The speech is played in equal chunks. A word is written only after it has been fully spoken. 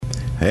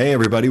Hey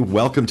everybody,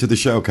 welcome to the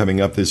show. Coming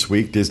up this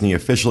week, Disney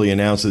officially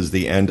announces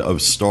the end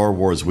of Star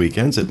Wars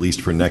weekends, at least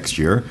for next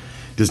year.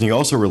 Disney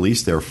also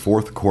released their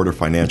fourth quarter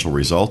financial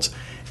results,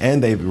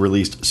 and they've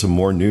released some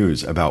more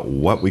news about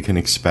what we can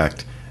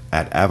expect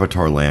at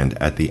Avatar Land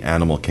at the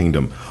Animal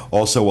Kingdom.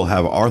 Also, we'll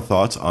have our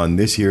thoughts on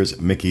this year's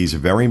Mickey's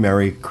Very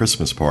Merry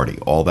Christmas Party.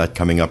 All that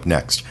coming up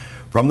next.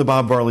 From the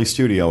Bob Varley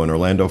Studio in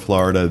Orlando,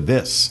 Florida,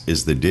 this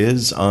is the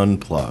Diz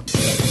Unplugged.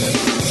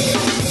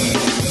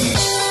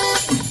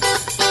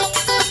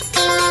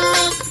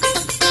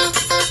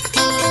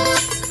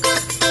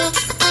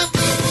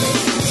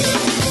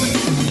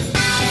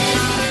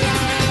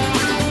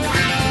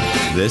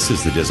 This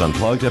is the Diz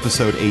Unplugged,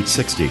 episode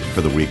 860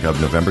 for the week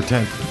of November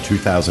 10th,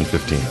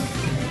 2015.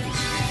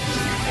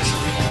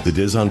 The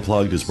Diz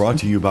Unplugged is brought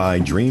to you by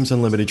Dreams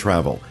Unlimited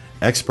Travel,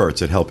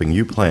 experts at helping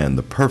you plan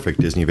the perfect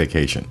Disney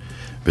vacation.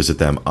 Visit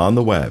them on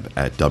the web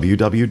at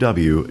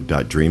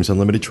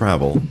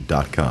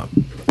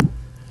www.dreamsunlimitedtravel.com.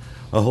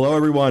 Well, hello,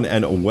 everyone,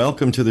 and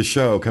welcome to the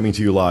show, coming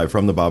to you live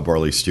from the Bob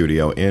Varley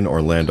Studio in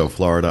Orlando,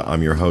 Florida.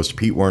 I'm your host,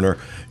 Pete Werner,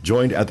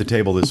 joined at the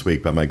table this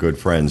week by my good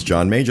friends,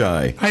 John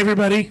Magi. Hi,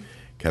 everybody.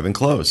 Kevin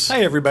Close.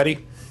 Hi, everybody.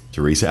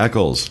 Teresa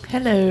Eccles.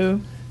 Hello.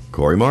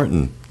 Corey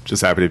Martin.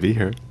 Just happy to be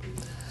here.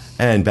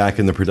 And back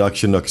in the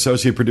production,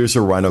 associate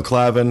producer Rhino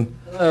Clavin.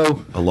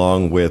 Hello.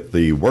 Along with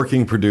the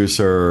working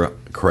producer,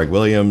 Craig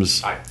Williams.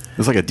 Hi.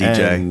 It's like a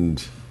DJ.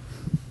 And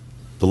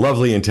the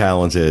lovely and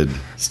talented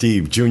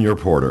Steve Junior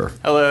Porter.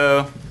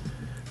 Hello.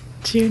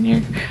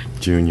 Junior.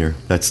 Junior.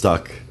 That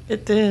stuck.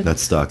 It did. That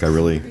stuck. That's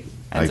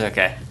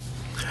okay.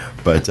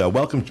 But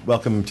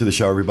welcome to the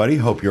show, everybody.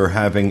 Hope you're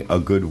having a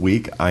good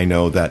week. I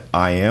know that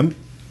I am.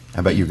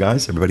 How about you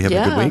guys? Everybody have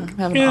a good week?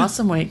 Have an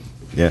awesome week.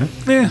 Yeah?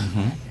 Yeah.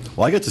 Mm-hmm.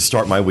 Well, I got to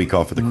start my week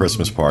off at the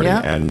Christmas party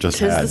and just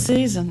Tis the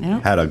season. Yeah.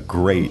 had a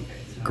great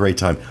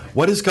time.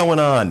 What is going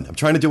on? I'm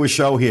trying to do a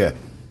show here.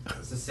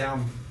 It's a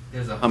sound.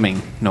 There's a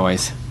humming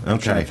noise. I'm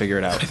trying to figure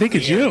it out. I think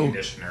it's you.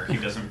 Conditioner. He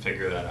doesn't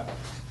figure that out.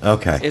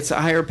 Okay. It's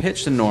a higher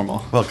pitch than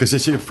normal. Well, because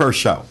it's your first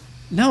show.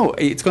 No,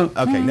 it's going.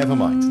 Okay, never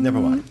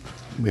mind.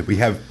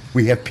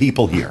 We have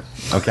people here,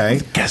 okay?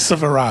 Guests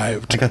have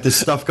arrived. I got this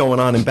stuff going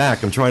on in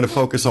back. I'm trying to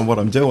focus on what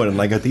I'm doing,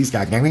 and I got these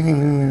guys.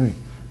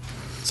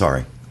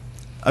 Sorry.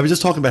 I was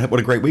just talking about what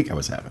a great week I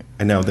was having,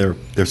 and now they're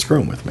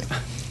screwing with me.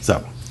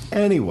 So,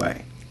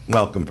 anyway,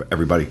 welcome,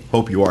 everybody.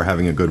 Hope you are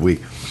having a good week.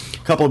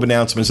 A couple of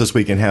announcements this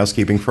week in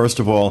housekeeping. First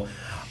of all,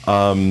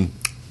 I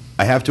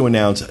have to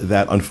announce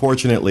that,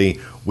 unfortunately,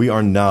 we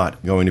are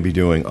not going to be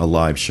doing a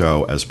live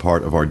show as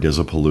part of our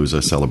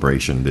Dizzapalooza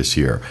celebration this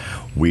year.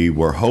 We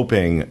were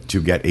hoping to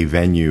get a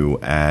venue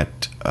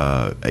at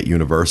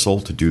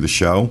Universal to do the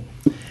show,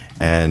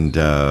 and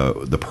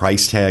the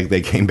price tag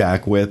they came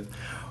back with,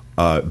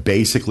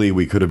 basically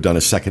we could have done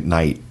a second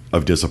night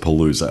of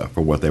Dizzapalooza for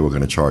what they were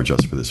going to charge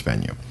us for this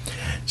venue.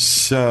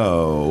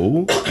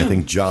 So, I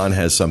think John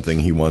has something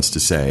he wants to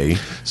say.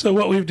 So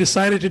what we've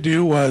decided to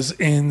do was,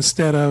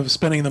 instead of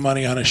spending the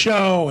money on a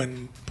show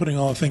and putting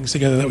all the things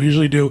together that we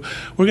usually do,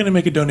 we're going to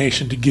make a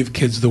donation to Give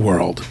Kids the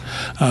World.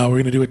 We're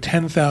going to do a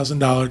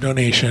 $10,000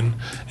 donation,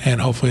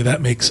 and hopefully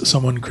that makes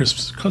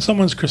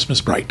someone's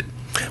Christmas bright.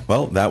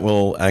 Well, that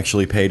will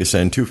actually pay to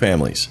send 2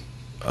 families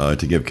to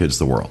Give Kids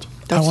the World.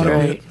 That's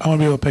great. I want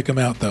to be able to pick them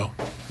out, though.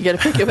 You got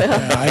to pick him out.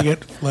 Yeah, I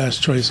get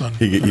last choice on.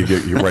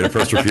 You right of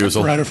first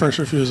refusal? Right of first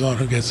refusal on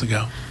who gets to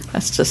go.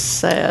 That's just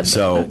sad.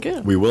 So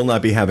good. we will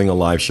not be having a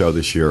live show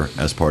this year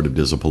as part of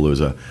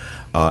Dizzapalooza.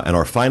 And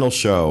our final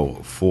show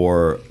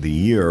for the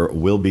year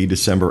will be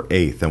December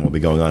 8th, and we'll be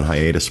going on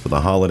hiatus for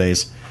the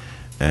holidays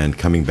and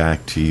coming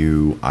back to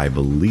you, I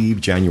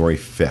believe, January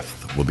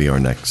 5th will be our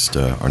next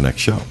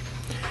show.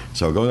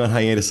 So going on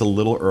hiatus a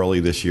little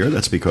early this year.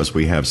 That's because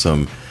we have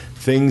some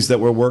things that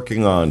we're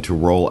working on to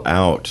roll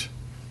out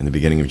in the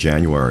beginning of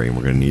January, and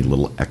we're going to need a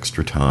little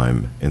extra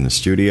time in the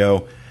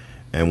studio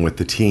and with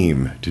the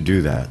team to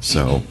do that.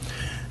 So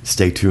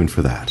stay tuned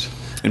for that.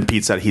 And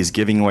Pete said he's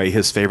giving away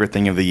his favorite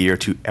thing of the year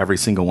to every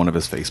single one of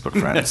his Facebook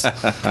friends.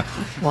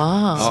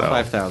 Wow. All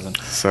 5,000.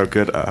 So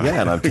good. Yeah,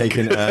 and I'm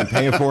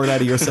paying for it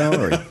out of your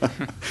salary.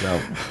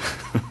 So.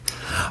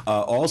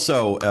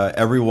 Also,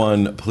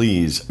 everyone,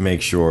 please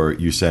make sure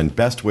you send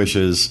best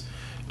wishes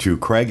to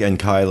Craig and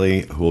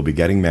Kylie, who will be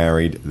getting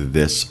married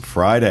this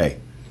Friday.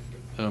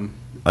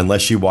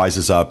 Unless she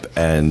wises up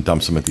and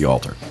dumps him at the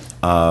altar.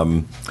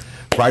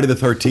 Friday the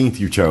 13th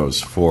you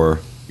chose for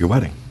your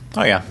wedding.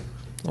 Oh, yeah.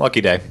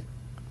 Lucky day.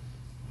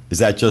 Is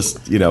that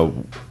just,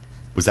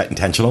 was that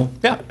intentional?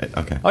 Yeah.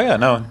 Okay. Oh, yeah,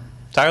 no,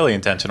 entirely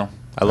intentional.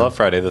 I love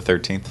Friday the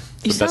 13th.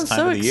 It's You the best sound time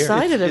so of the year.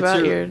 excited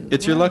about your...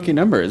 It's your lucky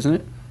number, isn't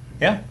it?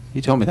 Yeah.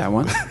 You told me that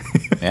one.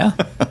 Yeah.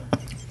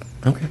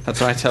 Okay.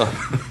 That's what I tell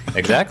him.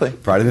 Exactly.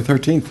 Friday the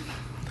 13th.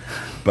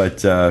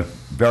 But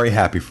very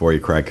happy for you,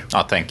 Craig.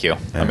 Oh, thank you.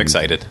 I'm And-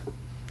 excited.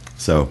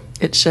 So,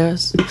 It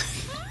shows.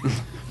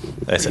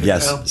 I said,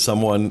 yes, well,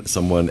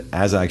 someone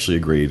has actually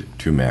agreed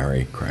to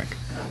marry Craig.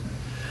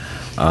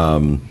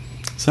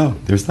 So,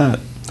 there's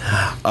that.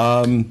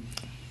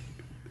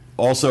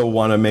 Also,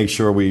 want to make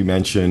sure we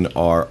mention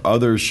our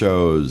other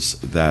shows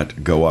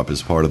that go up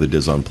as part of the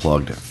Diz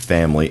Unplugged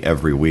family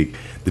every week.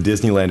 The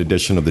Disneyland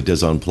edition of the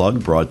Diz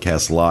Unplugged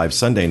broadcasts live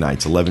Sunday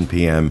nights, 11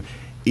 p.m.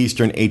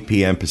 Eastern, 8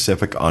 p.m.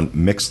 Pacific on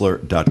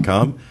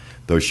Mixlr.com.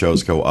 Those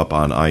shows go up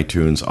on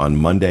iTunes on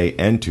Monday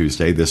and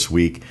Tuesday. This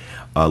week,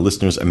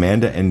 listeners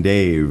Amanda and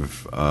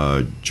Dave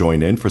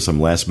join in for some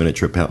last-minute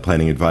trip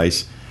planning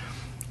advice.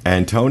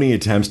 And Tony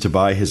attempts to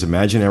buy his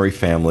imaginary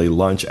family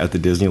lunch at the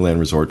Disneyland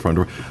Resort front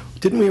door.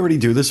 Didn't we already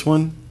do this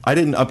one? I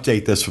didn't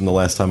update this from the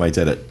last time I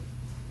did it.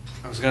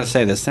 I was going to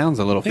say, this sounds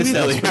a little Maybe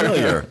Sounds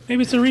familiar.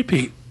 Maybe it's a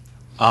repeat.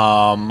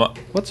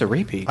 What's a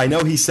repeat? I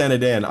know he sent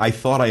it in. I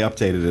thought I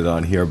updated it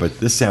on here, but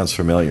this sounds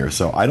familiar.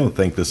 So I don't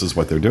think this is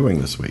what they're doing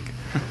this week.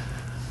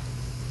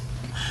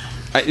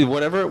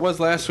 Whatever it was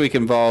last week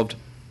involved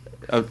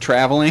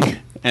traveling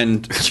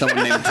and someone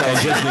named Ted.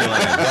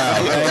 Disneyland.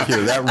 Wow, thank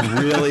you. That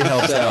really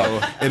helps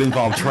out. It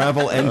involved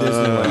travel and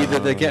Disneyland. Either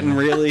they're getting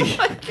really...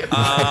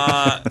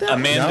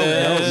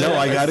 Amanda. No,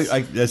 I got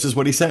it. This is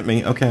what he sent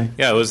me. Okay.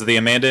 Yeah, it was the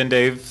Amanda and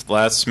Dave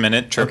last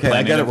minute trip Okay, I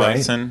planning got it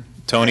advice, right. and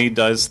Tony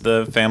does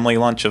the family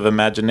lunch of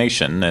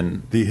imagination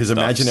and His stuffs.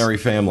 imaginary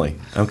family.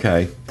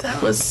 Okay.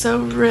 That was so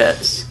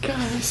rich.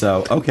 God.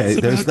 So, okay,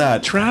 It's there's about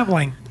that.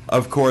 Traveling.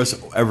 Of course,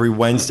 every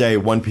Wednesday,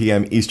 1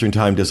 p.m. Eastern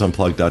Time,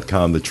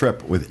 DisUnplugged.com, The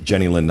Trip with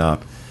Jenny Lynn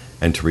Knopp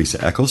and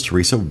Teresa Eccles.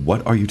 Teresa,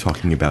 what are you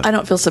talking about? I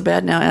don't feel so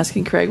bad now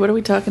asking Craig. What are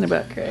we talking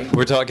about, Craig?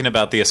 We're talking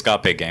about the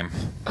Escape game.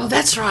 Oh,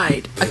 that's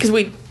right. Because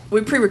we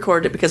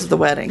pre-recorded it because of the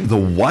wedding. The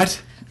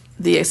what?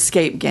 The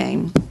escape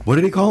game. What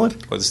did he call it?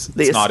 It's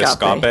The not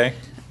Escape.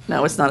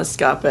 No, it's not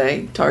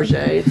Escape.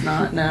 Target, it's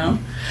not, no.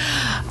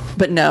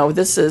 But no,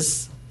 this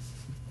is...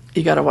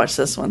 You got to watch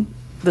this one.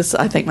 This,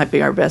 I think, might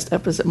be our best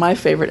episode. My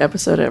favorite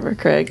episode ever,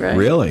 Craig, right?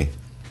 Really?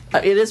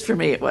 It is for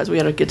me, it was. We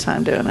had a good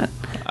time doing it.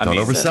 Don't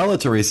oversell it,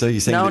 Teresa. You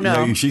saying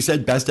No. She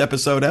said best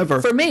episode ever.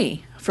 For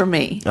me. Uh-huh.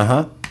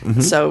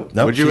 Mm-hmm. So,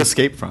 No, Where'd you she-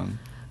 escape from?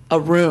 a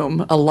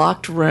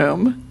locked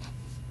room.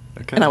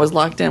 Okay. And I was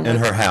locked in in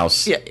with... her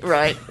house. Yeah,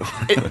 right.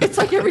 It's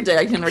like every day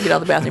I can never get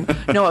out of the bathroom.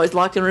 No, I was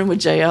locked in a room with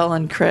JL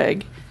and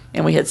Craig,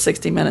 and we had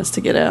 60 minutes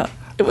to get out.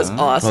 It was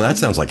awesome. Well, that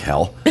sounds like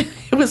hell.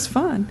 It was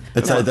fun.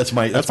 That's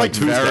my like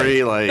Tuesday.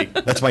 very like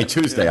That's my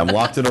Tuesday. I'm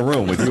locked in a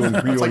room with you and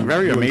you. it's like and-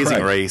 very you and Amazing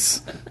Craig.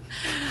 Race.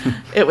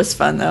 It was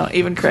fun, though.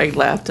 Even Craig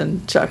laughed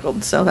and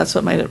chuckled, so that's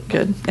what made it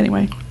good.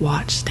 Anyway,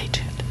 watch. Stay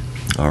tuned.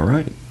 All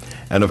right.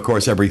 And of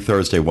course, every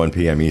Thursday, 1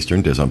 p.m.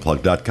 Eastern,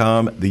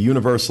 DisUnplugged.com, the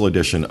Universal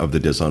edition of the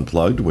Diz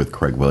Unplugged with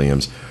Craig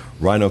Williams,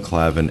 Rhino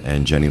Clavin,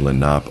 and Jenny Lynn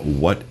Knopp.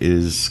 What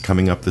is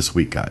coming up this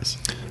week, guys?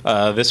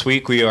 This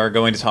week we are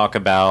going to talk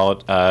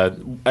about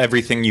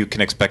everything you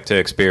can expect to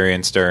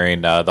experience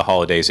during the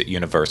holidays at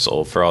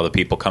Universal for all the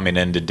people coming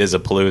into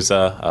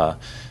Dizapalooza.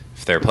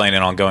 If they're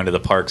planning on going to the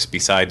parks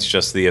besides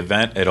just the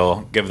event,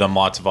 it'll give them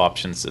lots of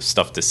options of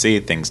stuff to see,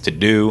 things to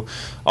do,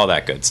 all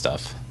that good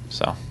stuff.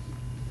 So,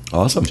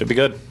 Awesome. should be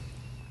good.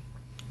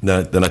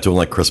 No, they're not doing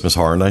like Christmas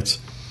Horror Nights?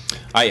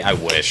 I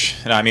wish.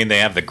 I mean, they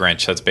have the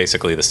Grinch. That's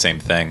basically the same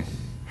thing.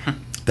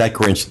 That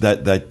Grinch,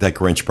 that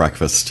Grinch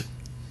breakfast,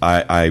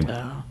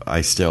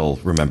 I still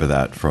remember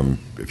that from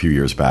a few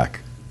years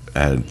back,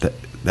 and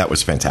that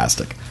was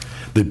fantastic.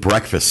 The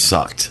breakfast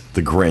sucked.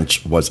 The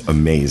Grinch was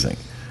amazing.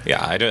 Yeah,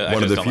 I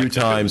One of just the don't few like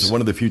times, one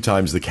of the few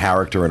times the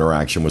character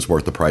interaction was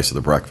worth the price of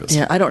the breakfast.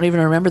 Yeah, I don't even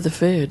remember the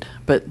food,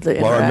 but the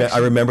Well, interaction. I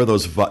remember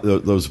those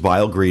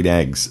vile green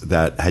eggs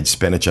that had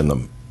spinach in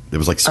them. There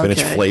was like spinach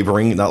Okay.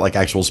 flavoring, not like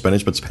actual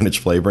spinach, but spinach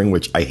flavoring,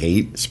 which I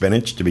hate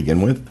spinach to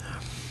begin with.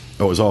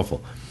 Oh, it was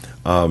awful.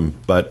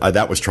 But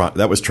that was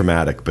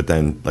traumatic. But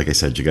then, like I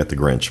said, you got the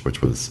Grinch,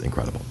 which was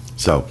incredible.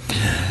 So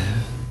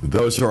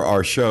those are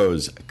our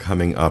shows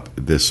coming up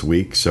this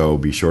week. So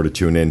be sure to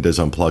tune in,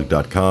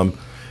 DizUnplugged.com.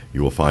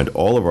 You will find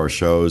all of our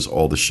shows,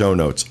 all the show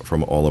notes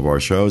from all of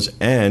our shows,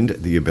 and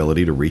the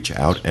ability to reach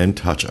out and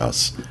touch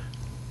us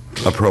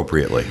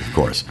appropriately, of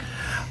course.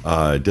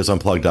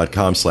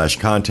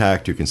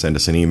 DizUnplugged.com/contact. You can send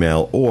us an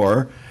email,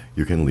 or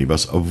you can leave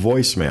us a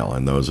voicemail.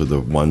 And those are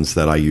the ones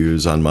that I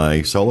use on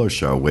my solo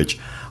show, which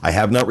I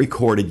have not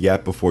recorded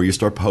yet before you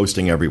start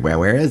posting everywhere.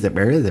 Where is it?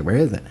 Where is it? Where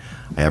is it?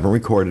 I haven't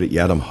recorded it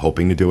yet. I'm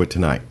hoping to do it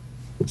tonight.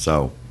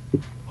 So,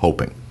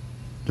 hoping.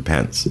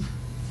 Depends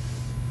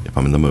if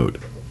I'm in the mood,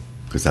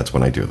 because that's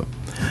when I do them.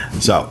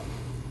 So,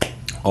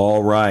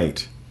 all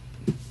right.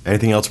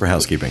 Anything else for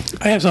housekeeping?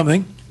 I have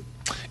something.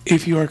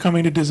 If you are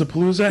coming to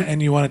Dizapalooza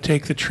and you want to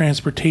take the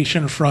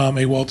transportation from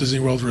a Walt Disney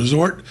World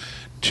resort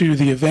to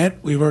the event,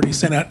 we've already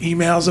sent out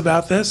emails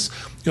about this.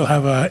 You'll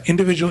have an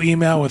individual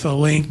email with a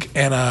link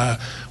and a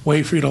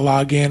way for you to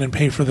log in and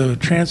pay for the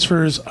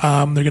transfers.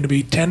 They're going to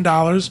be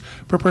 $10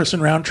 per person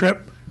round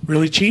trip,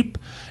 really cheap.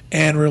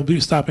 And we'll be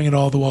stopping at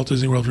all the Walt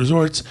Disney World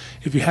resorts.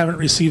 If you haven't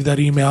received that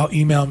email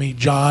me,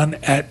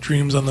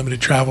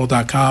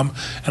 john@dreamsunlimitedtravel.com,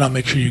 and I'll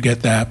make sure you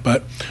get that.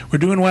 But we're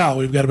doing well.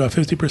 We've got about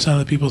 50% of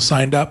the people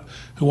signed up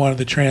who wanted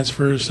the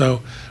transfers,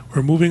 so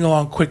we're moving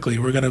along quickly.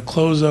 We're going to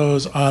close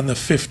those on the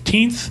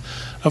 15th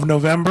of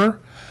November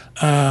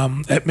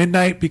at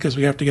midnight because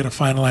we have to get a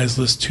finalized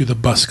list to the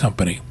bus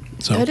company.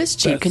 So That is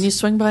cheap. Can you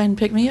swing by and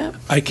pick me up?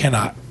 I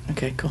cannot.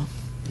 Okay, cool.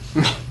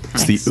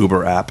 It's the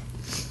Uber app.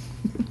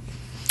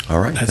 All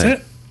right. That's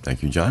it.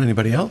 Thank you, John.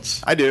 Anybody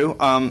else? I do.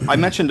 I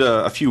mentioned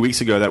a few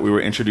weeks ago that we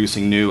were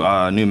introducing new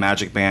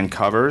Magic Band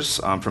covers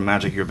from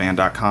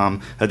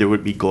MagicYourBand.com. That there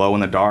would be glow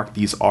in the dark.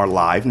 These are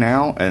live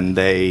now, and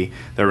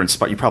they're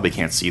inspired. You probably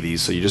can't see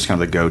these, so you just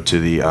kind of go to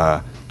the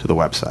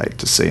website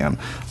to see them.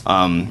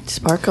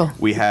 Sparkle.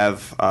 We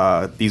have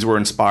these were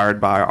inspired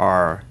by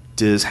our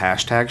Diz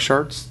hashtag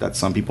shirts that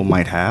some people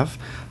might have.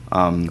 Or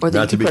that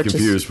Not you to be can purchase.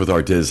 confused with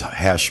our Diz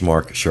hash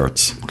mark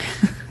shirts.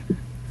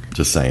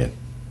 Just saying.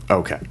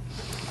 Okay.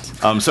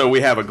 So we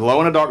have a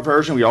glow-in-the-dark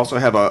version. We also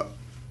have a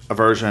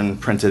version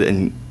printed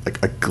in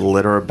like a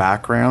glitter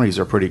background. These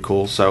are pretty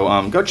cool.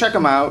 So go check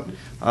them out.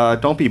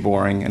 Don't be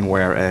boring and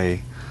wear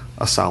a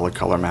solid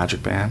color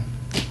Magic Band.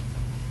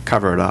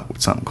 Cover it up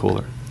with something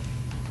cooler.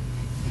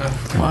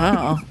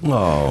 Wow.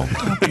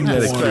 Oh,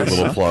 that's a cute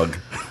little plug.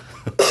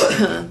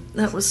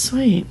 That was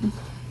sweet.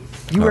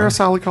 You wear a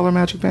solid color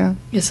Magic Band?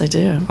 Yes, I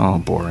do. Oh,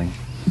 boring.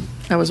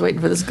 I was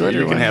waiting for this glitter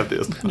You can one. have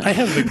this. I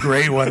have the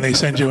gray one they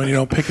send you when you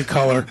don't pick a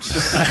color.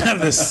 I have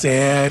the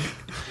sad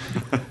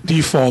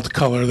default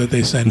color that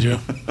they send you.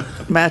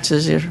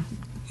 Matches your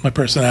My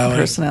personality.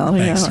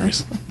 Personality, Thanks, yeah.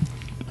 Therese.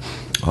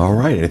 All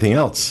right. Anything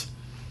else?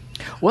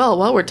 Well,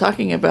 while we're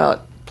talking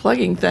about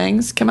plugging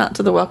things, come out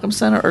to the Welcome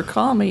Center or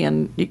call me,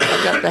 and I've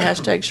got the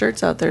hashtag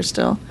shirts out there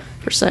still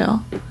for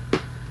sale,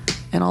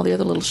 and all the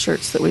other little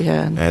shirts that we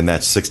had. And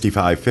that's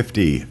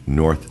 6550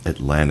 North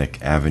Atlantic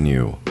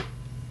Avenue,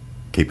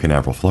 Cape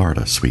Canaveral,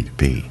 Florida, Suite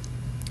B.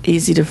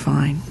 Easy to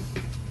find.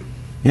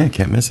 Yeah,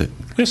 can't miss it.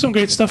 We have some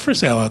great stuff for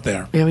sale out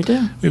there. Yeah, we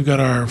do. We've got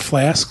our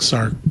flasks,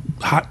 our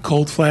hot,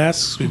 cold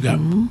flasks. We've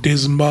got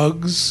Diz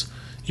mugs.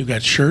 You've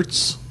got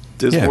shirts.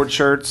 Disboard Yeah.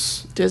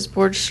 shirts,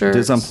 Disboard shirts.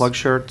 Diz Unplugged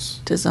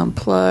shirts, Diz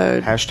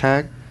Unplugged.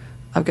 hashtag.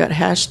 I've got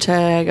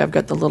hashtag. I've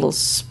got the little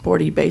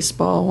sporty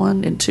baseball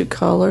one in 2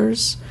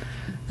 colors.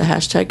 The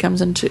hashtag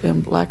comes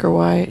in black or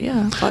white.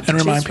 Yeah. lots to And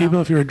remind choose from.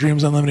 people, if you're a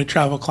Dreams Unlimited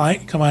travel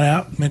client, come on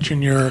out,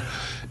 mention your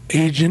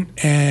agent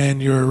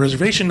and your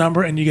reservation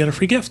number, and you get a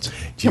free gift. Do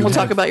And you we'll have,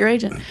 talk about your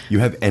agent. You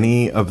have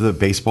any of the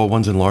baseball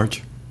ones in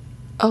large?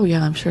 Oh,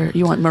 yeah, I'm sure.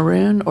 You want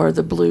maroon or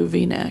the blue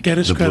V-neck? Get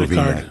his The blue credit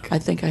card V-neck. I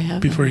think I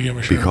have before them. you give him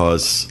a shirt.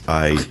 Because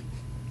I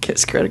Get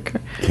his credit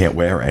card. can't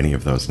wear any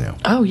of those now.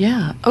 Oh,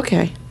 yeah.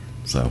 Okay.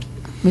 So,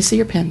 Let me see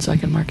your pen so I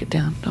can mark it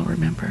down. Don't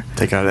remember.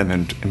 Take out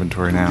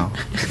inventory now.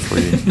 For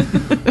you.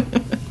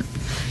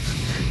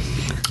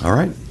 all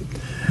right.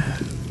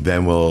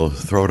 Then we'll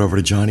throw it over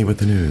to Johnny with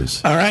the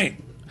news. All right.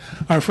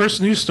 Our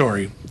first news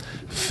story.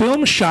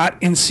 Film shot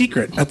in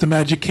secret at the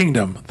Magic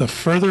Kingdom. The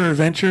further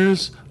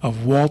adventures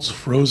of Walt's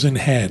frozen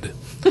head.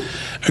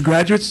 A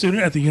graduate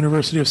student at the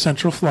University of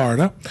Central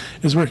Florida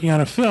is working on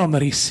a film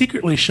that he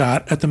secretly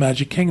shot at the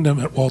Magic Kingdom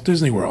at Walt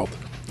Disney World.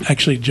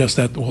 Actually, just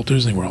at Walt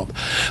Disney World.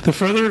 The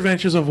Further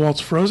Adventures of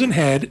Walt's Frozen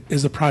Head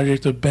is the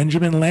project of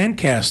Benjamin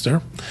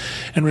Lancaster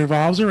and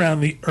revolves around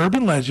the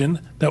urban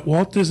legend that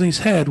Walt Disney's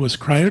head was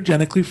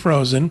cryogenically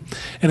frozen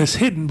and is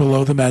hidden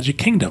below the Magic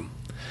Kingdom.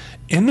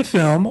 In the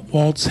film,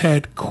 Walt's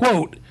head,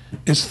 quote,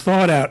 is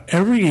thawed out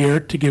every year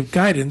to give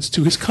guidance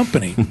to his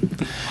company.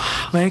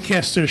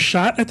 Lancaster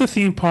shot at the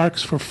theme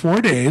parks for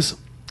 4 days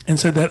and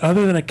said that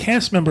other than a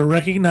cast member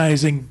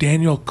recognizing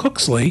Daniel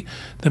Cooksley,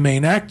 the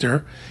main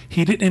actor,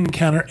 he didn't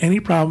encounter any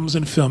problems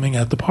in filming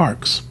at the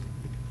parks.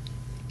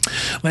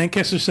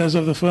 Lancaster says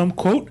of the film,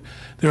 quote,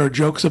 there are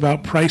jokes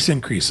about price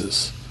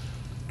increases.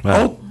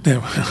 Well,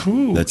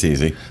 Ooh, that's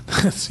easy.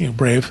 that's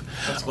brave.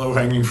 That's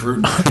low-hanging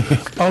fruit.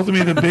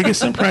 Ultimately, the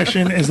biggest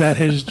impression is that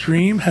his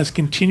dream has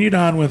continued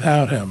on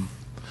without him.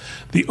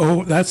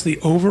 That's the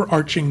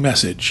overarching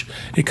message.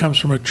 It comes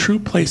from a true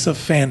place of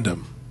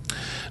fandom.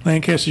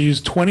 Lancaster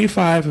used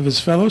 25 of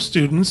his fellow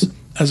students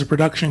as a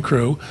production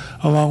crew,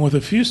 along with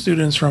a few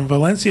students from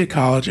Valencia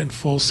College and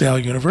Full Sail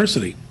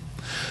University.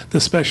 The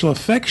special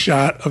effects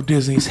shot of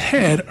Disney's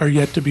head are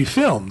yet to be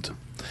filmed.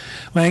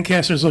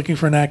 Lancaster is looking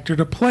for an actor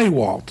to play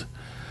Walt.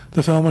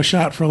 The film was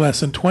shot for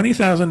less than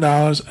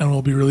 $20,000 and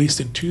will be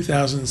released in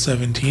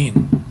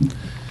 2017.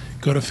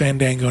 Go to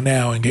Fandango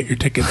now and get your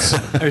tickets.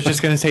 I was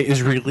just going to say,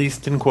 is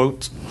released in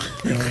quotes.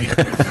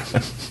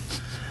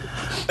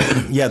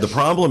 Yeah, the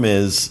problem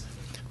is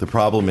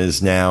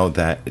now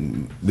that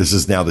this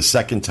is now the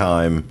second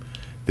time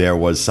there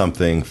was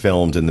something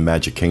filmed in the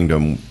Magic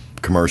Kingdom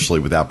commercially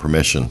without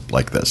permission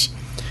like this.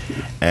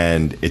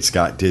 And it's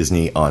got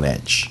Disney on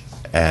edge.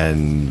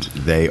 And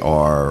they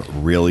are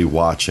really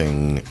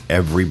watching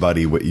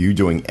everybody. What you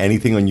doing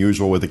anything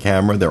unusual with the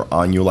camera, they're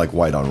on you like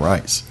white on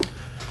rice.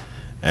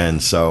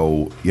 And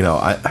so,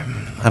 I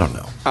don't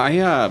know.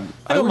 I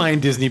don't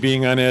mind Disney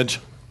being on edge.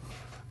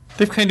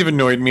 They've kind of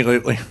annoyed me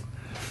lately.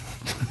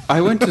 I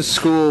went to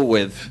school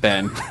with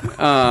Ben.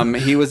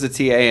 He was a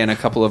TA in a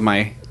couple of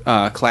my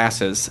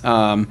classes.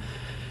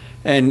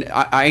 And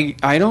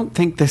I don't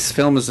think this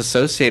film is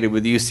associated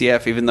with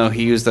UCF, even though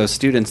he used those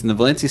students and the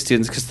Valencia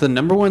students, because the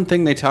number one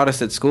thing they taught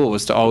us at school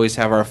was to always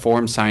have our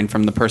form signed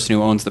from the person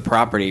who owns the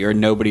property, or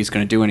nobody's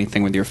going to do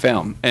anything with your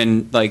film.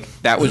 And like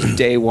that was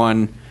day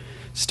one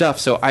stuff.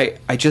 So I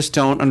just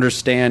don't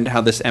understand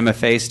how this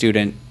MFA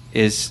student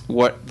is,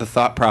 what the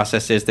thought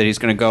process is that he's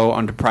going to go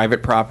onto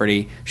private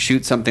property,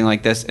 shoot something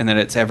like this, and that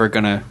it's ever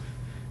going to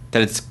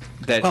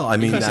Well, I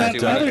mean, Because that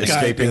that other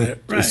guy did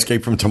it, right.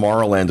 Escape from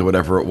Tomorrowland or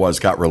whatever it was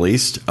got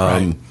released.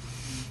 Right.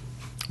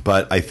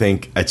 But I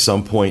think at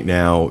some point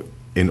now,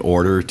 in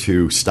order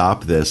to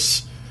stop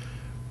this,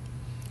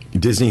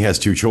 Disney has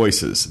two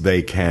choices.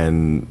 They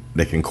can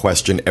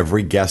question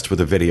every guest with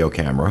a video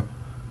camera,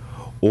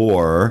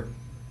 or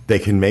they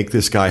can make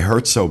this guy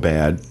hurt so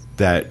bad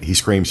that he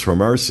screams for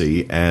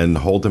mercy and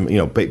hold him,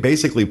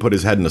 basically put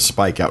his head in a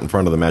spike out in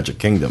front of the Magic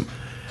Kingdom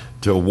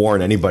to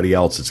warn anybody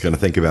else that's going to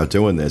think about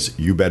doing this.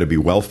 You better be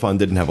well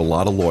funded and have a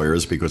lot of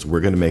lawyers, because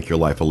we're going to make your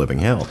life a living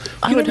hell.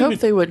 I would hope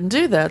they wouldn't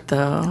do that,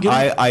 though.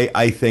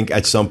 I think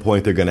at some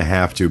point they're going to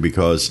have to,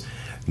 because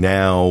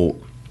now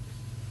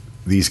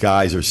these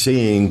guys are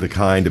seeing the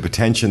kind of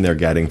attention they're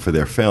getting for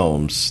their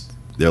films,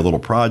 their little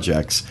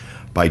projects,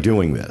 by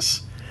doing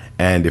this.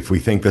 And if we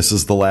think this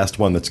is the last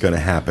one that's going to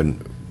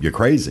happen, you're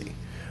crazy.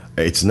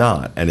 It's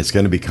not, and it's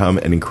going to become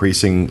an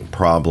increasing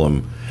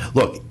problem.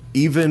 Look,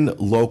 even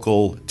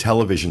local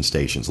television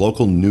stations,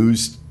 local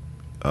news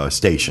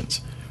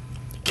stations,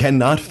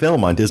 cannot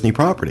film on Disney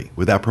property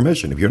without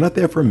permission. If you're not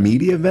there for a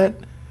media event,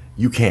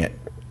 you can't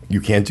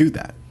do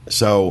that.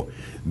 So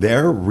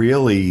they're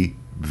really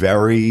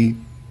very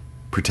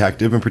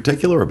protective and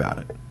particular about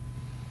it.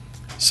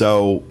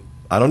 So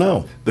I don't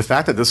know. The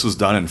fact that this was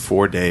done in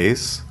 4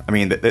 days, I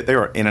mean, they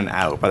were in and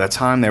out. By the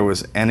time there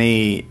was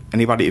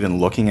anybody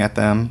even looking at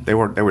them, they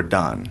were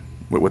done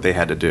with what they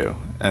had to do.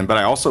 But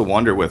I also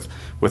wonder with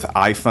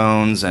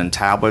iPhones and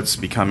tablets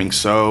becoming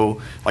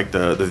so, like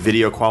the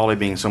video quality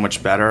being so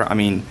much better. I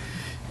mean,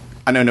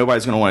 I know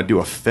nobody's going to want to do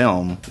a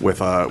film with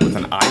an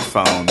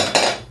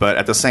iPhone, but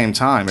at the same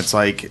time, it's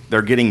like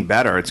they're getting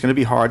better. It's going to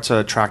be hard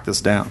to track this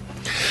down.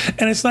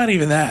 And it's not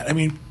even that. I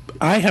mean,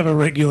 I have a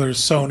regular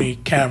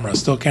Sony camera,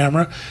 still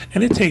camera,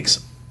 and it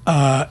takes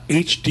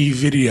HD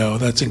video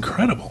that's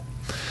incredible.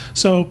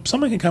 So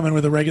someone can come in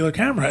with a regular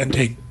camera and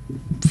take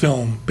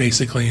film,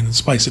 basically, and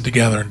splice it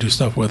together and do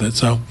stuff with it.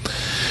 So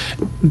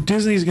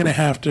Disney's going to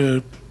have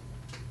to...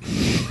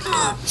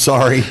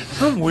 Sorry.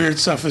 Some weird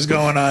stuff is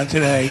going on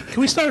today.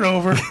 Can we start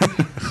over?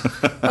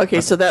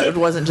 Okay, so that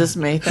wasn't just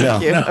me.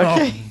 Thank you. No.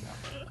 Okay.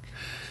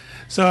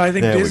 So I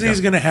think There we Disney's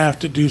go. going to have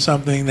to do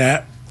something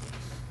that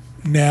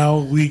now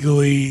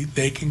legally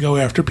they can go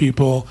after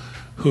people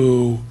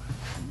who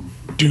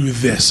do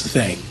this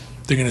thing.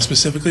 They're going to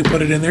specifically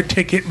put it in their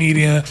ticket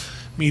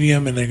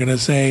medium, and they're going to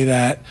say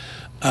that,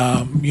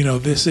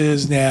 this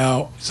is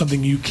now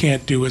something you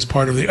can't do as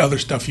part of the other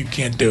stuff you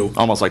can't do.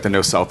 Almost like the no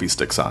selfie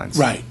stick signs.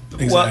 Right,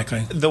 exactly.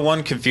 Well, the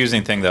one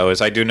confusing thing, though,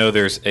 is I do know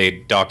there's a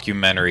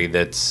documentary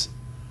that's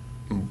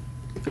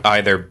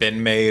either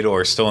been made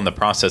or still in the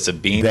process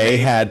of being They made.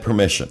 had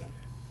permission.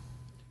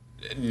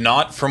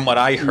 Not from what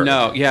I heard.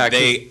 No, yeah, 'cause-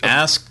 They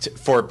asked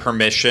for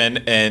permission,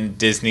 and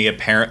Disney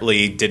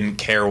apparently didn't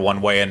care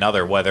one way or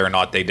another whether or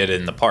not they did it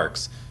in the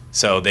parks.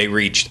 So they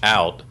reached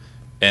out,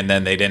 and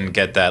then they didn't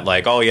get that,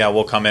 like, oh, yeah,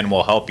 we'll come in,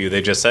 we'll help you.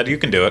 They just said, you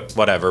can do it,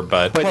 whatever.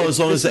 But Well, as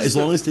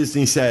long as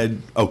Disney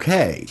said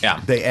okay,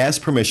 Yeah. they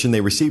asked permission,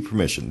 they received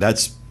permission.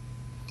 That's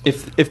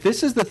If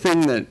this is the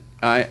thing that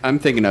I'm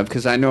thinking of,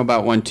 because I know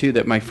about one too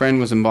that my friend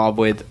was involved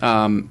with,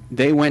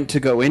 they went to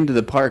go into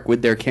the park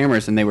with their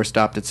cameras and they were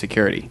stopped at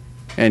security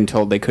and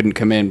told they couldn't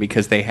come in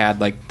because they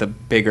had like the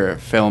bigger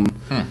film,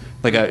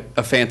 like a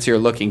fancier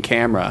looking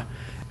camera.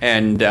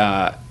 And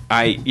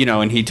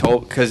and he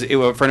told, because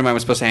a friend of mine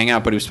was supposed to hang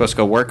out, but he was supposed to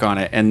go work on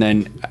it. And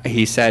then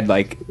he said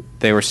like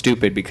they were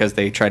stupid because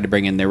they tried to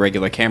bring in their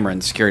regular camera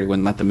and security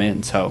wouldn't let them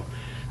in. So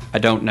I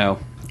don't know.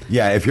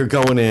 yeah. If you're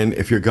going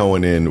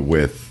in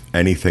with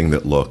anything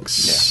that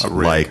looks Yeah, a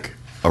rig. like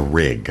a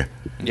rig,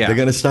 Yeah. they're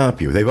going to stop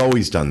you. They've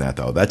always done that,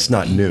 though. That's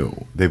not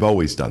new. They've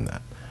always done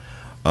that.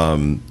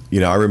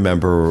 I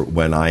remember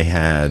when I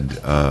had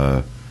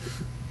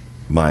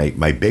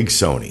my big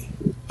Sony,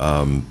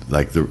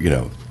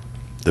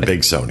 the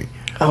big Sony.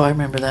 Oh, I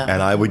remember that.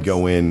 And I would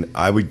go in.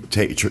 I would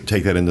take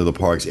that into the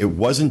parks. It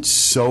wasn't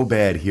so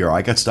bad here.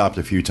 I got stopped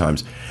a few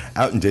times.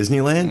 Out in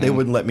Disneyland, they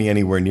wouldn't let me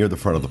anywhere near the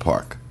front of the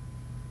park.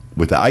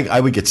 With that, I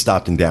would get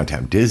stopped in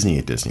downtown Disney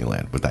at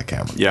Disneyland with that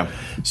camera. Yeah.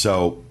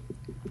 So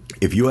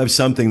if you have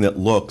something that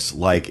looks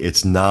like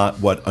it's not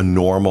what a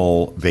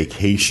normal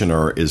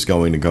vacationer is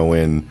going to go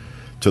in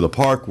to the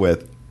park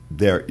with,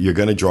 you're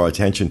going to draw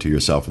attention to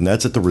yourself. And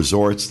that's at the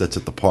resorts. That's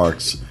at the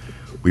parks.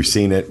 We've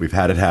seen it. We've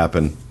had it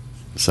happen.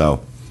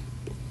 So,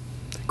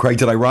 Craig,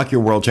 did I rock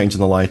your world changing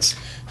the lights?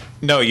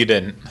 no, you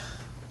didn't.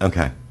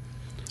 Okay.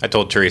 I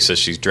told Teresa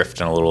she's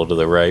drifting a little to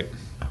the right.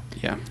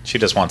 Yeah. She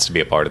just wants to be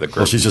a part of the Well,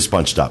 group. she's just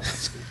bunched up.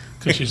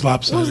 because she's Well,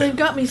 lopsided. they've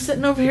got me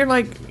sitting over here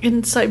like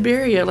in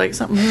Siberia, like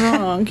something's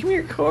wrong. Come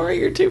here, Corey.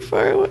 You're too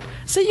far away.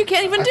 So you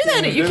can't even do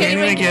that. You Can't can't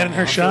even even get in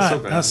her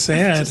shot. How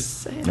sad.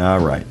 Just saying. All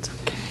right.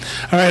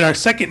 All right, our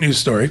second news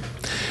story.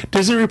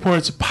 Disney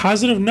reports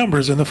positive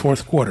numbers in the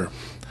fourth quarter.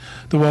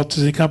 The Walt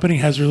Disney Company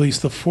has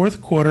released the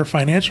fourth quarter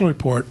financial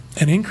report,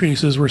 and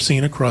increases were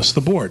seen across the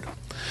board.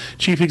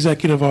 Chief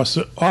Executive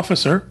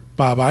Officer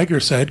Bob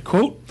Iger said,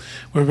 quote,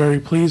 "We're very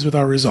pleased with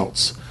our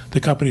results. The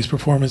company's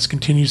performance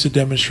continues to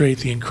demonstrate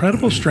the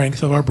incredible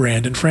strength of our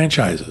brand and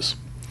franchises."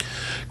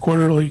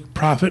 Quarterly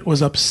profit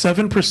was up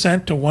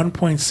 7% to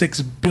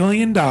 $1.6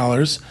 billion,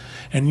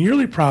 and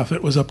yearly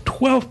profit was up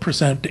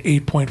 12% to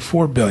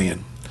 $8.4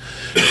 billion.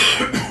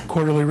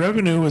 Quarterly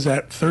revenue was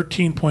at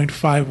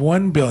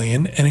 $13.51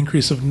 billion, an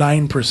increase of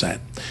 9%.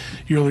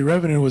 Yearly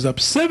revenue was up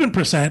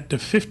 7% to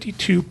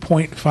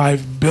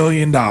 $52.5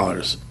 billion.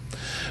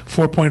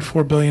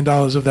 $4.4 billion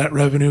of that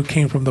revenue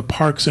came from the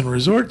parks and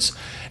resorts,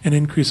 an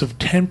increase of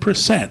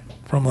 10%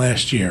 from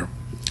last year.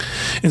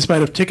 In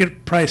spite of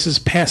ticket prices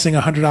passing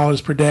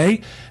 $100 per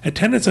day,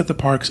 attendance at the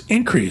parks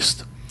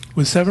increased,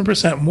 with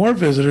 7% more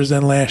visitors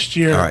than last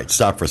year. All right,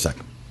 stop for a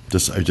second.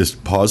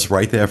 Just pause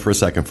right there for a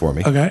second for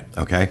me. Okay.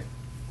 Okay.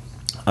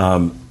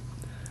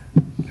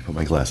 Put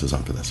my glasses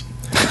on for this.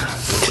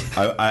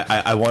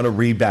 I want to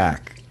read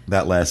back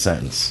that last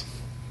sentence.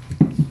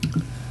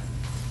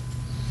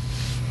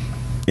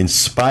 In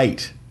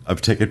spite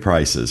of ticket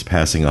prices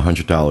passing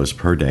 $100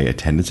 per day,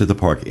 attendance at the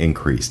park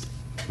increased,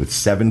 with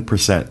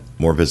 7%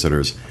 more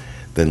visitors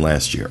than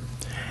last year.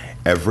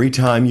 Every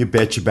time you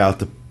bitch about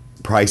the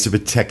price of a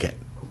ticket,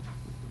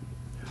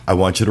 I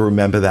want you to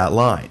remember that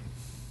line.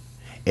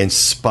 In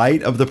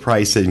spite of the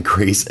price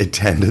increase,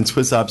 attendance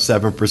was up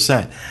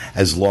 7%.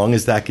 As long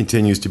as that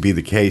continues to be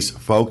the case,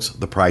 folks,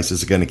 the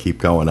prices are going to keep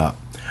going up.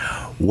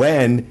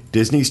 When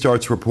Disney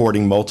starts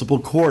reporting multiple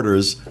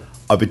quarters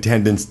of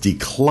attendance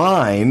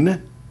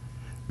decline,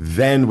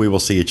 then we will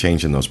see a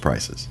change in those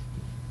prices.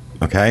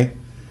 Okay?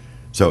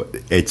 So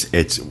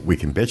it's we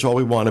can bitch all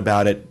we want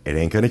about it. It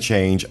ain't going to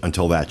change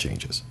until that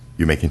changes.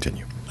 You may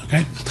continue.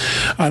 Okay.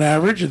 On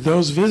average,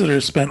 those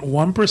visitors spent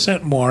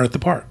 1% more at the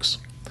parks.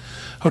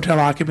 Hotel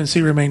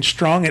occupancy remained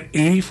strong at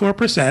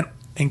 84%,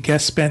 and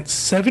guests spent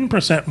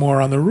 7%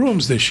 more on the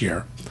rooms this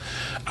year.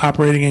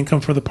 Operating income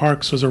for the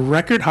parks was a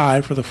record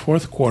high for the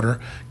fourth quarter,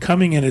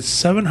 coming in at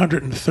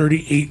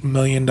 $738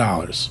 million.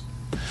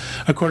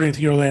 According to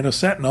the Orlando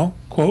Sentinel,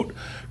 quote,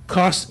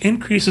 "Cost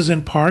increases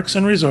in parks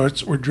and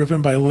resorts were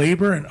driven by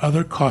labor and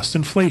other cost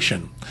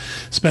inflation,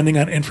 spending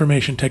on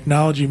information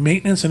technology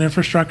maintenance and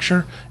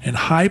infrastructure, and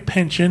high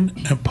pension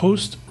and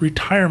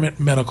post-retirement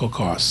medical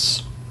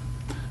costs."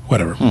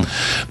 Whatever.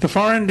 The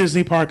foreign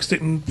Disney parks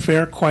didn't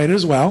fare quite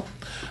as well.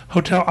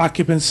 Hotel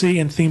occupancy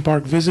and theme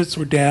park visits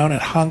were down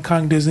at Hong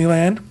Kong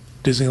Disneyland,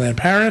 Disneyland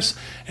Paris,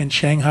 and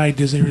Shanghai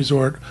Disney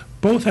Resort.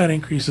 Both had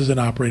increases in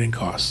operating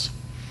costs.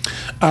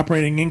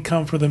 Operating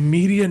income for the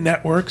media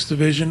networks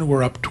division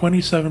were up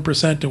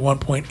 27% to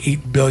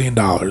 $1.8 billion.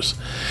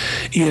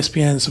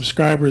 ESPN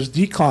subscribers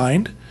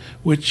declined,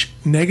 which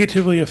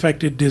negatively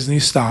affected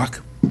Disney's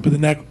stock, but the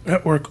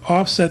network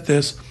offset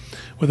this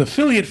with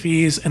affiliate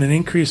fees and an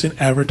increase in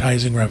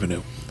advertising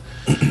revenue.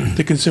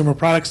 The consumer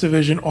products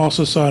division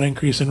also saw an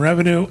increase in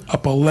revenue,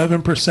 up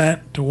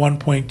 11% to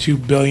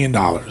 $1.2 billion.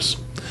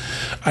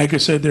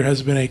 Iger said there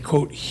has been a,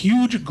 quote,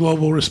 "huge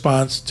global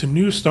response to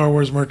new Star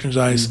Wars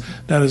merchandise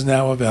that is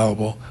now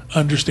available."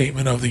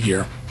 Understatement of the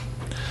year.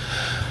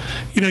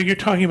 You know, you're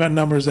talking about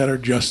numbers that are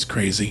just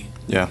crazy.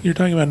 Yeah. You're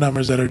talking about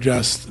numbers that are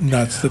just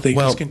nuts, that they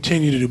just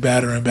continue to do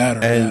better and better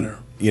and better.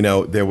 You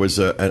know, there was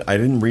I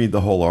didn't read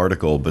the whole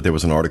article, but there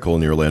was an article in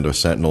the Orlando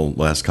Sentinel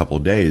last couple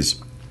of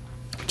days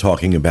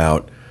talking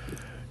about,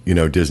 you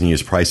know, Disney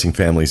is pricing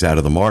families out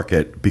of the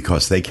market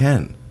because they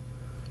can.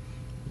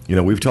 You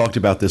know, we've talked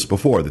about this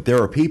before, that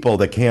there are people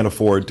that can't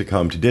afford to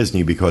come to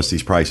Disney because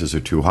these prices are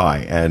too high.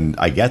 And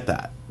I get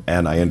that,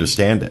 and I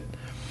understand it.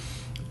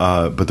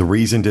 But the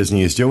reason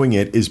Disney is doing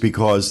it is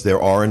because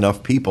there are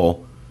enough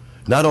people.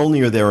 Not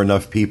only are there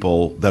enough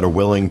people that are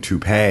willing to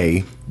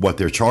pay what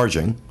they're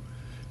charging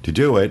to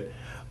do it,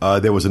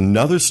 there was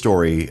another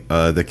story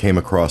that came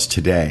across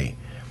today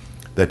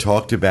that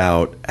talked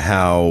about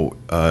how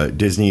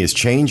Disney is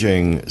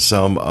changing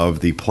some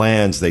of the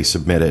plans they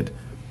submitted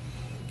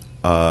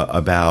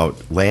about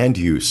land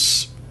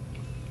use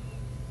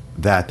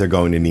that they're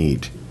going to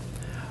need.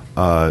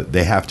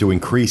 They have to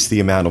increase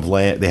the amount of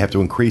land. They have to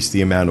increase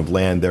the amount of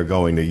land they're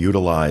going to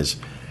utilize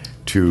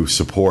to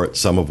support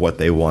some of what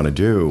they want to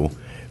do,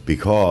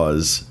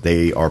 because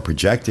they are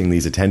projecting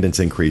these attendance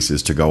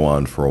increases to go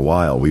on for a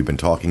while. We've been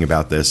talking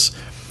about this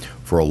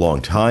for a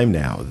long time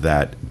now,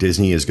 that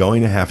Disney is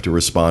going to have to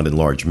respond in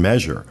large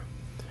measure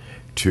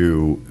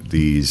to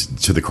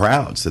the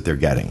crowds that they're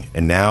getting.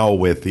 And now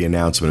with the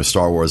announcement of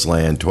Star Wars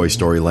Land, Toy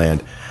Story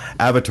Land,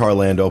 Avatar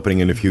Land opening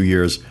in a few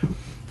years,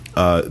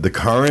 the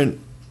current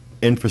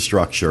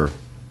infrastructure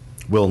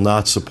will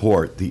not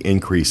support the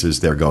increases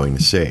they're going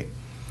to see.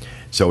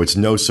 So it's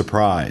no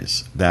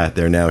surprise that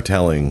they're now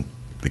telling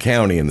the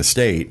county and the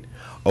state,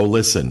 oh,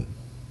 listen,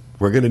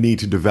 we're going to need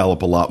to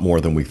develop a lot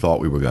more than we thought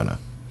we were going to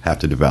have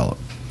to develop,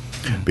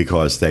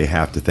 because they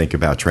have to think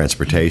about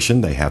transportation,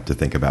 they have to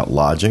think about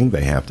lodging,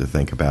 they have to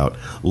think about,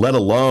 let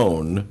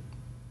alone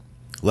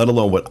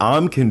what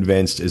I'm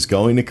convinced is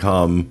going to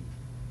come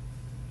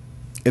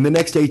in the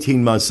next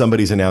 18 months.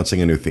 Somebody's announcing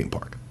a new theme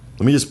park.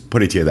 Let me just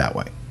put it to you that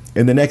way.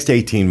 In the next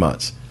 18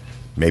 months,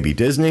 maybe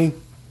Disney,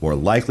 more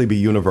likely be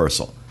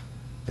Universal.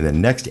 In the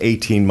next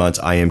 18 months,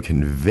 I am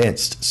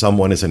convinced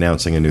someone is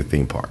announcing a new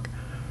theme park.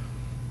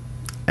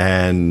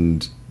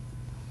 And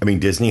I mean,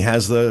 Disney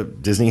has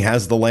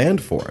the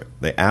land for it.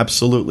 They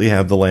absolutely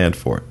have the land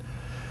for it.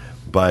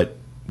 But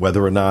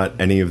whether or not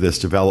any of this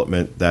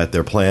development that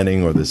they're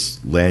planning or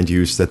this land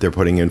use that they're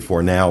putting in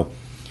for now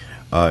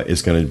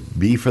is going to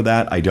be for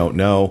that, I don't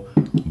know.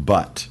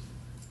 But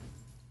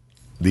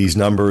these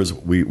numbers,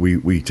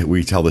 we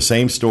tell the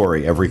same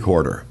story every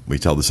quarter. We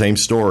tell the same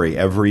story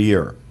every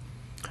year,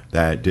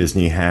 that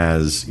Disney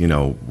has,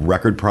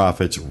 record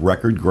profits,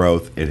 record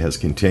growth. It has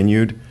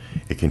continued.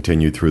 It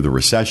continued through the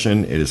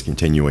recession. It is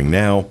continuing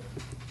now.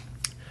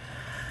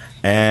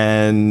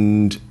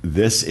 And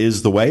this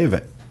is the way of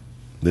it.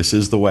 This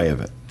is the way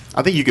of it.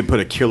 I think you could put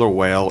a killer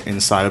whale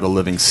inside of the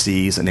living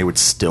seas and they would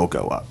still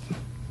go up.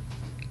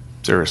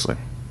 Seriously.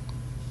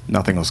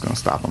 Nothing was going to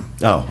stop them.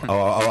 Oh,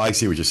 I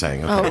see what you're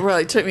saying. Okay. Oh,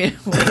 really? Took me.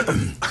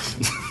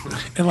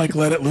 And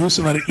let it loose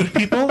and let it eat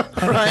people?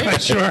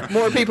 Right? Sure.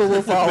 More people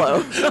will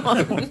follow.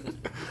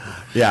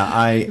 Yeah,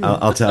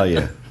 I'll tell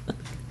you.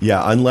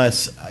 Yeah,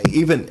 unless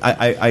even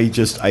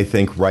I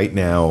think right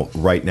now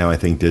I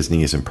think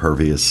Disney is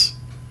impervious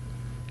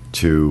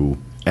to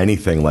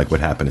anything like what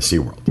happened to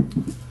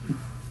SeaWorld.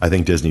 I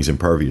think Disney's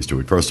impervious to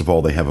it. First of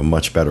all, they have a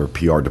much better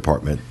PR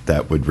department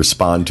that would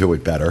respond to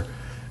it better,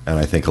 and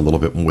I think with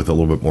a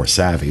little bit more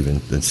savvy than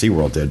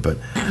SeaWorld did. But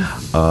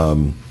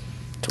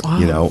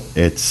Wow.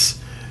 It's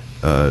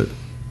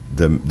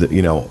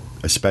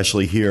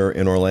especially here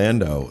in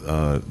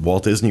Orlando,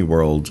 Walt Disney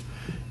World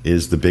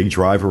is the big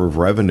driver of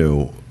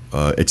revenue.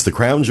 It's the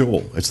crown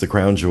jewel. It's the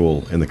crown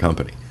jewel in the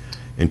company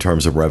in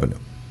terms of revenue.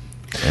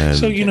 And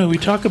So, we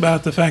talk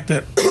about the fact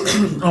that,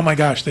 oh my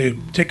gosh, the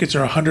tickets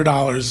are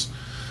 $100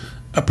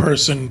 a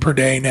person per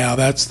day now.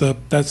 That's the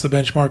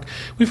benchmark.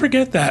 We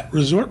forget that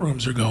resort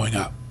rooms are going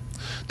up.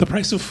 The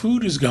price of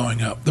food is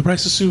going up. The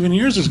price of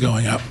souvenirs is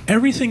going up.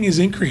 Everything is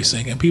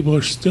increasing, and people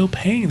are still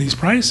paying these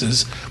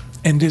prices,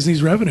 and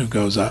Disney's revenue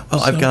goes up.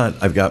 Well,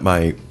 I've got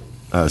my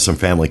some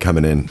family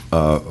coming in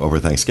over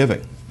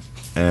Thanksgiving,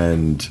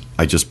 and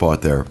I just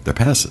bought their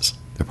passes,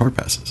 their park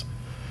passes.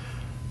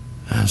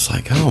 And I was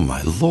like, oh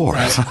my Lord.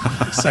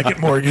 Second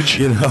mortgage.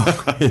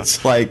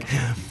 It's like,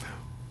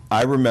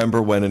 I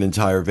remember when an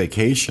entire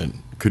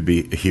vacation could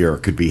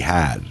be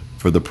had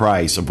for the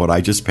price of what I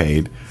just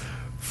paid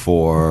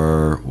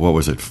for,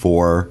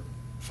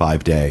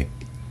 4-5 day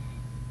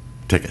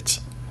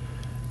tickets.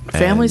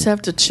 Families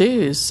have to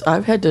choose.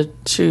 I've had to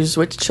choose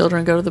which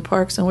children go to the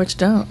parks and which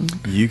don't.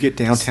 You get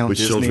downtown Which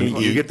Disney,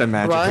 children you eat. get the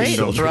magic of Right,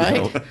 children.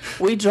 right.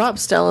 We dropped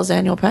Stella's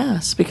annual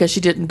pass because she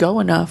didn't go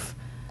enough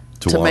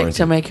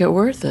to make it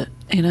worth it.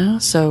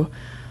 So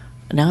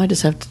now I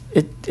just have to.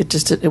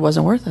 It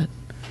wasn't worth it.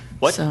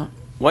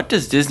 What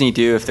does Disney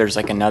do if there's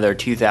another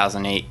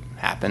 2008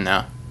 happen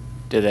though?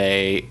 Do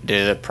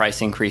the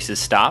price increases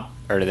stop,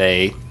 or do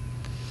they?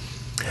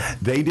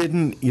 They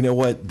didn't. You know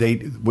what they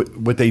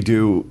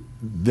do?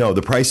 No,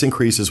 the price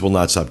increases will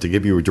not stop. To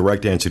give you a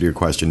direct answer to your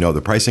question, no,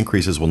 the price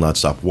increases will not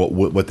stop.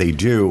 What they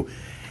do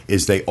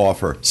is they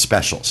offer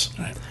specials.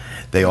 Right.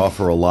 They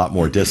offer a lot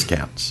more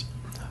discounts.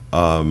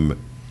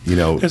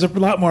 There's a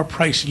lot more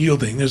price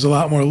yielding. There's a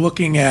lot more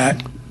looking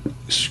at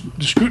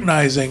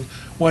scrutinizing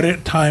what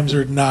at times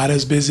are not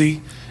as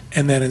busy,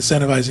 and then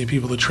incentivizing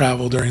people to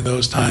travel during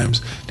those times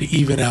to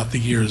even out the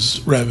year's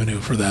revenue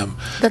for them.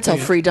 That's how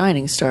free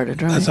dining started,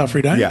 right? That's how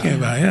free dining Yeah. came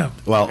about, yeah.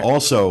 Well,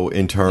 also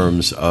in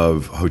terms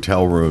of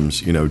hotel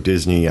rooms,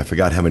 Disney, I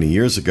forgot how many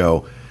years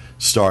ago,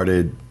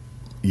 started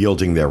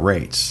yielding their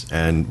rates.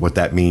 And what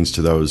that means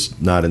to those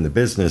not in the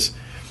business,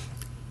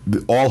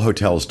 all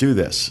hotels do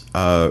this.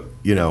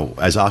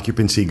 As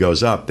occupancy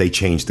goes up, they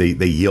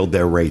yield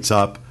their rates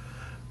up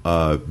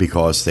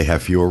because they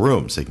have fewer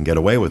rooms. They can get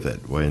away with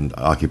it. When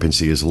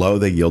occupancy is low,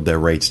 they yield their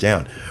rates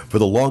down. For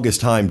the longest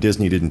time,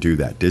 Disney didn't do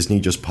that. Disney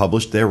just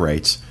published their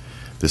rates.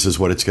 This is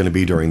what it's going to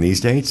be during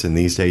these dates and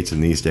these dates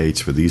and these dates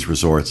for these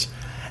resorts,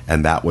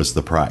 and that was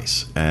the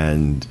price.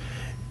 And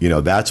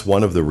that's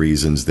one of the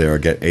reasons they're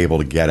able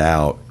to get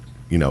out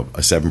a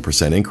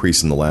 7%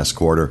 increase in the last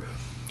quarter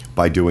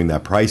by doing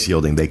that price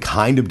yielding. They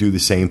kind of do the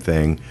same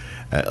thing,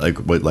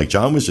 like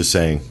John was just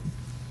saying.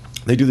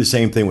 They do the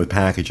same thing with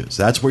packages.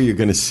 That's where you're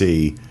going to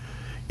see,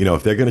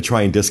 if they're going to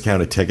try and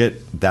discount a ticket,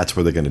 that's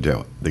where they're going to do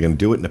it. They're going to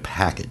do it in a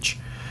package,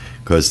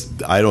 because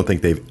I don't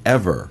think they've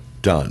ever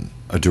done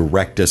a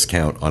direct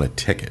discount on a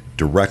ticket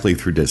directly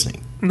through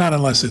Disney. Not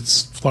unless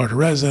it's Florida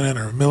resident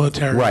or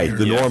military. Right, or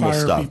the normal fire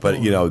stuff. people.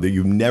 But,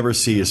 you never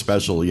see a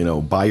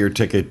special, buy your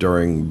ticket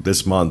during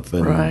this month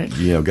and, Right.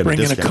 get Bring a in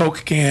a discount.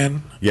 Coke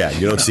can. Yeah,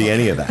 you don't see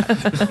any of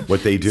that.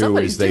 What they do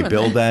Somebody's is they doing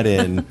build that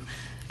in,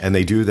 and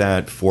they do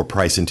that for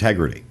price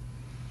integrity.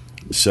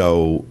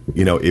 So,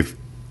 you know, if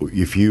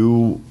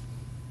you,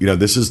 you know,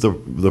 this is the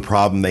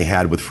problem they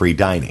had with free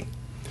dining.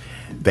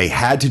 They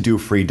had to do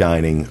free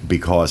dining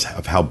because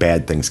of how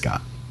bad things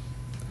got.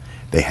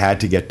 They had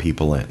to get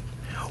people in.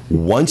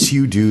 Once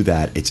you do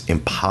that, it's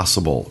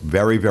impossible,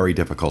 very, very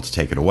difficult to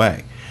take it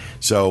away.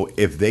 So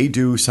if they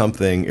do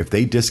something, if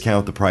they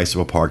discount the price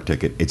of a park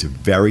ticket, it's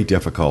very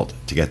difficult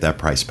to get that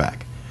price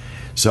back.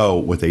 So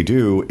what they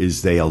do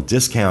is they'll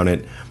discount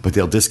it, but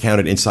they'll discount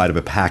it inside of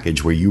a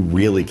package where you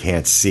really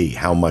can't see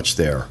how much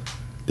they're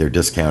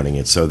discounting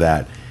it, so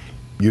that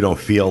you don't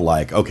feel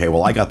like, okay,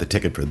 well, I got the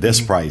ticket for this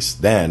price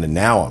then, and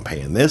now I'm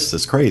paying this.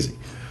 That's crazy.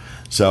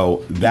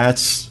 So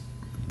that's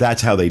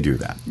how they do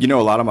that. You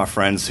know, a lot of my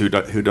friends who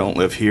don't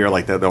live here,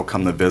 like they'll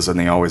come to visit, and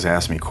they always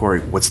ask me, Corey,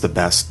 what's the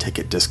best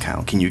ticket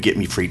discount? Can you get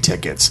me free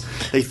tickets?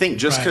 They think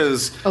just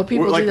because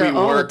people do that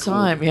all the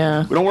time.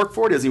 Yeah, we don't work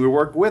for Disney. We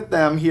work with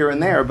them here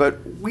and there, but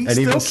we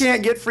still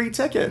can't get free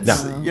tickets.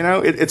 No. You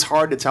know, it's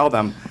hard to tell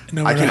them.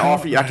 I can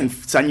offer you. I can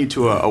send you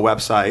to a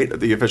website,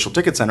 the official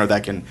ticket center,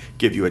 that can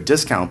give you a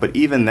discount. But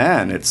even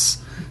then, it's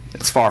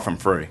far from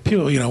free.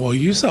 People, you know, well,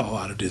 you sell a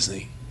lot of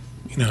Disney.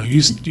 You know,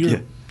 you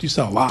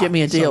sell a lot. Give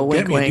me a deal. So wink,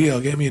 get me wink. a deal.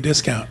 Get me a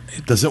discount.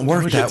 It Doesn't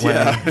work that way.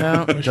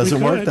 No. It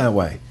doesn't work that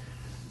way.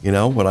 You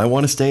know, when I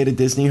want to stay at a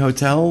Disney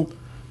hotel,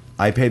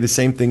 I pay the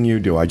same thing you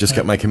do. I just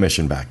get my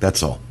commission back.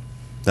 That's all.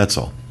 That's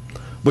all.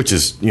 Which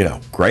is, you know,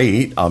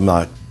 great. I'm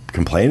not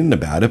complaining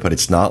about it, but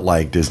it's not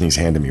like Disney's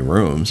handing me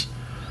rooms.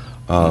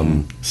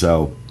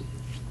 So,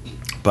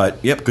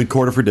 but yep, good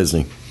quarter for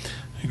Disney.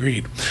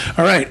 Agreed.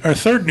 All right, our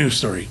third news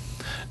story.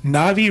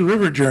 Navi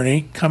River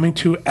Journey coming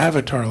to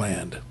Avatar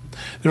Land.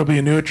 There will be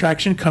a new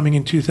attraction coming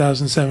in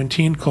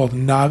 2017 called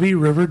Navi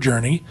River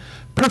Journey,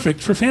 perfect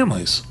for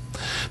families.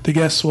 The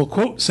guests will,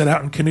 quote, set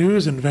out in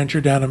canoes and venture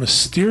down a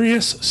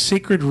mysterious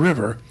sacred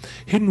river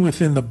hidden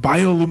within the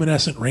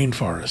bioluminescent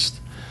rainforest.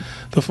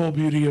 The full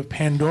beauty of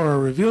Pandora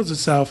reveals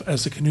itself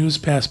as the canoes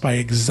pass by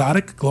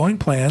exotic glowing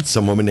plants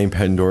Some woman named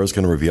Pandora is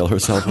going to reveal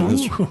herself in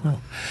this.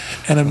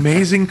 and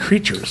amazing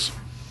creatures.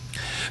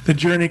 The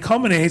journey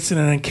culminates in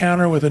an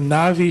encounter with a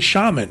Navi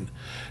shaman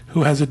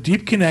who has a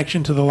deep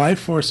connection to the life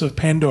force of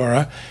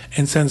Pandora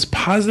and sends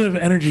positive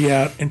energy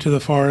out into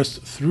the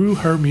forest through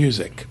her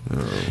music.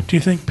 Do you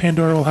think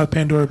Pandora will have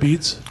Pandora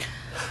beads?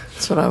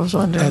 That's what I was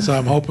wondering. That's what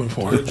I'm hoping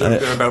for.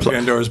 about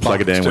Pandora's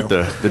Plug it box, in with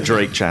too. the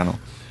Drake channel.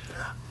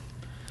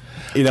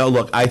 You know,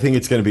 look, I think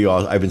it's going to be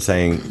awesome. I've been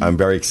saying I'm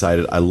very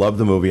excited. I love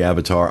the movie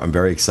Avatar. I'm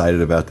very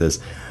excited about this.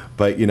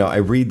 But, you know, I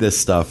read this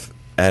stuff,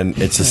 and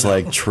it's just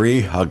like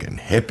tree-hugging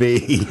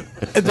hippie.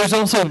 There's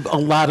also a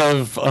lot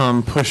of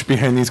push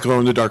behind these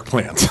glow-in-the-dark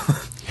plants.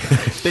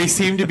 They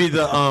seem to be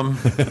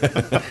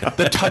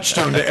the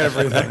touchstone to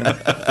everything.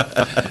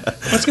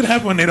 What's going to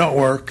happen when they don't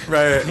work?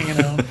 Right. You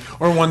know?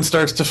 Or one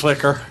starts to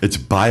flicker. It's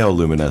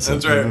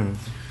bioluminescent. That's right.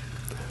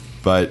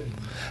 But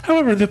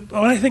However,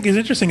 what I think is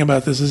interesting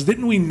about this is,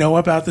 didn't we know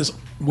about this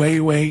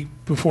way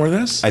before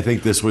this? I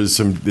think this was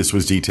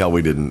detail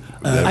we didn't.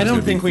 that I was don't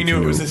gonna think be we knew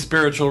it was a canoe.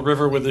 spiritual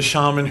river with a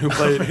shaman who I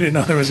played didn't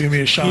know there was going to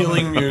be a shaman.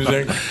 healing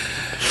music.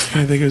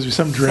 I think it was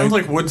some drag, Sounds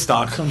like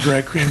Woodstock. some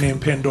drag queen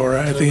named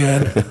Pandora at the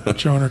end,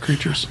 showing her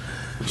creatures.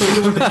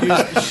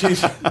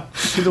 She's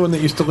the one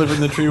that used to live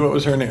in the tree. What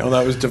was her name? Oh,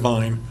 that was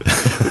Divine.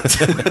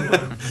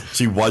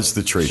 She was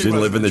the tree. She, didn't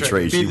was live in the the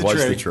tree. tree. Be She the was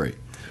tree. the tree.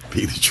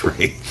 Be the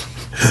tree.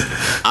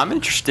 I'm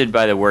interested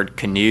by the word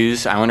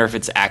canoes. I wonder if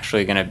it's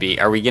actually going to be.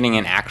 Are we getting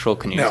an actual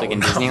canoes No, like in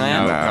no,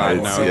 Disneyland?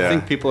 No, I yeah.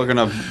 think people are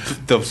gonna.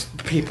 Those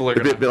people are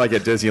It'd gonna. be like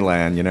at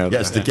Disneyland, you know.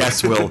 Yes, the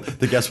guests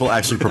will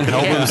actually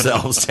propel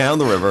themselves down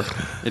the river,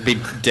 It'd be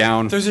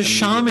down. There's a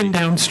shaman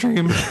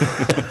downstream.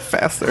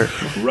 faster.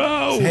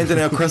 Row! handing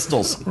out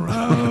crystals.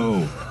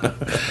 Row!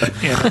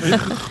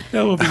 Yeah,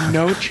 there will be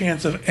no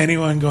chance of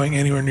anyone going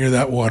anywhere near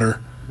that water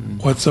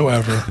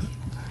whatsoever.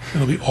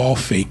 It'll be all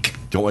fake.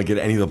 Don't want to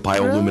get any of the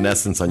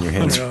bioluminescence on your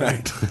hands,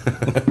 Right.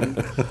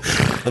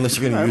 unless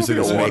you're going to use it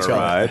as Water makeup.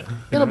 ride.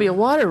 It'll be a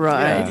water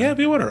ride. Yeah, it'll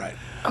be a water ride.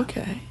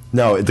 Okay.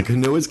 No, the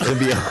canoe is going to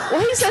be Well,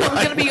 he said it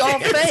was going to be all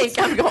fake.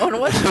 I'm going,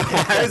 what?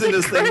 How isn't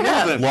this thing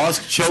moving?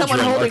 lost children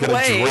Someone are holding going to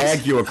waves.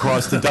 drag you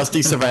across the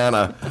dusty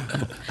savannah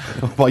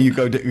while you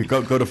go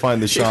to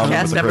find the shaman with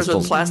Cast the members with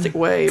crystals. plastic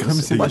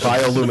waves. The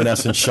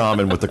bioluminescent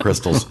shaman with the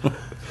crystals.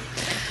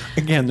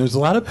 Again, there's a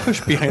lot of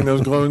push behind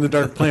those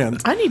glow-in-the-dark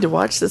plants. I need to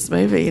watch this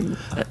movie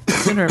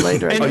sooner or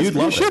later. I Oh, guess. you'd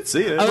love You it. should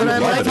see it. Oh, would my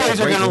love it.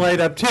 eyes are going to light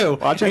up too.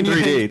 Watch it in And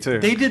you 3D, think- too.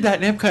 They did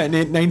that in Epcot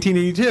in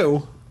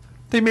 1982.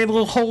 They made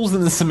little holes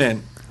in the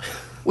cement.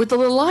 With the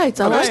little lights.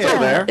 I like still that.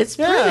 there. It's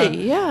pretty,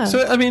 yeah.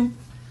 So I mean,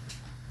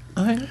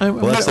 Well,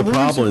 that's the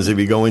problem. Is if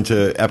you go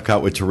into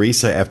Epcot with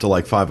Teresa after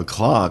like 5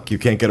 o'clock, you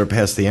can't get her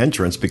past the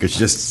entrance because she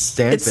just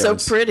stands It's there.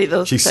 so pretty,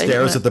 those She stares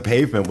pavement. at the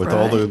pavement with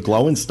all the Right.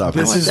 glowing stuff.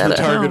 This want is that the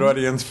at target home.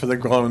 audience for the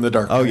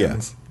glow-in-the-dark Oh, yeah.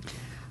 plants.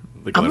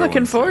 I'm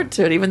looking forward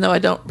to it, even though I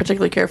don't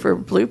particularly care for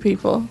blue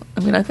people.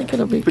 I mean, I think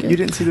it'll be But good. you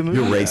didn't see the movie.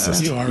 You're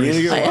racist. You are You need to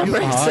racist. go I am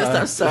watch it. racist.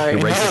 I'm sorry.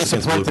 You're racist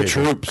against blue the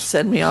people. troops.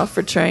 Send me off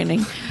for training.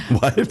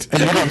 What?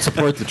 And you don't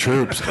support the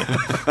troops.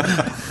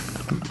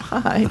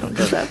 high. Don't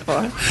go that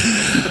far.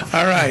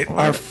 All right,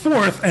 our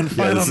fourth and Yeah,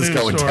 final this is news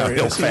going story.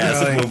 downhill This is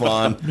fast. really- Move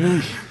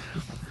on.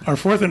 Our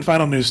fourth and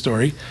final news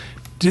story.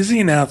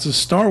 Disney announces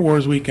Star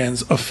Wars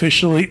weekend's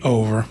officially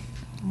over.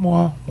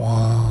 Wah,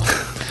 wah.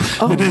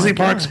 The Disney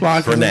Parks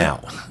blog For has-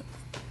 now.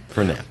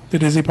 For now. The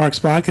Disney Parks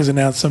blog has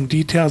announced some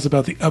details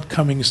about the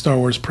upcoming Star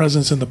Wars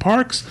presence in the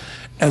parks,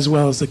 as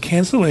well as the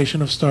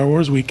cancellation of Star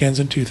Wars weekends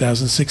in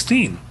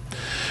 2016.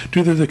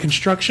 Due to the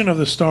construction of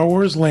the Star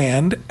Wars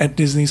land at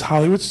Disney's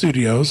Hollywood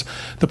Studios,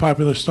 the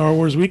popular Star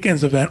Wars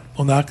Weekends event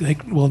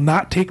will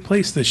not take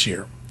place this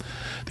year.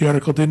 The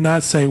article did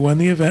not say when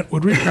the event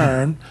would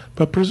return,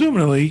 but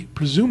presumably,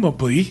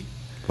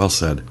 Well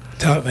said.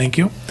 thank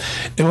you,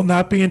 it will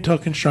not be until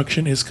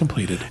construction is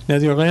completed. Now,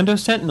 the Orlando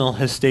Sentinel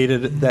has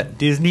stated that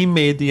Disney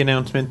made the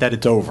announcement that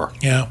it's over.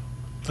 Yeah,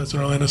 that's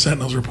what Orlando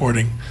Sentinel's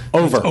reporting.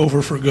 Over. It's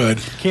over for good.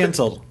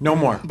 Canceled. No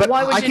more. But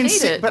Why would I you can need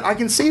see, it? But I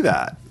can see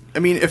that. I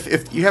mean,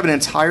 if you have an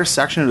entire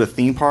section of the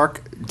theme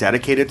park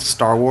dedicated to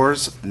Star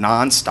Wars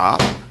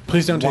nonstop,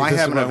 Please don't take why this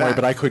have the an wrong way, event?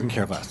 but I couldn't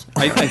care less.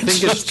 I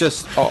think it's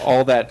just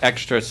all that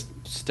extra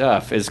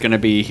stuff is going to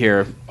be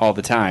here all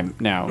the time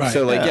now. Right.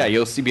 So, like, yeah,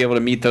 you'll be able to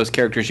meet those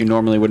characters you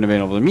normally wouldn't have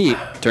been able to meet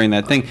during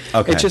that thing.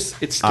 Okay.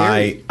 It's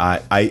scary.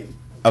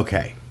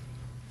 Okay.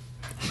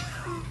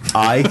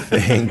 I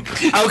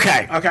think.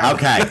 Okay.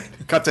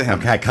 Cut to him.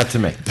 Okay, cut to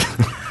me.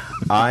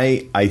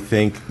 I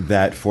think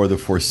that for the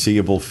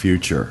foreseeable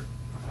future,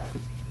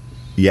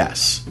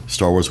 yes,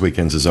 Star Wars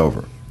Weekends is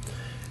over.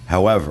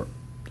 However,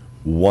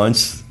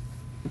 once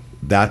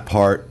that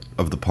part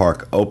of the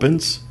park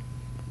opens,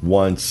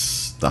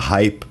 once the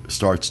hype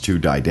starts to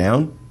die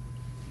down,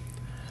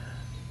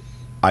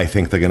 I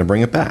think they're going to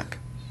bring it back.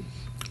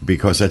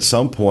 Because at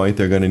some point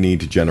they're going to need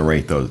to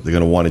generate those. They're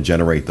going to want to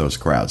generate those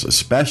crowds,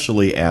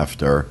 especially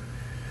after.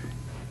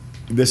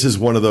 This is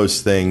one of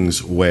those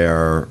things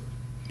where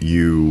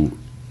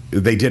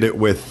they did it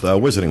with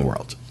Wizarding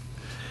World.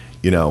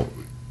 You know,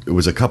 it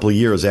was a couple of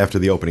years after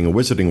the opening of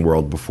Wizarding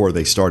World before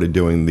they started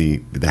doing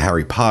the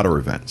Harry Potter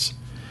events.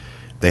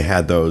 They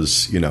had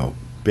those,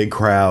 big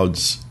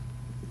crowds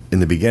in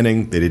the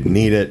beginning. They didn't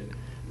need it.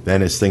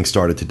 Then as things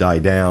started to die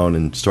down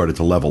and started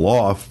to level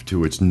off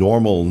to its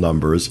normal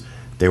numbers,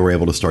 they were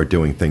able to start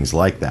doing things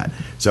like that.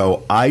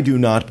 So I do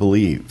not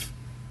believe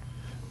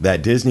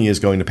that Disney is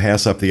going to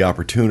pass up the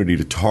opportunity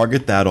to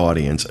target that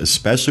audience,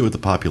 especially with the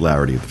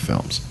popularity of the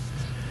films,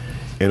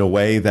 in a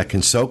way that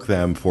can soak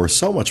them for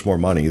so much more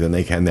money than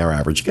they can their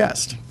average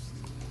guest.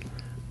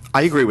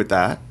 I agree with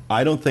that.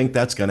 I don't think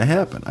that's going to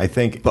happen. I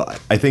think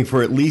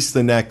for at least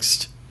the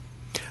next,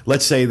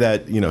 let's say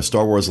that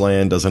Star Wars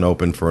Land doesn't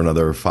open for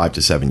another 5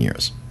 to 7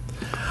 years.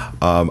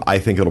 I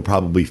think it'll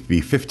probably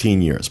be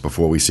 15 years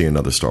before we see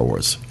another Star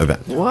Wars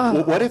event.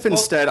 Well, what if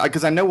instead?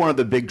 Because I know one of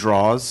the big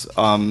draws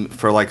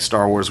for like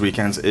Star Wars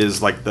weekends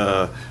is like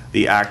the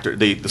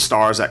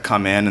stars that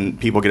come in and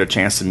people get a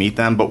chance to meet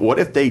them. But what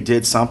if they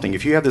did something?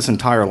 If you have this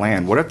entire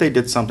land, what if they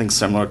did something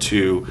similar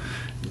to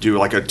do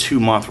like a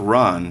 2-month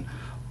run,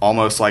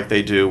 almost like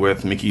they do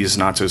with Mickey's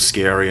Not So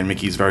Scary and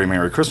Mickey's Very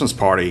Merry Christmas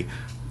Party,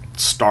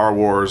 Star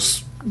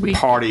Wars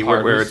party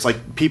where it's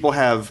like people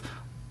have.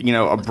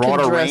 A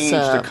broader dress range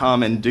up. to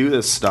come and do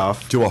this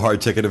stuff. Do a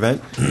hard ticket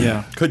event?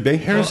 Yeah. Could be.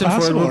 Harrison Ford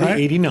possible, will be right?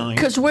 89.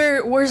 Because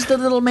where's the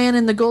little man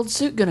in the gold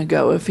suit going to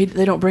go if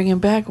they don't bring him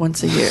back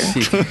once a year?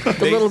 The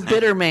little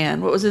bitter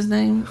man. What was his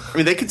name? I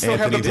mean, they could still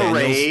have Anthony the Daniels.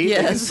 parade. They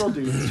can Yes. still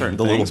do certain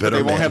The little things, but bitter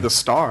they won't man. have the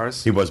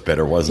stars. He was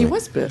bitter, wasn't He he?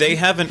 was bitter. They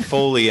haven't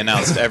fully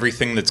announced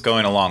everything that's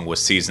going along with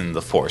Season of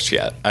the Force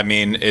yet. I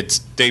mean, it's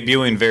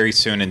debuting very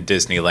soon in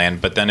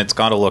Disneyland, but then it's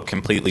got to look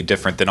completely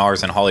different than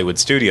ours in Hollywood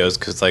Studios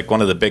because, like,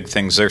 one of the big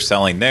things they're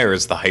selling there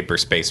is the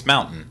Hyperspace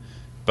Mountain.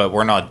 But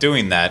we're not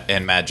doing that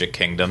in Magic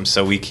Kingdom,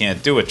 so we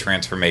can't do a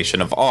transformation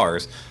of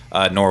ours,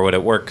 nor would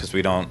it work because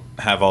we don't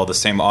have all the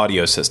same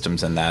audio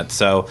systems in that.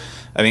 So,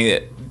 I mean,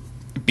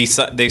 they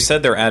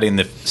said they're adding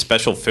the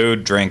special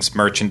food, drinks,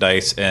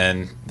 merchandise,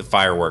 and the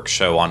fireworks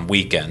show on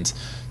weekends.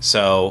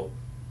 So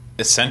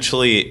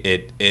essentially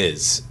it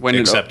is,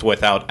 except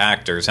without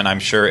actors. And I'm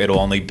sure it'll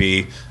only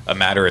be a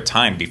matter of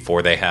time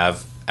before they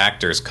have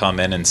actors come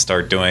in and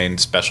start doing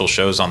special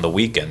shows on the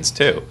weekends,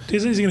 too.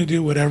 Disney's going to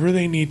do whatever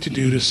they need to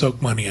do to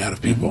soak money out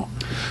of people.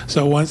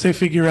 So once they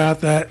figure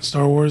out that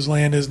Star Wars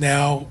Land is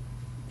now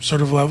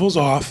sort of levels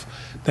off,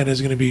 then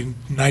there's going to be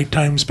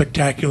nighttime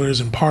spectaculars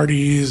and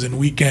parties and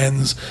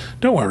weekends.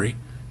 Don't worry.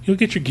 You'll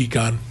get your geek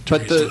on.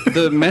 But Teresa.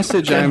 the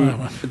message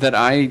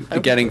I'm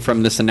getting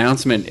from this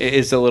announcement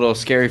is a little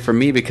scary for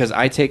me because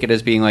I take it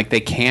as being like they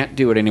can't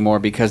do it anymore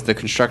because the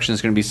construction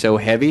is going to be so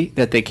heavy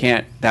that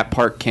that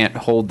park can't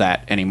hold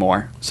that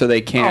anymore. So they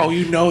can't.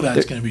 Oh,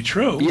 that's going to be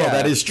true. Yeah. Well,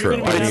 that is You're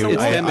true. gonna be I able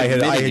to- I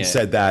admitting had it.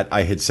 said that.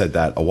 I had said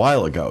that a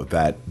while ago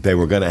that they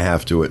were going to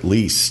have to at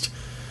least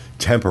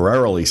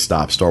temporarily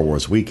stop Star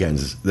Wars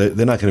weekends. They're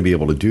not going to be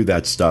able to do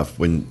that stuff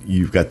when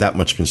you've got that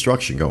much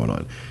construction going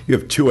on. You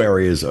have two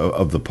areas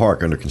of the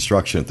park under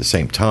construction at the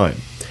same time.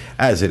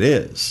 As it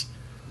is,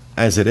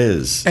 as it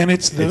is. And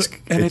it's it's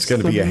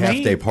going to be a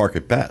half-day park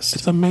at best.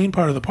 It's the main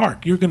part of the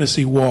park. You're going to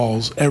see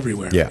walls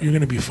everywhere. Yeah. You're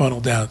going to be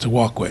funneled down to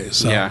walkways.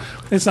 So Yeah.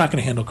 it's not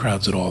going to handle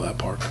crowds at all, that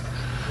park.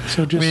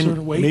 So just sort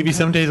of wait. Maybe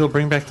someday they'll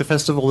bring back the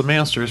Festival of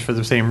Masters for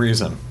the same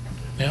reason.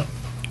 Yeah.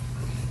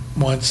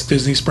 Once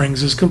Disney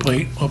Springs is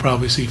complete, we'll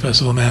probably see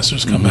Festival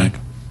Masters come back.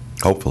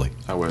 Hopefully.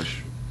 I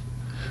wish.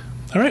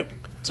 All right.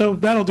 So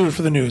that'll do it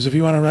for the news. If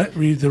you want to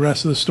read the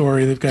rest of the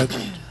story, they've got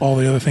all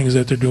the other things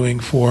that they're doing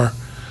for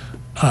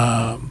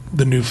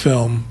the new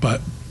film.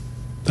 But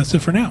that's it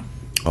for now.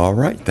 All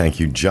right.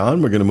 Thank you,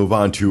 John. We're going to move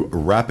on to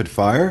Rapid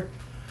Fire.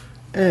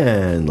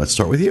 And let's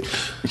start with you.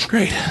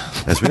 Great.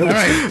 As we All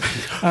always right.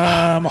 do.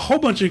 A whole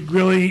bunch of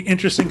really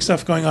interesting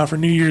stuff going on for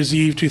New Year's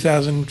Eve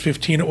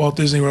 2015 at Walt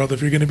Disney World. If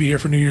you're going to be here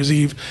for New Year's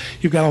Eve,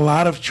 you've got a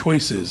lot of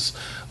choices.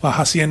 La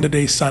Hacienda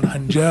de San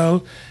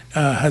Angel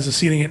has a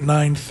seating at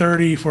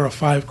 9:30 for a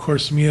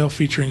 5-course meal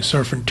featuring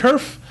surf and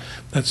turf.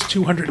 That's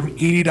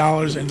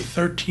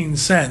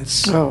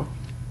 $280.13 Oh,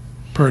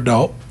 per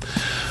adult.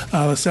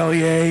 Le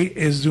Cellier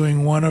is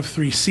doing one of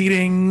 3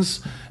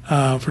 seatings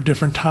for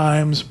different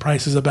times.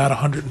 Price is about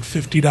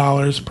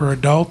 $150 per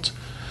adult.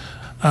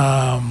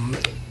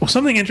 Well,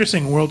 something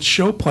interesting, World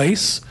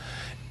Showplace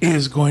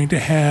is going to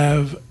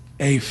have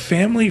a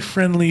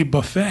family-friendly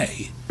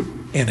buffet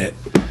in it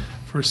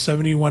for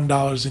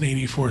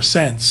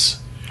 $71.84.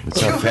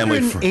 It's our family.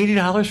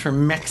 $280 for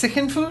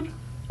Mexican food?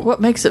 what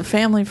makes it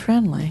family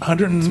friendly?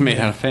 It's made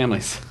out of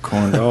families.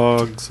 Corn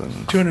dogs and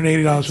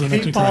 $280 for the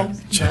Mexican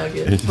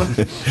food.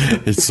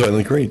 It's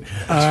Soylent Green.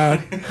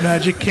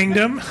 Magic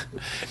Kingdom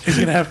is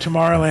going to have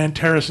Tomorrowland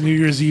Terrace New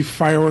Year's Eve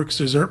fireworks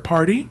dessert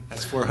party.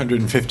 That's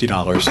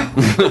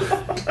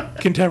 $450.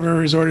 Contemporary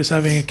Resort is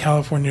having a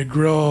California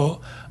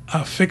Grill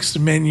fixed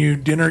menu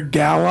dinner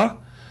gala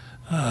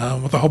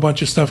with a whole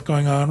bunch of stuff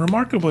going on.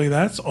 Remarkably,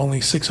 that's only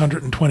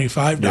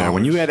 $625. yeah,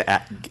 when you add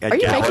Are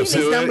you making these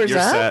numbers you're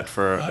up? set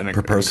for an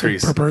Per person?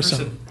 increase. Per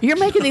person. You're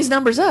making these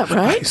numbers up, I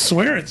right?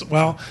 swear it's,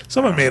 well,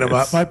 someone made them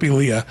up. Might be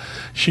Leah.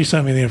 She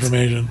sent me the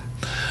information.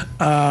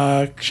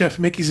 Chef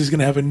Mickey's is going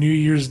to have a New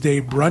Year's Day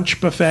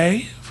brunch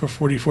buffet for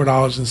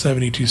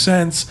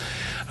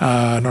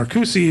 $44.72.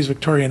 Narcoossee's,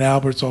 Victoria and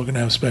Albert's all going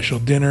to have special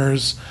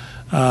dinners.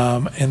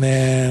 And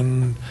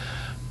then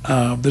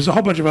there's a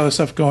whole bunch of other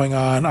stuff going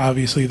on.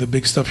 Obviously, the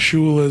big stuff,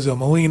 Shula's, El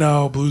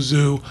Molino, Blue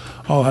Zoo,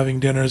 all having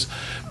dinners.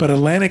 But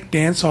Atlantic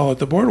Dance Hall at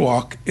the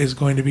Boardwalk is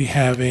going to be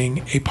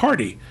having a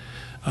party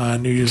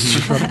on New Year's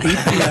Eve from 8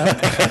 p.m.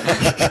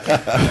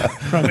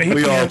 from 8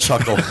 We all p.m.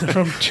 chuckle.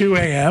 from 2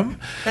 a.m.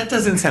 That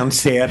doesn't sound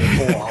sad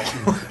at all.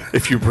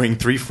 If you bring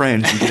 3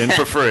 friends, you get in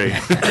for free.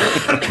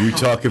 You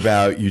talk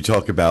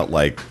about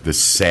like the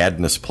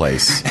sadness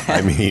place.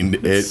 I mean,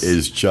 it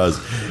is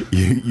just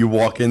you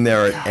walk in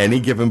there at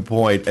any given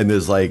point, and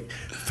there's like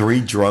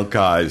 3 drunk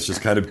guys just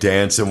kind of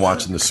dancing,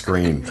 watching the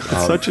screen.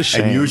 Such a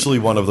shame. And usually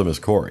one of them is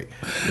Corey.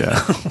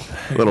 Yeah,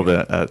 a little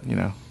bit at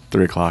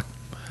 3 o'clock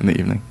in the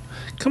evening.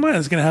 Come on,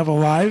 it's going to have a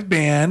live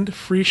band,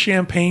 free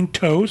champagne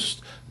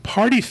toast,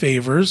 party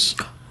favors.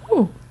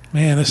 Ooh.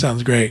 Man, this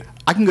sounds great.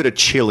 I can go to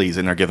Chili's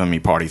and they're giving me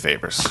party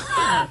favors.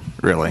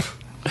 Really?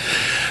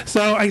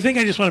 So I think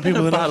I just want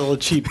people A to know, bottle of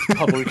cheap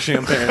public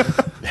champagne.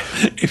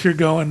 if you're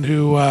going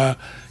to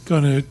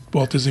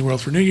Walt Disney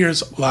World for New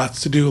Year's,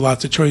 lots to do,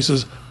 lots of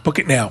choices. Book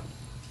it now.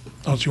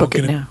 Don't you Book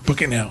get it now.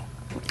 Book it now.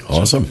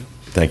 Awesome.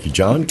 Thank you,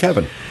 John.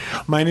 Kevin.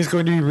 Mine is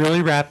going to be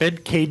really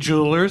rapid. K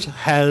Jewelers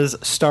has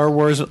Star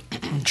Wars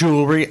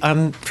jewelry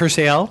on for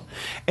sale,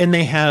 and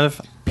they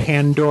have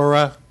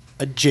Pandora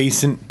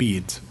adjacent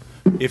beads.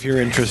 If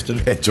you're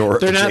interested, Pandora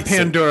they're not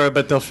adjacent. Pandora,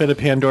 but they'll fit a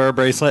Pandora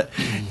bracelet.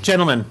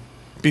 Gentlemen,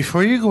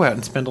 before you go out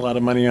and spend a lot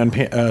of money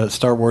on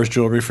Star Wars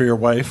jewelry for your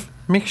wife,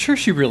 make sure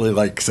she really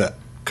likes it.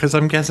 Because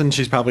I'm guessing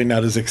she's probably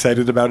not as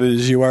excited about it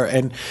as you are.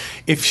 And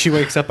if she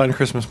wakes up on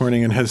Christmas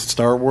morning and has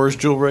Star Wars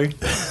jewelry,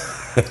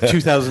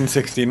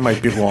 2016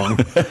 might be long.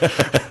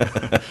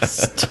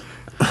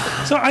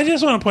 So I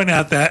just want to point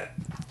out that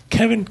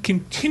Kevin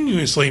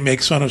continuously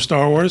makes fun of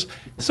Star Wars.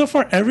 So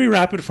far, every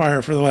rapid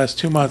fire for the last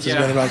 2 months has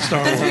been about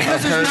Star Wars.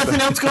 Because there's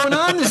nothing else going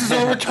on. This is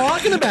all we're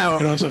talking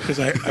about. And also because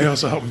I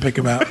also help him pick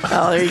him out.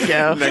 Oh, there you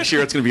go. Next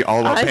year it's going to be all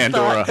about I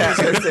Pandora. thought that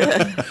was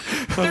it.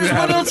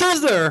 What else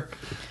is there?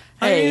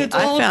 Hey, it's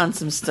I all- found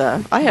some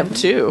stuff. I have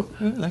 2.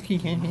 Lucky.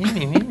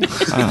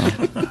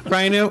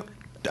 Rhino,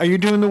 are you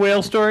doing the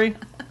whale story?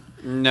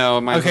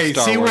 No, my Okay,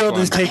 Star Wars SeaWorld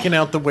one. is taking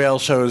out the whale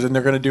shows, and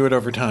they're going to do it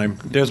over time.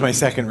 There's my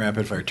second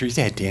rapid fire.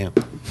 Teresa, damn.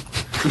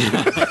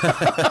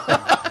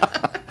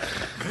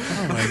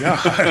 Oh my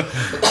god!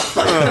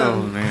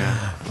 Oh,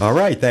 man. All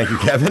right. Thank you,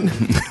 Kevin.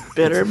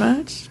 Bitter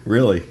much?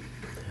 Really.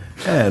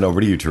 And over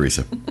to you,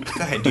 Teresa.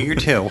 Go ahead, do your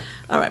 2.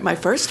 All right, my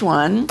first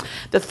one,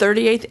 the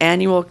 38th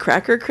annual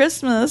Cracker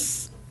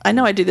Christmas. I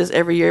know I do this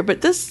every year,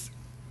 but this,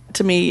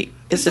 to me,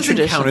 is a Doesn't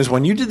tradition. count as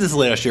one. You did this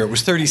last year. It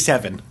was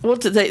 37. Well,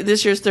 today,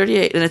 this year's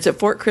 38, and it's at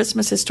Fort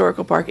Christmas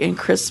Historical Park in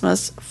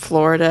Christmas,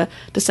 Florida,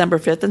 December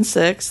 5th and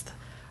 6th,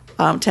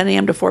 10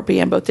 a.m. to 4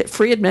 p.m., both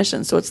free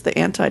admission, so it's the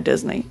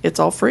anti-Disney. It's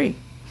all free.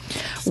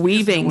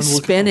 weaving, Someone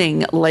will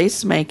spinning,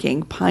 lace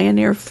making,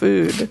 pioneer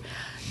food,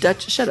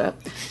 Dutch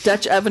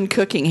oven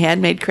cooking,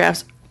 handmade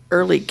crafts,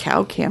 early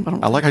cow camp.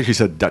 I like how she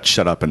said Dutch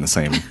shut up in the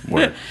same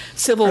word.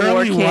 Civil War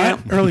Early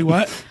camp. what? Early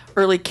what?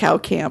 Early cow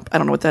camp. I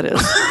don't know what that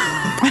is.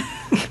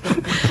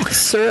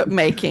 Syrup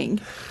making.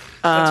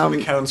 That's when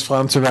the cows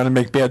flounce around and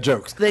make bad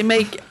jokes. They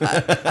make,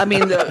 shut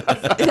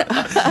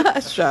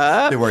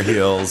up. They wear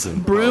heels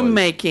and Broom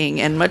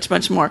making and much,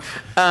 much more.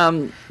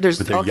 There's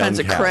With their all kinds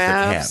young of calves, their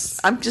crafts. calves.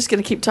 I'm just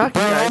going to keep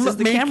talking, guys. Is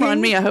the camera on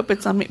me? I hope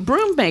it's on me.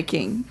 Broom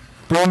making.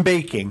 Broom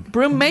baking.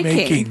 Broom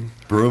making.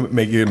 broom.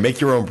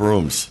 Make your own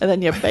brooms. And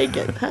then you bake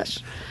it. Hush.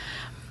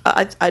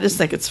 I just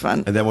think it's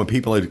fun. And then when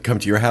people come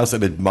to your house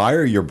and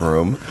admire your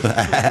broom,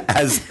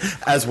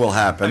 as will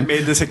happen,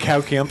 Made this a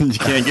cow camp. You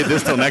can't get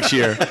this till next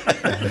year.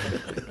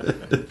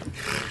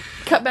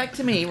 Cut back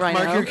to me, Rhino.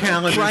 Mark your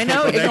calendars,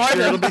 Rhino, people. Next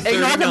year ignore it'll them. be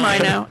Ignore them, 39.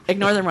 Rhino.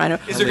 Ignore them, Rhino.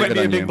 Is there going to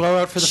be a big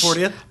blowout for the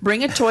 40th?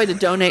 Bring a toy to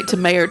donate to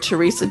Mayor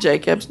Teresa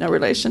Jacobs, no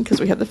relation because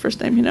we have the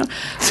first name,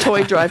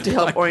 Toy drive to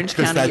help Orange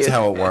 'Cause County that's youth.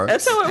 how it works.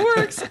 That's how it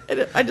works.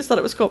 I just thought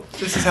it was cool.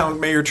 This is how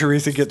Mayor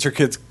Teresa gets her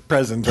kids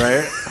presents,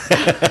 right?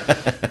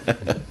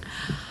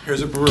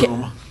 Here's a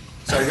broom.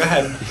 Sorry, go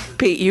ahead.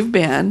 Pete, you've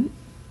been.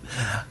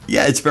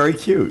 yeah, it's very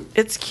cute.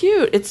 It's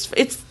cute. It's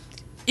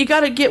you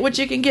got to get what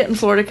you can get in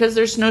Florida because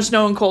there's no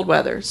snow and cold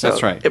weather. So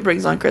That's right. It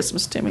brings on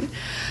Christmas to me.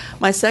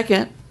 My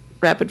second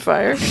rapid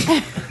fire.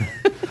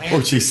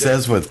 Oh, she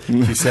says with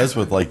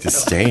like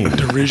disdain.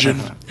 Derision.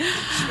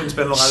 She's been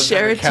spending a lot of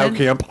time at cow Sheraton.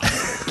 camp.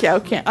 Cow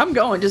camp. I'm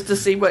going just to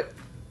see what.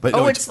 But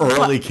no, it's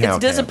early cow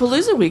It's camp.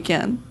 Dizzapalooza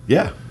weekend.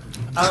 Yeah.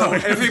 Oh,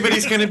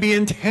 everybody's going to be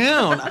in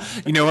town.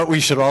 You know what? We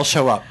should all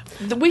show up.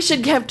 We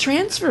should have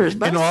transfers.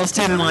 And all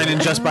stand in line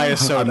and just buy a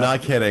soda. I'm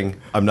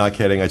not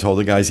kidding. I told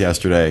the guys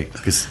yesterday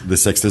because the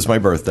 6th is my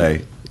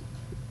birthday.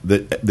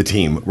 The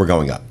team we're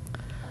going up.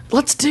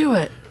 Let's do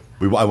it.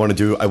 I want to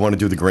do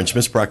the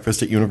Grinchmas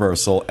breakfast at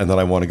Universal, and then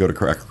I want to go to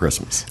Cracker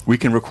Christmas. We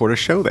can record a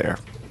show there.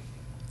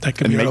 That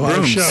could And be our make live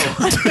brooms. show.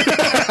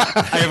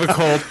 I have a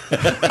cold.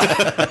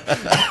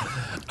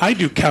 I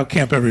do cow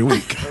camp every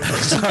week.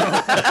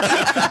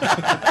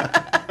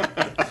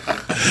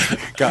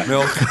 Got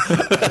milk.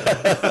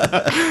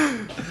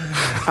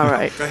 All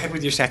right. Go ahead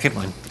with your second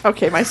one.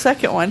 Okay, my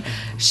second one,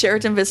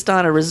 Sheraton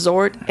Vistana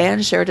Resort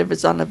and Sheraton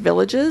Vistana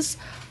Villages.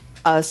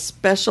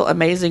 Special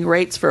amazing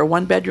rates for a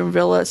one-bedroom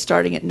villa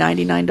starting at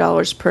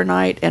 $99 per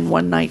night and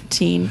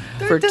 $119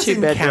 for That doesn't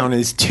two-bedroom. count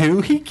as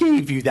two. He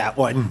gave you that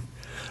one.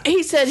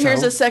 He said,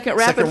 "Here's a second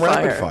rapid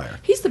fire." fire.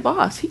 He's the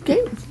boss. He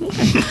gave.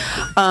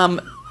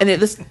 And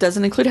this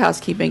doesn't include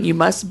housekeeping. You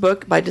must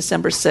book by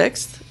December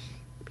 6th,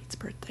 Pete's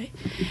birthday,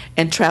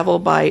 and travel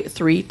by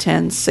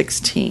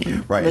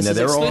 3/10/16. Right. This and is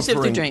they're exclusive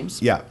offering, to Dreams.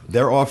 Yeah,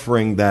 they're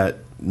offering that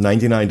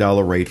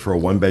 $99 rate for a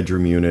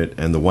one-bedroom unit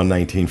and the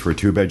 $119 for a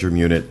two-bedroom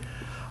unit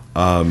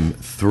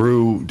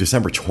through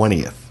December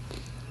 20th.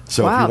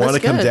 So Wow, if you want to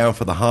that's come good. down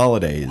for the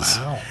holidays,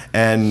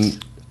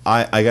 and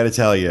I got to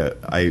tell you,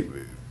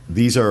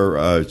 these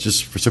are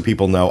just so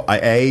people know.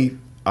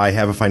 I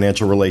have a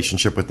financial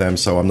relationship with them,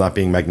 so I'm not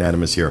being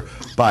magnanimous here,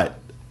 but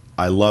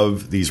I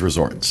love these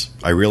resorts.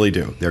 I really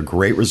do. They're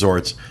great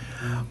resorts.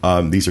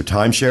 These are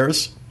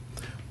timeshares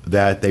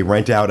that they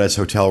rent out as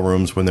hotel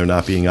rooms when they're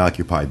not being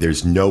occupied.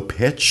 There's no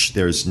pitch.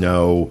 There's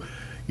no,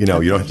 you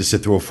don't have to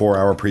sit through a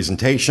 4-hour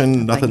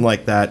presentation. Nothing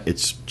like that.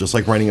 It's just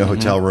like renting a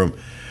hotel room.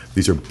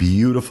 These are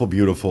beautiful,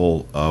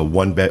 beautiful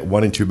one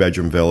and two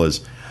bedroom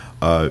villas.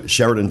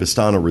 Sheraton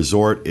Vistana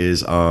Resort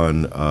is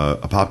on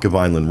Apopka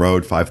Vineland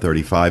Road,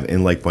 535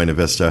 in Lake Buena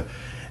Vista.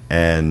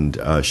 And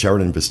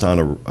Sheraton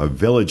Vistana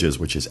Villages,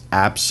 which is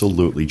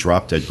absolutely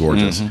drop-dead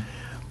gorgeous,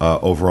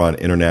 over on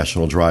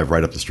International Drive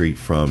right up the street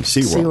from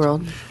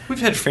SeaWorld.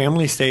 We've had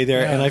family stay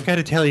there, and I've got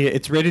to tell you,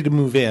 it's ready to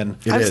move in.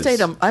 It I've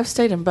is.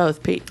 stayed in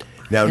both, Pete.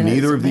 Now, And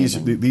neither it's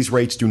of amazing. these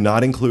rates do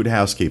not include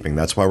housekeeping.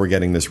 That's why we're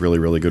getting this really,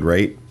 really good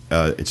rate.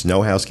 It's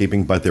no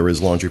housekeeping, but there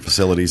is laundry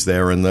facilities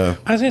there in the...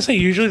 I was going to say,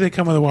 usually they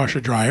come with a washer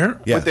dryer.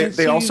 Yeah. But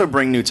they also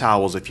bring new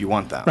towels if you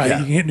want them. Right, Yeah.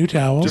 you can get new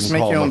towels. Just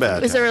make your own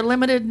bed. Is there a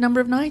limited number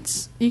of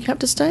nights you have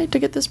to stay to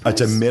get this price?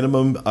 It's a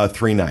minimum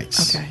 3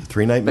 nights. Okay.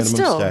 3-night But minimum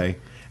still, stay.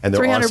 And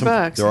there are $300 some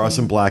bucks, there I are mean.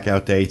 some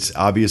blackout dates.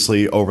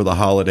 Obviously, over the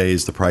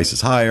holidays, the price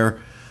is higher,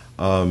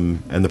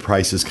 and the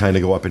prices kind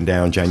of go up and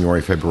down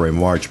January, February,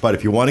 March. But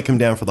if you want to come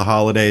down for the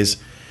holidays,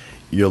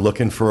 you're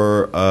looking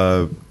for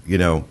a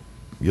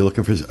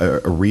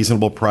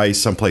reasonable price,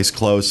 someplace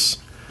close.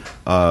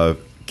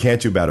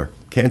 Can't do better.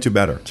 Can't do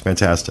better. It's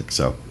fantastic.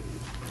 So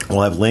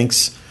we'll have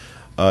links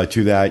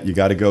to that. You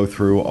got to go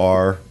through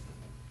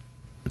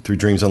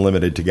Dreams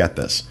Unlimited to get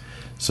this.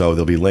 So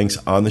there'll be links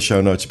on the show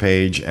notes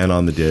page and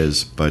on the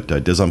Diz, but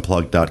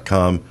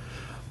DizUnplugged.com.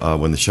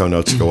 When the show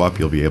notes go up,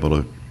 you'll be able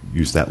to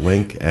use that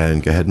link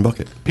and go ahead and book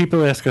it.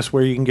 People ask us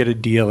where you can get a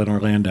deal in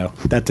Orlando.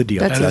 That's a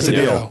deal. That's That's a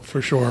deal.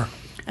 For sure.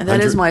 And that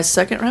is 100 my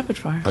second rapid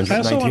fire.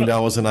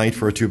 $119 a night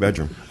for a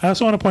 2-bedroom. I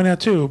also want to point out,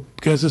 too,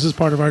 because this is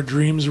part of our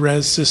Dreams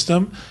Res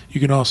system, you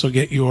can also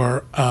get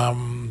your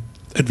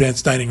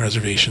advanced dining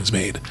reservations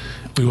made.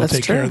 We will That's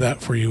take care true. of that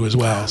for you as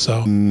well.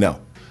 So No.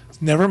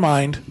 Never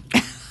mind.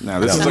 No,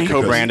 this is No, a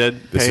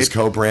co-branded. This is page.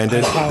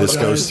 co-branded. I This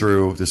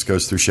apologize.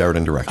 goes through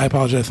Sheridan Direct. I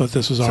apologize. I thought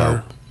this was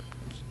our.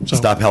 So,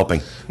 Stop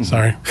helping.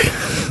 Sorry.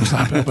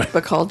 Stop helping.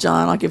 But call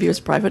John. I'll give you his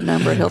private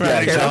number. He'll Right,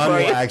 take care John of will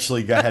it for you.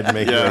 actually go ahead and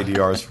make Yeah. your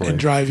ADRs for you. And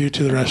drive you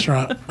to the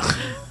restaurant.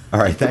 All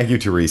right, thank you,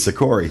 Teresa.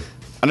 Corey.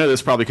 I know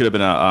this probably could have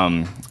been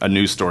a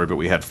news story, but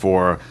we had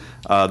four.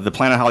 The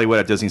Planet Hollywood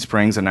at Disney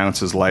Springs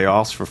announces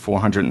layoffs for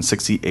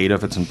 468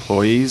 of its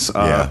employees.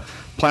 Yeah.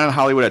 Planet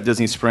Hollywood at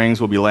Disney Springs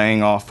will be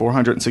laying off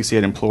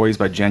 468 employees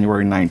by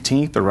January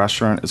 19th. The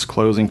restaurant is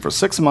closing for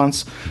 6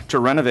 months to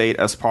renovate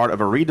as part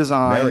of a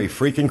redesign. Merry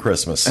freaking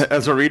Christmas.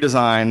 As a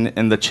redesign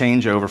in the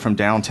changeover from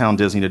downtown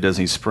Disney to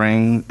Disney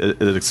Springs, it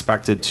is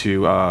expected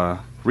to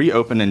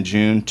reopen in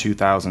June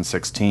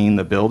 2016.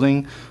 The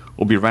building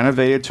will be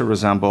renovated to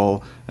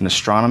resemble an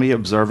astronomy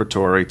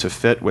observatory to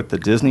fit with the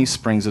Disney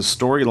Springs'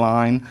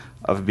 storyline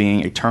of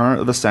being a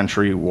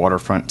turn-of-the-century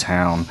waterfront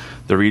town.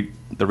 The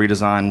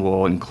redesign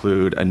will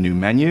include a new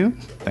menu,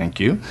 thank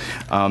you,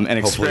 an Hopefully new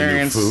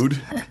experience,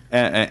 food.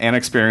 an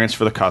experience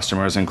for the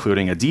customers,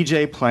 including a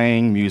DJ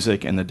playing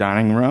music in the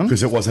dining room.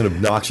 Because it wasn't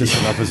obnoxious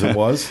enough as it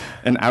was.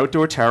 An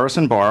outdoor terrace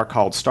and bar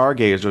called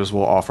Stargazers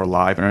will offer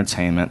live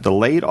entertainment. The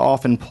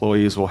laid-off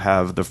employees will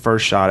have the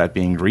first shot at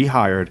being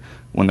rehired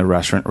when the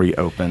restaurant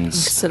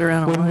reopens. Sit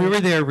around and When we watch. were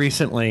there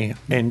recently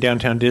in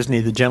downtown Disney,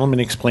 the gentleman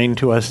explained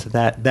to us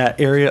that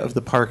that area of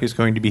the park is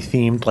going to be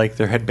themed like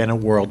there had been a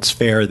World's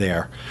Fair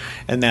there.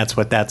 And that's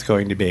what that's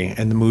going to be.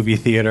 And the movie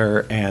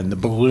theater and the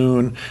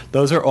balloon,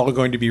 those are all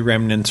going to be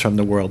remnants from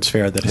the World's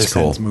Fair that has That's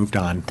cool. since moved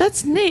on.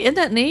 That's neat. Isn't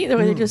that neat? The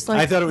way they just like.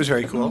 I thought it was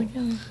very cool.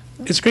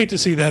 It's great to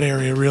see that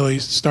area really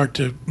start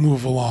to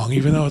move along.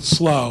 Even though it's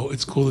slow,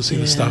 it's cool to see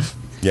the stuff.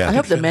 Yeah. I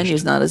hope the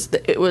menu's not as.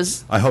 It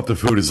was. I hope the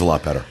food is a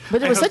lot better.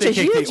 But it I was hope such a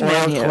they take huge the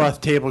menu.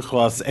 oilcloth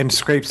tablecloths and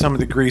scrape some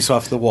of the grease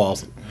off the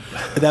walls.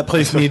 That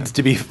place needs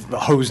to be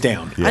hosed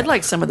down. I'd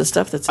like some of the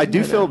stuff that's. I in do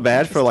there, feel though.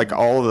 bad for like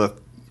all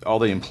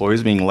the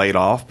employees being laid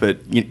off,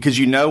 but because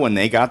when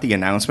they got the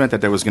announcement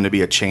that there was going to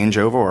be a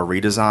changeover or a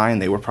redesign,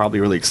 they were probably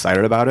really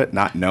excited about it,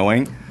 not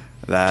knowing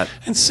that.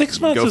 And 6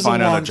 months Go is a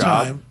find another long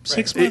job. time.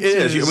 6 It months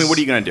is. I mean, what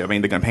are you going to do? I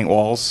mean, they're going to paint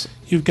walls.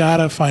 You've got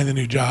to find a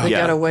new job. They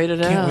Yeah. gotta wait it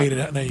Can't out. wait it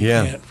out. No, you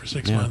Yeah. can't for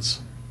 6 months.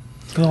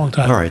 It's a long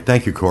time. All right,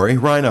 thank you, Corey.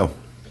 Rhino.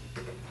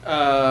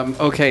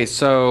 Okay,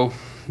 so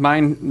my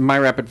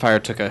rapid fire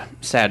took a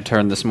sad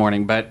turn this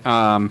morning, but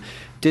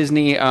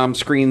Disney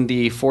screened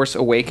The Force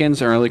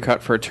Awakens, an early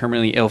cut for a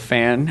terminally ill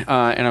fan,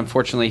 and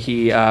unfortunately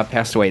he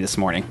passed away this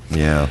morning.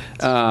 Yeah.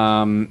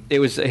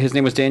 His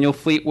name was Daniel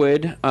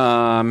Fleetwood.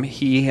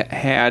 He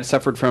had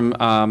suffered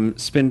from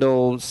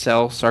spindle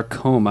cell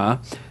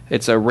sarcoma.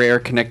 It's a rare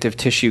connective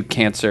tissue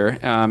cancer,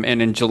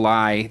 and in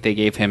July they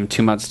gave him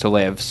 2 months to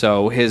live.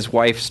 So his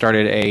wife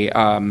started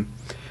a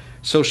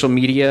social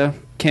media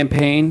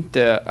campaign.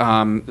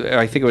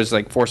 I think it was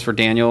like Force for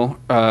Daniel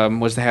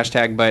was the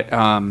hashtag, but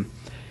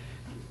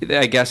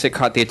I guess it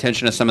caught the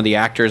attention of some of the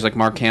actors like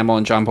Mark Hamill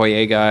and John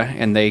Boyega,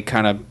 and they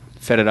kind of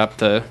fed it up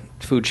the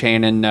food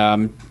chain.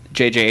 And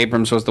J.J.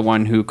 Abrams was the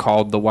one who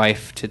called the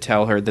wife to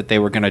tell her that they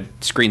were going to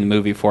screen the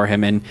movie for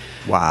him. And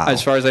Wow.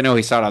 as far as I know,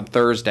 he saw it on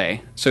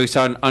Thursday, so he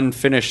saw an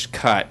unfinished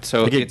cut.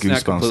 So I get it's not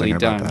goosebumps completely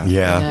thinking about done. that.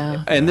 Yeah.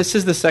 Yeah. And this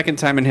is the second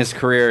time in his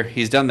career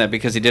he's done that,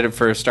 because he did it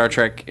for Star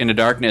Trek Into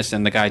Darkness,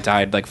 and the guy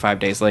died like 5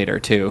 days later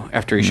too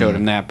after he showed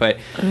him that. But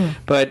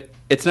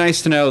it's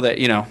nice to know that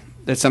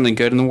that's something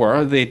good in the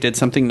world. They did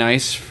something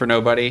nice for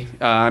nobody.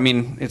 I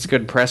mean, it's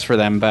good press for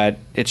them, but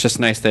it's just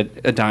nice that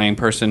a dying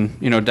person,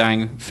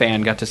 dying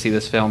fan, got to see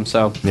this film.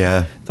 So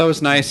Yeah. that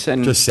was nice.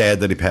 And Just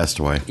sad that he passed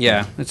away.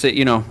 yeah, it's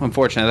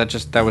unfortunate.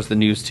 That was the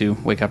news to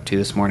wake up to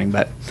this morning,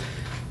 but it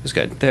was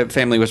good. The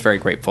family was very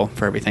grateful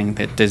for everything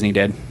that Disney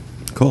did.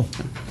 Cool.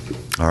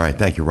 All right,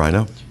 thank you,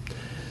 Rhino.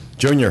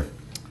 Junior.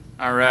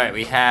 All right,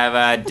 we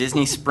have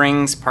Disney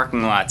Springs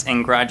parking lots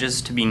and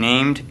garages to be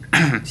named.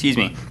 Excuse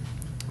me.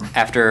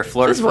 After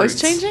Florida His voice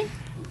Fruits. changing?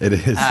 It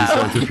is. He's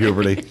going through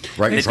puberty.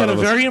 Right in He's got front a of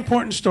us. very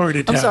important story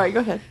to tell. I'm sorry. Go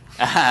ahead.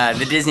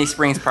 The Disney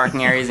Springs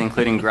parking areas,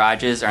 including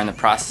garages, are in the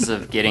process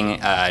of getting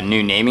a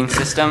new naming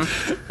system.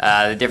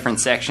 The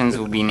different sections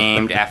will be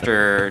named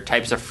after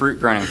types of fruit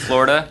grown in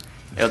Florida.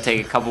 It'll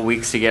take a couple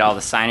weeks to get all the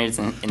signage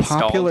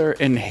installed. Popular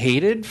and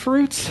hated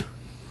fruits?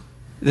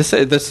 This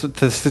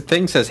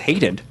thing says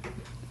hated.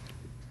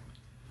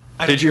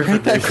 Did you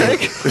read that, Craig?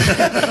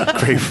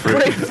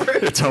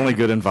 Grapefruit. It's only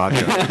good in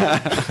vodka.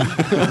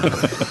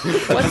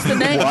 What's the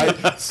name?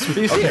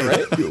 You see it,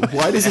 right?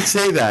 Why does it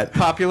say that?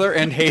 Popular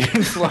and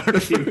hated Florida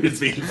fruits. It's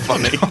being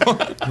funny.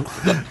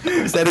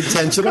 Is that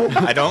intentional?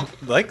 I don't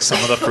like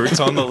some of the fruits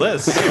on the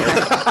list. So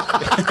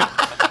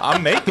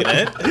I'm making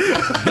it.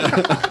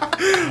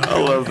 I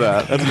love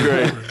that. That's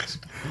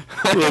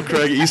great. Little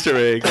Craig Easter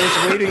egg. I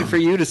was waiting for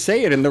you to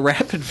say it in the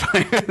rapid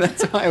fire.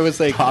 That's why I was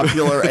like,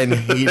 Popular and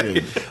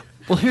hated.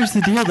 well, here's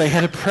the deal. They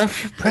had a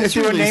press If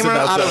you were release naming it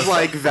about out this. of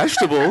like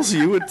vegetables,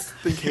 you would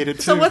think hated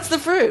too. So what's the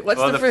fruit? What's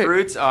Well, the the fruit?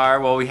 fruits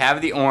are, we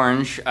have the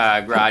orange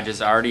garage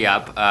is already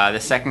up. The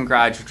second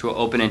garage, which will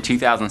open in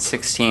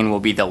 2016, will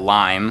be the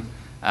lime.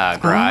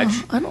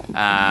 garage. I don't.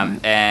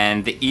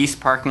 And the east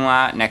parking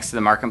lot next to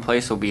the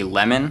marketplace will be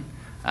Lemon.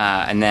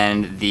 And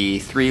then the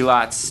 3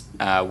 lots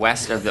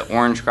west of the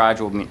orange garage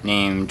will be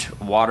named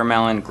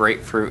Watermelon,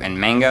 Grapefruit, and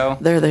Mango.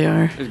 There they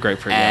are.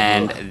 Grapefruit.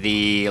 And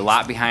the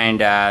lot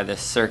behind the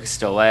Cirque du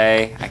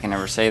Soleil, I can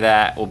never say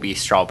that, will be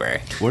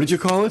Strawberry. What did you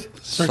call it?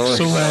 Cirque du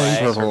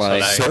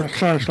Soleil. Cirque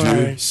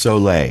Soleil. du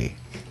Soleil.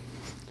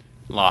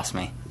 Lost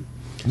me.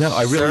 No,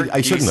 I Cirque I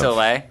du shouldn't have.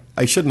 Soleil.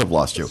 I shouldn't have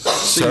lost you.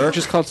 Cirque.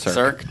 Just called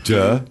Cirque. Cirque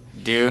du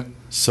du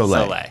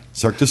Soleil. Soleil.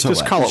 Cirque du Soleil.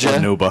 Just call it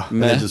Lanuba.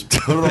 And then just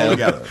put it all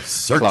together.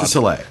 Cirque du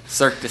Soleil.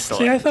 Cirque du See, I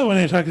Soleil. thought when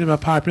they talked about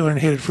popular and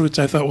hated fruits,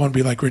 I thought one would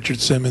be like Richard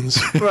Simmons.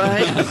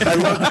 Right.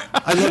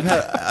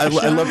 I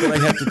love that I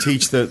have to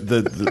teach the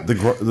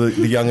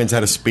youngins how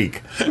to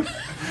speak.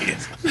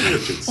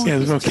 Yeah,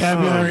 the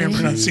vocabulary and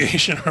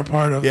pronunciation are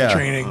part of Yeah. the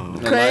training.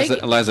 Craig?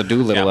 Eliza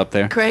Doolittle Yeah. up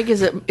there. Craig,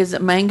 is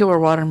it mango or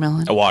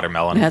watermelon? A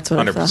watermelon. That's what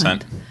I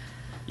 100%.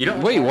 You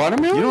don't Wait,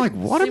 watermelon? You don't like See,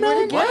 we're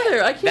watermelon?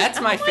 together. I can't,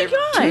 That's my favorite.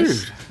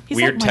 Gosh. He's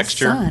Weird like my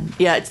texture. son.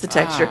 Yeah, it's the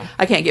texture.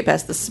 I can't get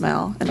past the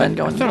smell and then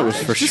going. I thought it was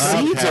for sure.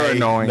 Seeds are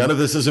annoying. None of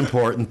this is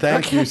important.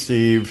 Thank you,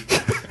 Steve.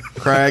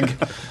 Craig,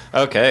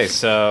 Okay,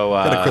 so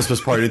got a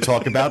Christmas party to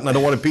talk about, and I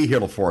don't want to be here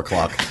till 4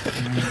 o'clock.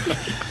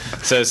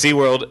 So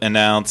SeaWorld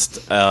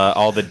announced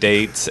all the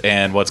dates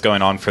and what's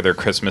going on for their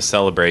Christmas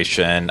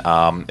celebration.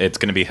 It's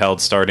going to be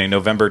held starting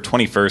November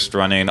 21st,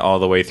 running all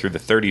the way through the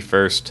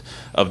 31st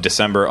of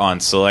December on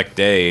select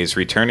days.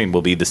 Returning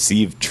will be the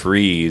Sea of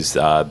Trees.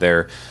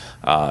 Their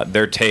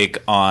take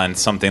on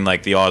something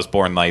like the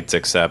Osborne Lights,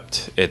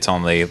 except it's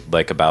only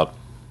like about,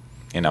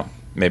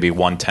 maybe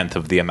 1/10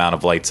 of the amount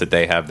of lights that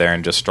they have there,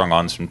 and just strung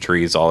on some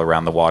trees all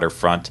around the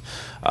waterfront.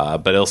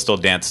 But it'll still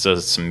dance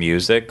to some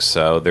music,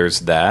 so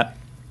there's that.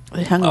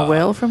 They hung a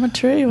whale from a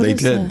tree. What they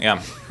is did. that?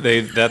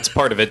 Yeah, that's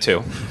part of it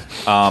too.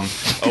 Oh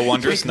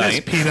Wondrous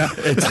Night. PETA.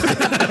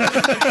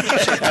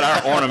 At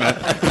our ornament.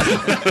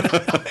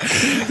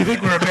 You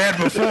think we were bad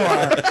before?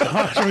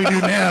 What should we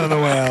do now to the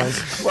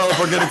whales? Well, if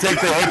we're going to take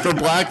the hit for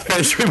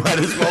Blackfish, we might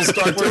as well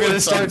start doing We're going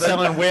to start something.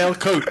 selling whale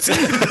coats.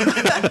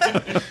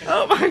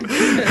 Oh my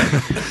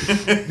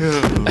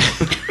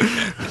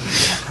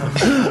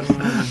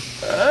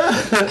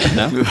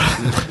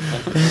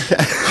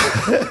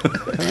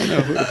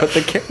Put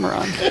the camera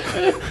on.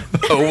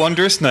 Oh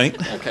Wondrous Night.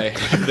 Okay.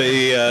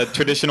 The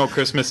traditional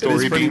Christmas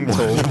story being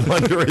told. The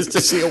wonder is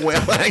to see a whale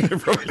hanging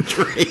from a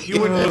tree.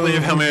 You wouldn't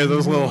believe how many of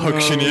those little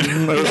hooks you need. You've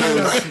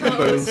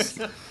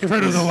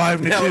heard of the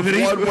live Now, if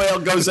nativity? one whale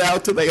goes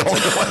out, do they all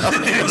go out?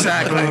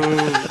 Exactly.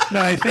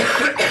 No, I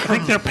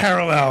think they're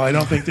parallel. I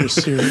don't think they're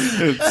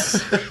serious.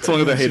 It's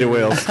only the hated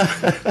whales.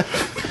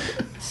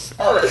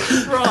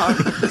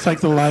 It's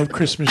like the live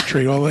Christmas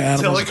tree. All the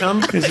animals. Till it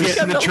comes, get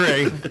in the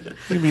tree.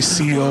 Maybe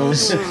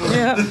seals.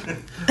 Yeah.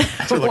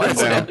 It's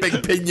like a big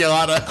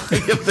pinata.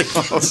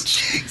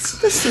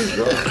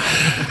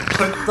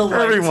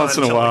 Every once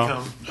in a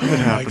while. Oh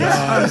my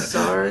God.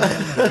 Sorry.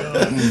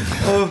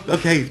 Oh,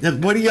 okay. Now,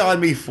 what are you on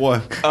me for?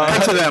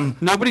 To them.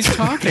 Nobody's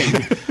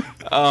talking.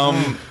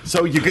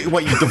 So you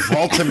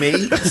default to me?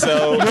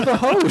 So You're the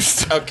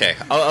host. okay,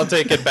 I'll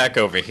take it back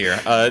over here.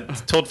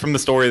 Told from the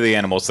story of the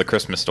animals, the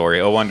Christmas story,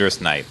 A Wondrous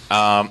Night.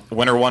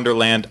 Winter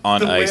Wonderland on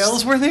The ice.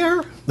 whales were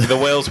there? The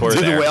whales were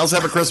Do there. the whales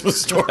have a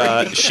Christmas story?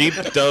 Sheep,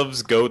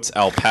 doves, goats,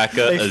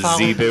 alpaca, They a followed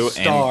zebu, the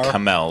star. and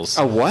camels.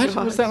 A what?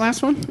 What was that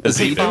last one? A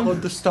zebu.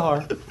 Followed the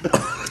star.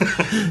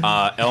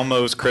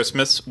 Elmo's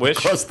Christmas Wish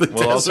Across the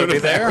will also desert be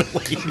there.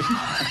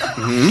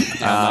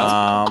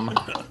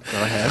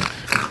 Go ahead.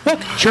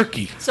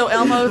 Turkey. So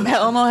Elmo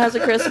has a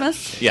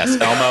Christmas. Yes,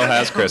 Elmo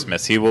has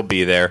Christmas. He will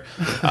be there.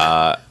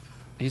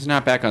 He's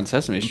not back on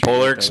Sesame Street.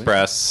 Polar though.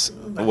 Express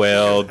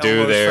will do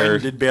Elmo's their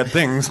friend did bad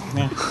things.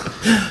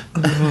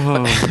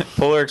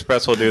 Polar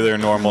Express will do their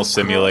normal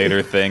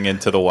simulator thing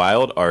into the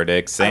wild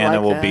Arctic. Santa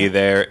like will that. be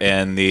there,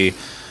 and the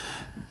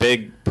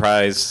big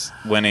prize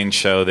winning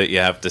show that you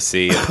have to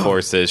see, of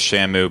course, is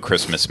Shamu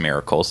Christmas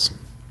Miracles,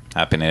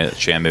 happening at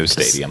Shamu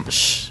Stadium.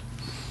 Shh.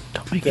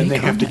 Don't make Then any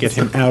they have to get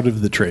comments. him out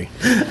of the tree.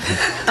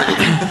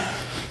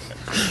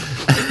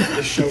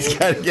 He's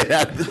got to get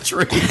out of the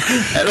tree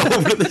and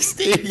over the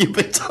stadium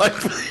in time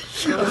for the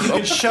show. You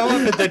can show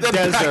up at the Back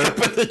desert. up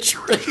in the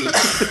tree.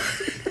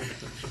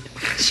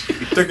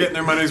 They're getting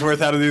their money's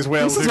worth out of these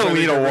whales. This is going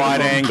to need a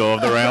wide angle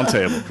of the round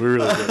table. We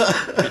really do.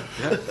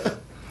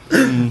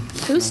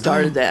 Who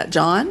started that?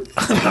 John?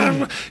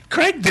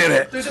 Craig did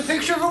it. There's a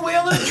picture of a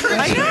whale in a tree.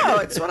 I know.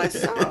 It's what I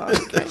saw.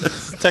 Okay.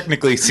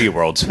 Technically,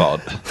 SeaWorld's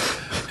fault.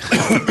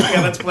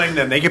 Yeah, let's blame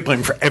them. They get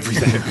blamed for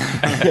everything.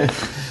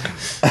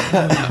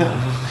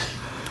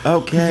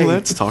 Okay.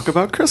 Let's talk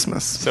about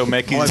Christmas. So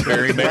Mickey's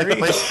very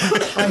merry.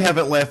 I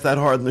haven't laughed that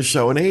hard in the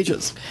show in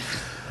ages.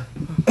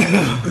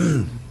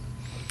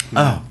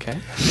 Okay.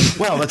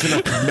 Well, that's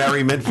enough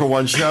merriment for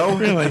one show.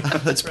 Really?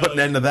 Let's put an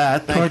end to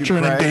that. Thank Torture you,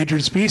 an Craig.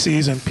 endangered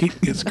species, and Pete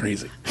gets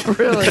crazy.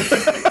 Really?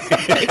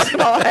 Makes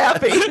them all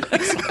happy.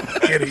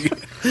 Kitty.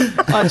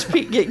 Watch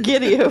Pete get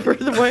giddy over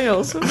the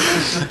whales.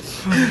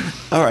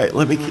 All right,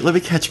 let me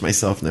catch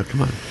myself now.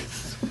 Come on.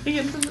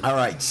 All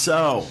right,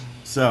 so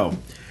So,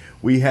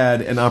 we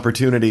had an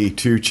opportunity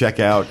to check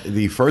out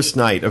the first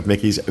night of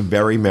Mickey's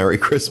Very Merry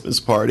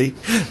Christmas Party.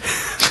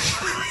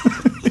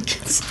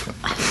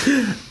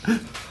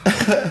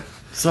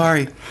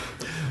 Sorry.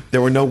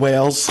 There were no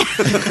whales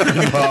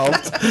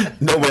involved.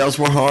 No whales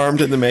were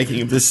harmed in the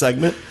making of this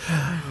segment.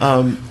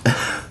 But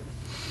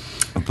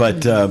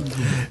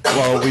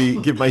while we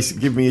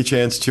give me a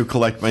chance to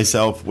collect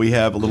myself, we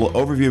have a little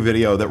overview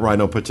video that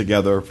Rhino put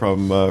together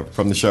from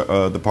the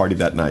show, the party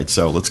that night.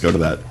 So let's go to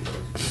that.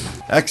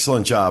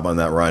 Excellent job on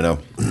that, Rhino.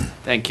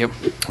 Thank you.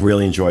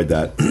 Really enjoyed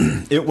that.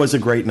 It was a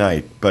great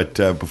night. But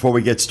before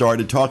we get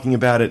started talking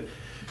about it,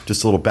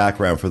 just a little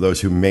background for those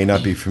who may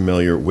not be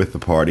familiar with the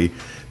party.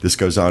 This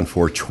goes on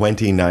for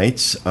 20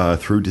 nights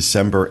through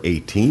December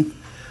 18th.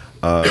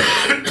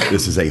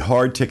 This is a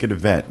hard ticket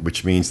event,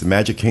 which means the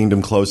Magic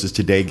Kingdom closes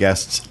to day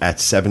guests at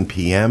 7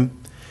 p.m.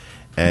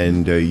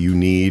 And you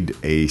need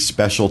a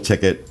special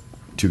ticket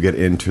to get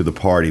into the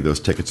party. Those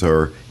tickets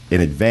are in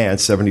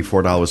advance,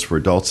 $74 for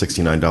adults,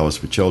 $69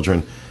 for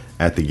children.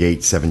 At the gate,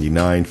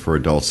 $79 for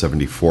adults,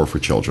 $74 for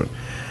children.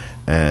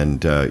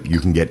 And you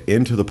can get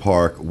into the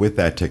park with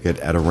that ticket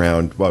at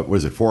around, what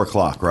was it, 4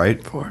 o'clock,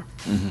 right? 4.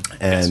 Mm-hmm.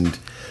 And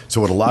so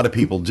what a lot of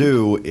people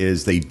do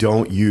is they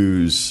don't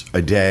use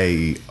a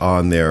day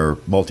on their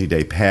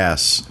multi-day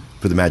pass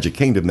for the Magic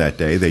Kingdom that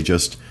day. They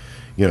just,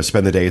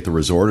 spend the day at the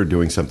resort or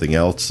doing something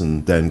else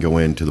and then go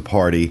into the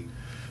party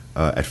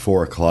at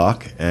 4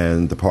 o'clock.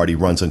 And the party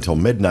runs until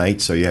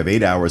midnight, so you have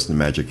 8 hours in the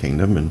Magic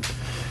Kingdom and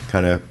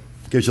kind of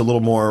gives you a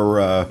little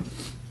more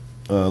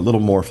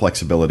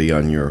flexibility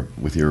on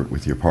with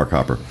your park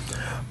hopper.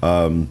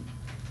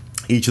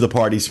 Each of the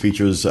parties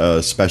features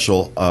a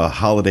special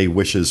Holiday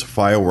Wishes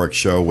fireworks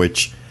show,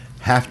 which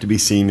have to be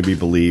seen to be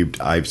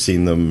believed. I've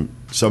seen them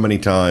so many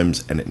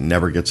times, and it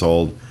never gets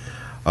old.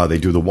 They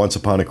do the Once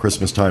Upon a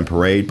Christmas Time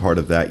parade, part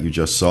of that you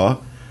just saw,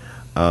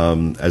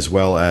 as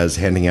well as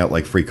handing out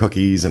like free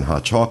cookies and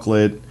hot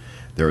chocolate.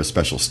 There are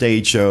special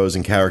stage shows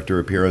and character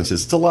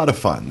appearances. It's a lot of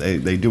fun.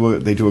 They do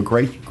a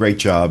great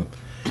job,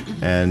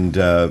 and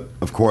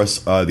of course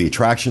the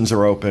attractions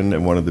are open.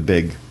 And one of the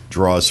big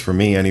draws for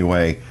me,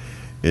 anyway,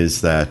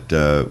 is that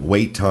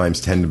wait times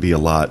tend to be a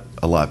lot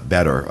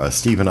better.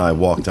 Steve and I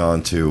walked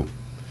on to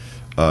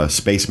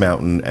Space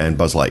Mountain and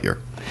Buzz Lightyear.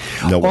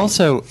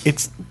 Also,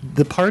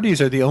 the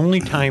parties are the only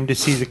time to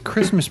see the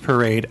Christmas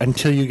parade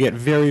until you get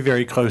very,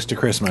 very close to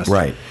Christmas.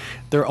 Right.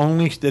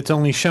 It's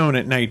only shown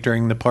at night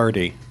during the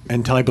party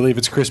until I believe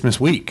it's Christmas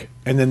week,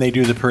 and then they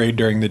do the parade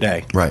during the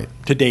day. Right.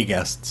 To day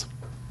guests.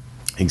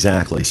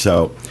 Exactly.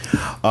 So,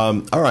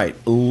 all right,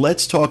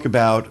 let's talk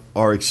about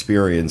our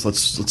experience. Let's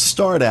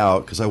start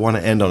out, because I want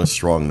to end on a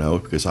strong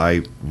note, because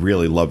I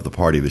really loved the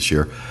party this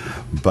year.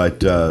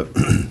 But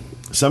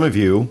some of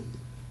you,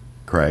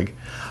 Craig,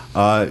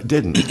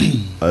 didn't.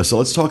 So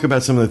let's talk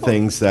about some of the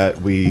things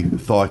that we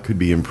thought could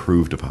be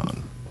improved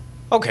upon.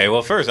 Okay,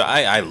 well, first,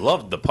 I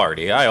loved the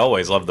party. I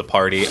always loved the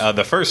party.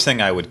 The first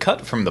thing I would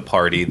cut from the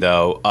party,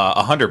 though,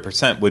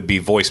 100% would be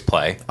voice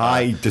play.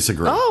 I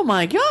disagree. Oh,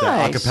 my gosh.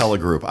 The a cappella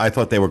group. I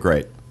thought they were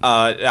great.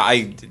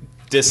 I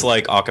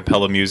dislike a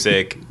cappella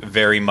music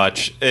very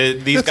much.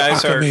 These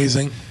guys are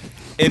amazing.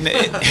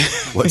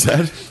 What's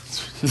that?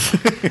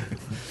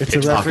 It's a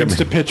reference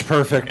to Pitch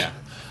Perfect.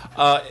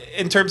 Yeah.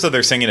 In terms of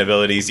their singing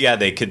abilities, yeah,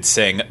 they could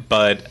sing,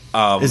 but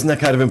isn't that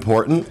kind of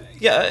important?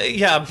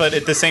 Yeah, but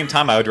at the same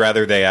time, I would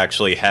rather they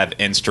actually have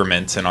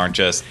instruments and aren't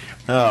just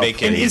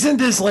making. And isn't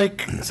this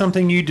like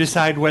something you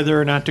decide whether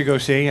or not to go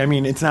see? I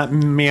mean, it's not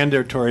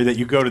mandatory that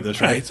you go to this,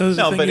 right? Right. So there's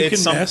a No, thing but you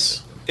it's can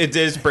miss. It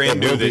is brand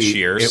new this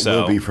year, It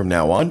so will be from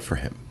now on for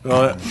him.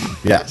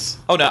 Yes.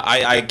 Oh no,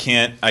 I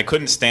can't. I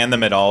couldn't stand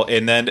them at all.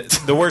 And then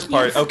the worst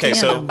part. Okay,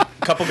 so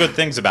a couple good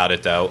things about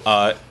it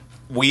though.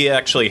 We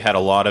actually had a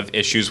lot of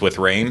issues with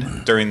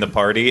rain during the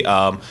party.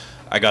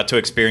 I got to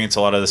experience a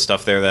lot of the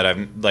stuff there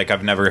that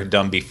I've never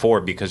done before,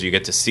 because you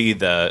get to see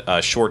the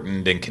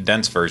shortened and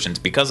condensed versions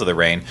because of the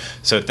rain.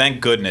 So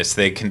thank goodness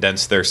they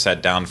condensed their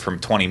set down from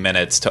 20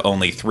 minutes to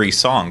only 3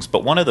 songs.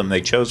 But one of them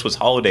they chose was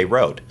Holiday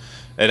Road.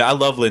 And I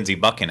love Lindsey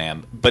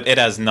Buckingham, but it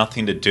has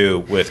nothing to do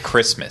with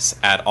Christmas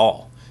at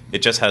all.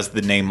 It just has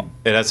the name.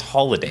 It has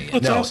holiday.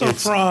 It's also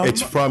from.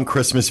 It's from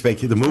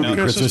the movie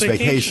Christmas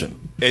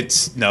Vacation.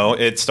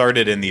 It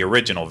started in the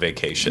original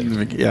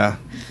Vacation. Yeah.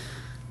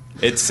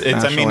 It's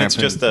I mean, it's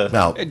just a.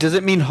 Now, Does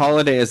it mean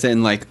holiday as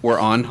in like we're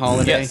on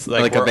holiday? Yes,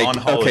 like we're on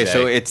holiday. Okay,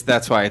 so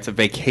that's why it's a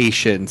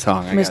vacation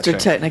song. Mr.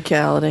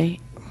 Technicality.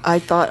 I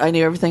thought I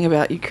knew everything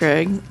about you,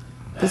 Craig.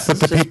 This But is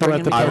the just people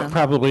at the bringing me park down.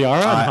 probably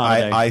are on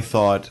holiday.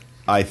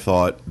 I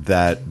thought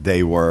that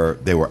they were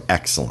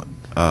excellent.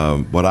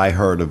 What I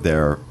heard of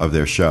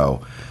their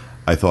show,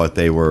 I thought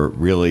they were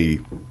really.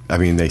 I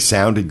mean, they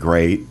sounded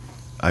great.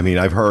 I mean,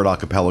 I've heard a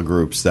cappella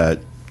groups that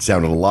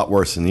sounded a lot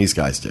worse than these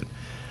guys did.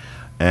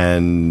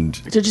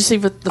 And Did you see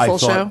the full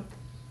show?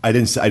 I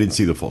didn't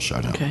see the full show.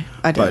 No. Okay,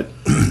 I did.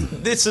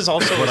 But This is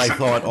also what I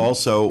thought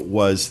also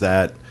was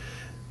that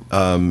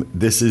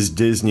this is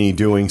Disney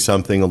doing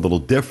something a little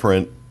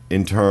different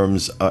in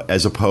terms,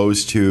 as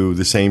opposed to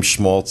the same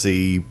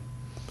schmaltzy,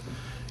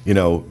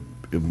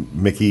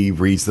 Mickey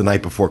reads The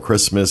Night Before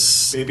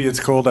Christmas. Maybe it's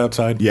cold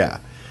outside. Yeah.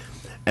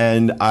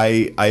 And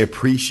I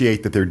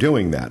appreciate that they're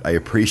doing that. I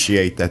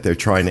appreciate that they're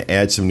trying to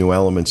add some new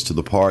elements to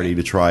the party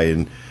to try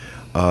and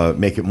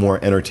make it more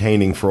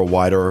entertaining for a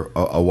wider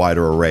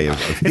array of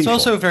people. It's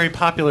also very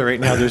popular right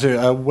now. There's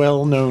a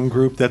well-known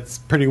group that's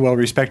pretty well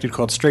respected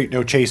called Straight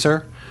No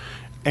Chaser,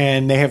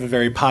 and they have a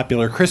very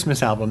popular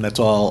Christmas album that's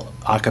all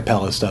a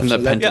cappella stuff. And the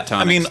So that- Yeah,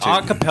 I mean, too.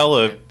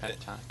 acapella,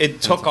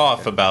 it took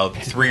off about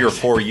 3 or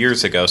 4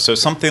 years ago. So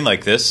something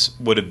like this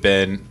would have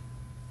been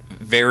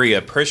very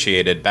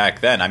appreciated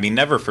back then. I mean,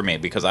 never for me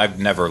because I've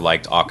never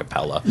liked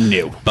acapella.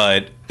 No.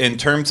 But in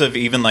terms of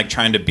even like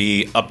trying to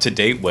be up to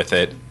date with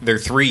it, they're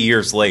 3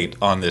 years late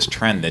on this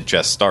trend that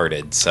just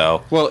started.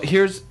 So Well,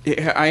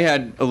 I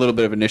had a little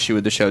bit of an issue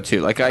with the show too.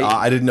 Like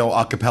I didn't know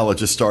acapella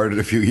just started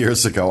a few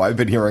years ago. I've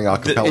been hearing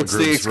acapella it's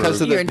groups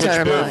because of Your the Pitch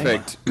entire life.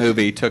 Perfect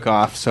movie took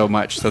off so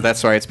much, so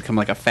that's why it's become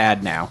like a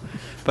fad now.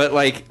 But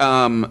like,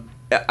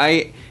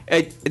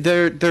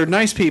 they're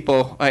nice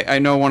people. I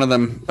know one of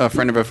them, a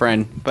friend of a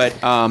friend, but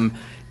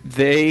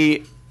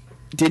they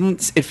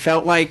didn't. It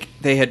felt like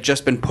they had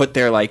just been put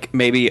there like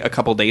maybe a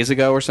couple days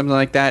ago or something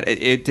like that.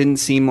 It didn't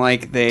seem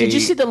like they. Did you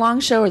see the long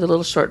show or the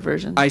little short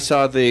version? I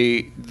saw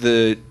the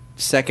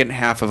second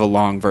half of a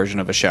long version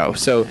of a show.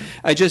 So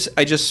I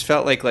just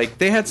felt like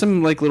they had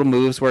some like little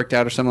moves worked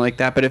out or something like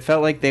that, but it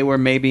felt like they were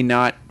maybe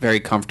not very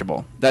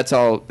comfortable. That's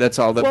all the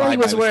well, vibe he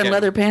was I wearing getting.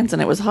 leather pants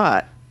and it was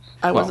hot.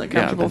 I wasn't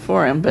comfortable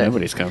for him, but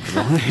Nobody's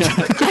comfortable.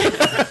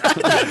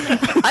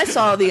 I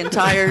saw the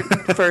entire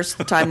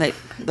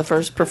the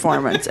first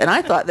performance, and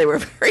I thought they were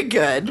very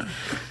good.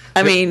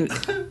 I mean,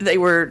 they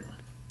were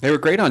They were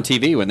great on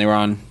TV when they were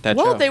on that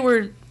show.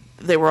 well.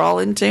 They were all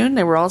in tune.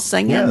 They were all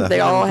singing. Yeah, they they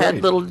all were had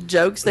great. little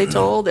jokes they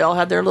told. They all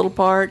had their little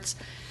parts.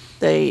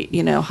 They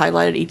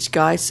highlighted each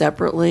guy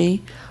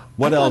separately.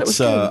 What I thought it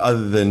was else, good.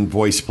 other than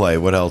voice play,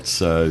 what else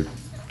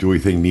do we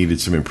think needed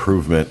some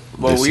improvement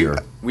Well, this year?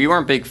 we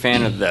weren't big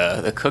fan of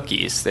the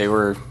cookies. They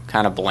were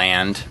kind of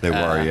bland. They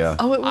were, yeah.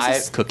 Oh, it was. I- a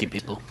s- Cookie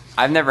people.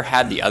 I've never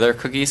had the other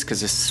cookies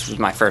because this was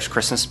my first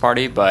Christmas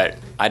party, but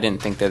I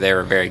didn't think that they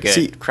were very good.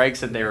 See- Craig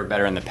said they were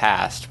better in the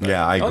past. But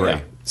Yeah, I agree. yeah.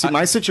 See,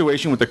 my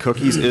situation with the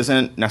cookies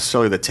isn't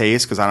necessarily the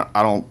taste because I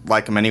don't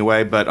like them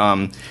anyway, but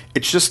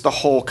it's just the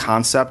whole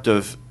concept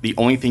of the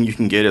only thing you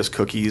can get is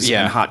cookies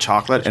Yeah. and hot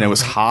chocolate, and it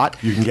was hot.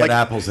 You can get Like,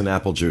 apples and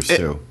apple juice,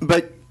 too.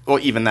 But well,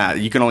 even that,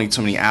 you can only eat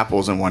so many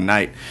apples in one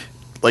night.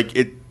 Like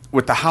it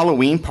with the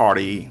Halloween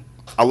party,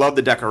 I love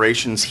the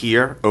decorations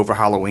here over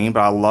Halloween, but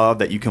I love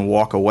that you can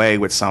walk away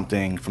with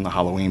something from the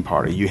Halloween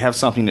party. You have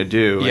something to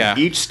do. and Yeah.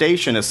 each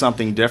station is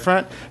something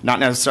different, not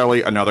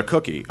necessarily another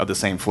cookie of the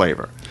same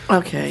flavor.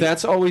 okay.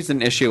 That's always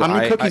an issue. How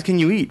many cookies can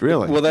you eat,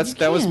 really? Well,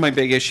 that was my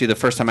big issue the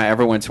first time I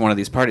ever went to one of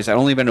these parties. I'd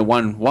only been to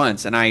one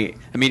once, and I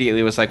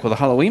immediately was like, well, the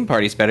Halloween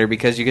party's better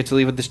because you get to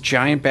leave with this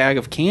giant bag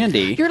of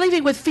candy. You're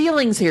leaving with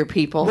feelings here,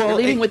 people. You're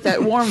leaving with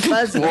that warm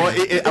fuzzy. Well,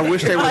 I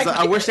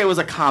wish there was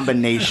a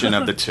combination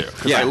of the two.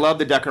 'Cause Yeah. I love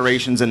the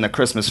decorations and the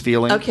Christmas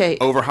feeling Okay.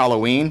 over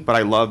Halloween, but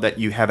I love that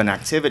you have an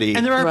activity.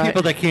 And there are Right.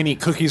 people that can't eat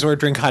cookies or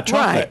drink hot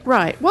chocolate.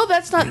 Right. Well,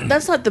 that's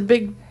not the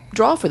big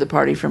draw for the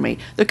party for me.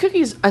 The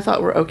cookies I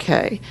thought were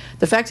okay.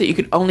 The fact that you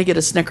could only get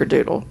a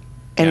snickerdoodle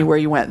anywhere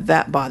you went,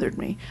 that bothered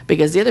me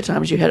because the other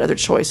times you had other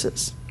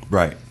choices.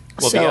 Right.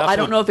 Well, so the I apple-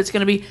 don't know if it's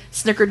going to be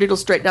snickerdoodle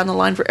straight down the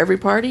line for every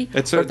party, or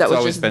if that was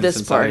always just been this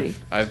since party.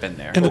 I've been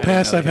there. In the I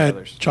past, know I've the had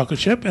others. chocolate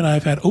chip and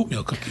I've had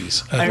oatmeal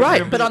cookies. I Right,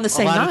 remember but on the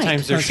same a lot night. of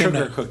times there's On the same sugar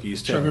night.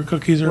 cookies too. Sugar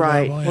cookies are Right.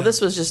 available, Well, yeah. this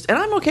was just, and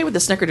I'm okay with the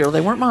snickerdoodle.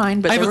 They weren't mine,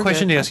 but I they have a were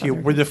question good. to ask you.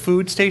 Were the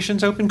food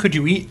stations open? Could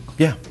you eat?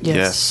 Yeah.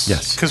 Yes.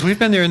 Yes. Because we've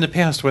been there in the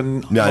past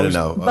when. No,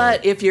 no.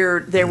 But if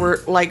there were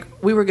like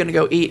we were going to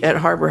go eat at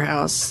Harbor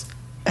House,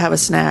 have a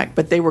snack,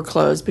 but they were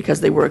closed because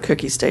they were a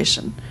cookie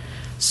station.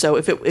 So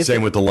if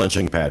Same with the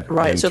lunching pad.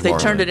 right, in so if they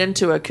turned Tomorrowland. it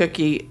into a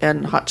cookie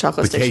and hot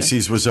chocolate The station,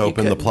 Casey's was you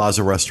open. The couldn't.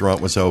 Plaza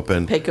restaurant was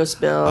open. Pecos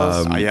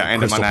Bills, yeah, and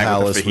Crystal the Niagara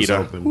Palace was fajita.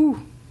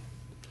 open.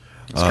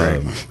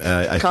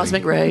 I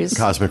Cosmic think Rays.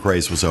 Cosmic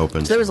Rays was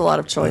open. So there was a lot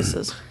of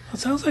choices. It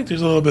sounds like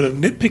there's a little bit of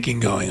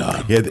nitpicking going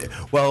on. Yeah,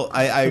 well,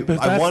 I But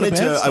that's wanted the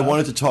to bad I stuff.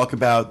 wanted to talk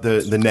about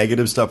the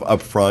negative stuff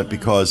up front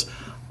because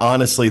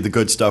honestly, the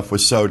good stuff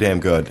was so damn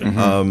good,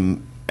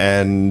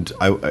 and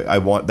I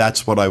want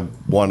that's what I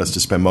want us to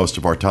spend most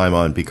of our time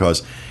on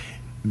because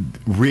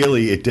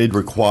really it did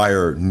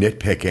require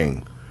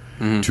nitpicking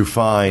to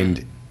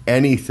find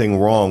anything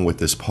wrong with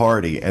this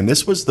party, and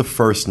this was the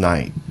first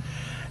night,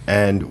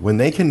 and when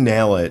they can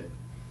nail it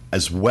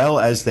as well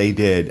as they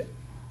did.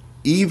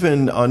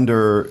 Even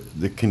under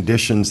the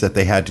conditions that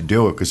they had to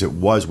do it,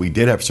 because we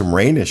did have some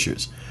rain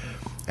issues,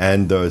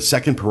 and the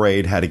second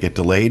parade had to get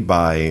delayed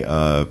by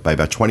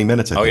about 20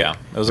 minutes. I Oh think. yeah,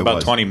 it was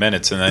about 20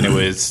 minutes, and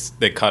then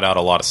they cut out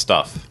a lot of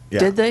stuff. Yeah.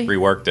 Did they?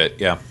 Reworked it,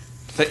 yeah.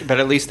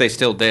 But at least they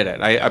still did it.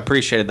 I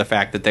appreciated the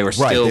fact that they were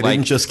Right, still they like,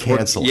 didn't just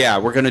cancel it. Yeah,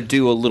 we're going to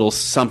do a little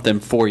something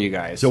for you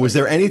guys. So, was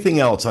there anything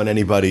else on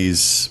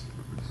anybody's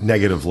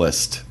negative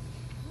list?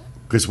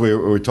 Because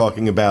we're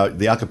talking about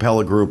the a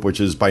cappella group, which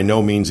is by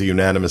no means a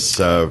unanimous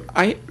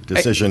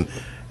decision,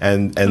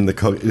 and the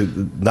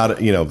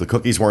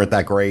cookies weren't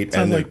that great,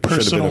 Sounds and like there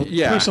should have personal, been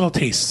Yeah. personal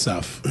taste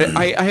stuff.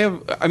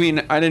 I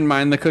mean, I didn't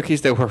mind the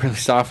cookies. They were really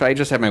soft. I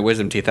just had my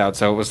wisdom teeth out,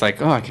 so it was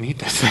like, oh, I can eat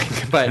this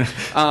thing. But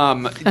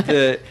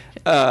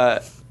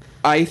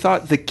I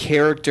thought the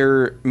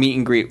character meet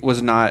and greet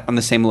was not on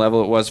the same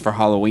level it was for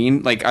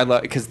Halloween. Like I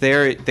love because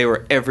they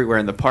were everywhere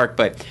in the park,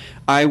 but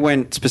I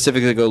went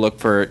specifically to go look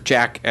for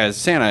Jack as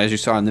Santa, as you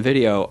saw in the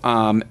video,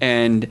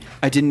 and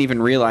I didn't even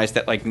realize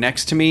that like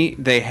next to me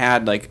they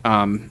had like.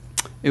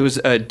 It was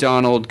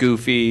Donald,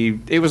 Goofy.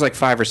 It was like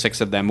 5 or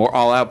 6 of them. Were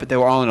all out, but they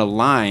were all in a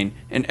line,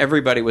 and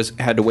everybody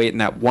had to wait in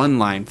that one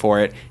line for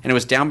it. And it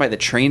was down by the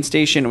train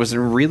station. It was in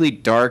a really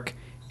dark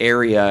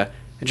area,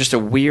 and just a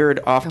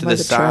weird off to by the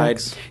the side.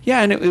 tracks.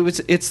 Yeah, and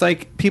it's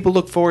like people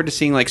look forward to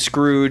seeing like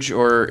Scrooge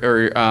or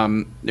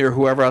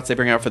whoever else they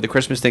bring out for the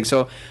Christmas thing.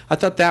 So I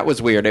thought that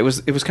was weird. It was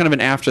kind of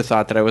an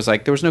afterthought that I was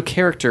like, there was no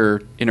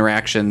character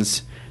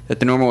interactions that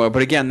the normal way.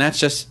 But again, that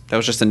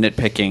was just a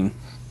nitpicking.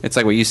 It's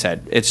like what you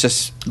said. It's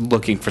just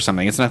looking for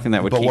something. It's nothing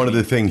that would. But keep one of me.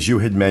 the things you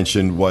had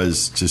mentioned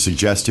was to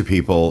suggest to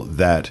people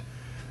that,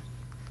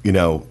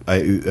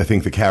 I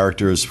think the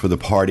characters for the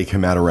party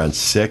come out around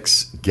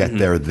 6. Get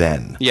there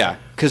then. Yeah,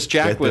 because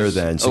Jack Get there was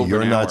then. So over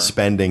you're an not hour.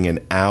 spending an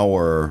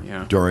hour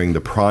Yeah. during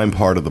the prime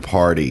part of the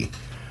party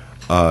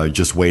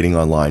just waiting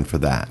online for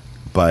that.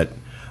 But,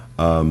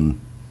 all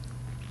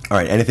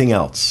right, anything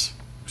else?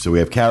 So we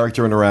have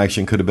character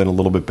interaction, could have been a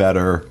little bit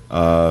better.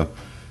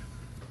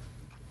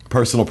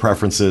 Personal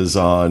preferences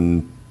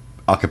on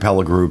a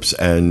cappella groups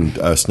and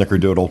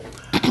Snickerdoodle.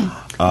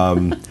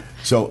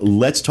 So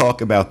let's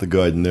talk about the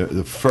good. And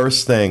the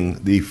first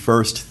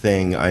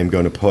thing I'm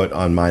going to put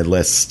on my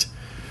list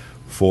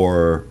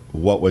for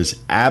what was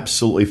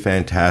absolutely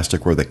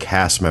fantastic were the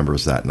cast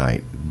members that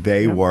night.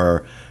 They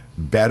were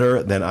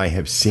better than I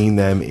have seen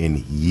them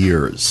in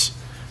years.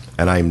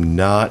 And I'm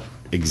not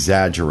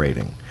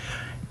exaggerating.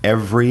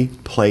 Every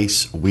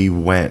place we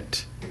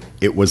went,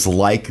 it was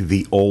like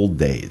the old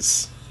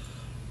days.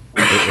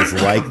 It was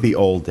like the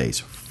old days.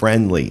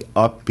 Friendly,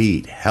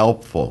 upbeat,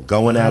 helpful,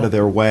 going out of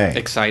their way.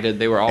 Excited.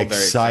 They were all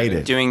very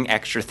excited. Doing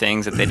extra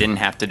things that they didn't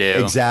have to do.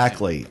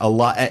 Exactly. A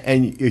lot,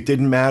 and it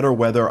didn't matter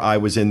whether I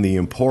was in the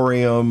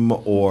Emporium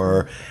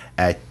or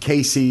at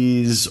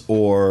Casey's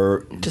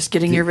or Just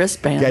getting your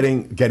wristband.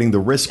 getting the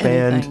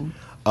wristband.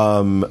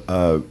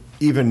 Anything.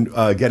 Even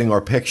getting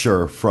our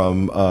picture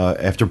from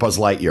after Buzz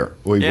Lightyear.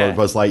 We Yeah. were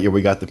Buzz Lightyear.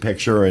 We got the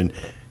picture, and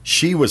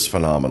she was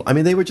phenomenal. I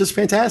mean, they were just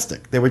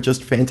fantastic.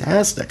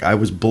 I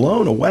was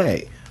blown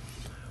away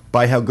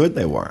by how good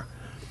they were.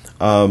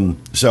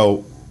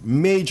 So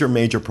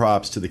major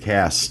props to the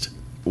cast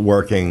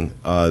working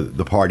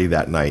the party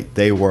that night.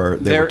 They were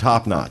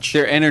top notch.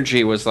 Their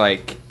energy was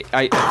like,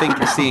 I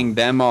think seeing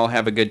them all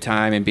have a good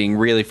time and being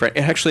really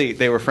friendly. Actually,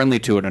 they were friendly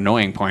to an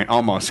annoying point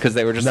almost because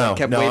they were just like,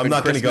 kept waving I'm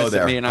not going to Christmas go at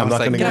there. me, and I I'm was not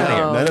like, going to go "Get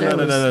there.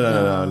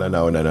 out."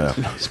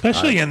 No.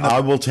 Especially in the I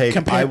will take-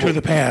 compared I will- to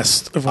the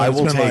past of what I it's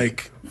will been take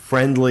like.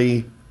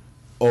 friendly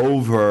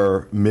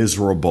over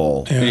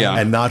miserable Yeah.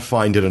 and not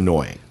find it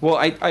annoying. Well,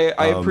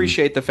 I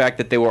appreciate the fact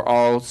that they were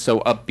all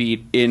so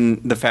upbeat in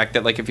the fact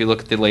that, like, if you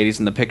look at the ladies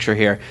in the picture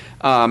here,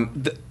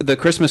 the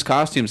Christmas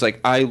costumes, like,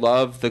 I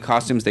love the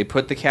costumes they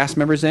put the cast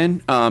members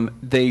in.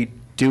 They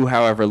do,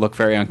 however, look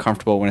very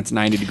uncomfortable when it's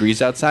 90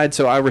 degrees outside,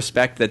 so I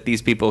respect that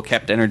these people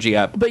kept energy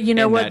up. But you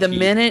know in what? that The heat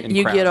minute and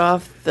you crowd. get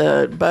off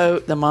the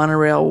boat, the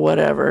monorail,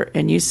 whatever,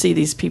 and you see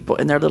these people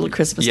in their little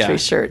Christmas Yeah. tree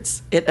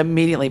shirts, it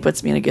immediately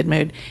puts me in a good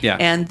mood. Yeah.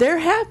 And they're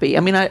happy. I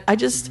mean, I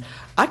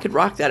could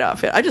rock that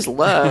outfit. I just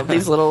love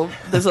these little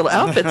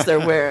outfits they're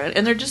wearing,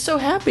 and they're just so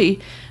happy.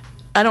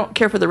 I don't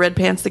care for the red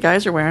pants the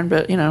guys are wearing,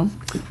 but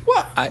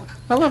I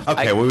love.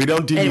 Okay, well, we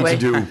don't need Anyway.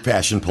 to do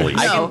fashion police.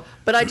 no.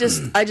 But I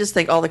just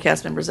think all the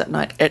cast members that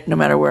night, no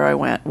matter where I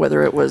went,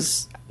 whether it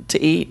was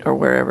to eat or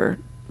wherever.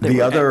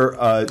 The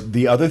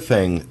other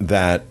thing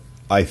that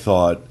I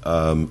thought,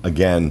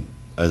 again,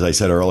 as I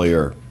said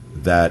earlier,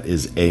 that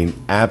is an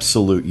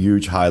absolute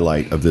huge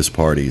highlight of this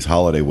party's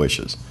holiday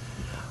wishes.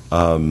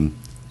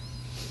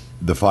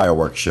 The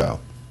fireworks show.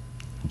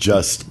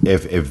 Just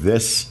if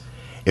this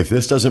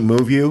doesn't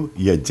move you,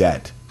 you're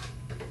dead.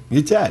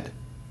 You're dead.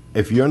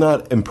 If you're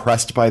not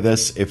impressed by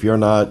this, if you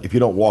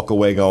don't walk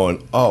away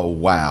going, "Oh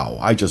wow,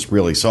 I just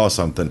really saw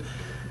something,"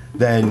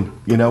 then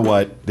you know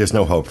what? There's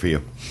no hope for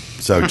you.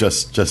 So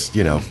just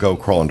go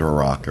crawl under a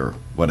rock or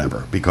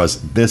whatever,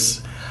 because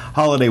this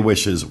holiday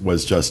wishes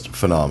was just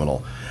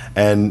phenomenal,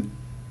 and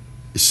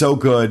so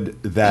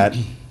good that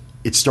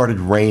it started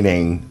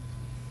raining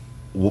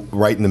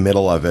right in the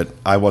middle of it.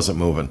 I wasn't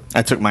moving.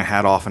 I took my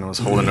hat off and was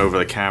holding over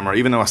the camera,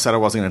 even though I said I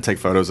wasn't going to take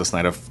photos this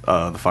night of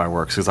the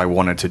fireworks because I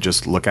wanted to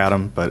just look at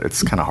them, but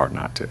it's kind of hard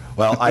not to.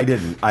 Well, I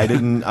didn't.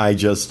 I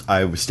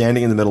was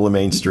standing in the middle of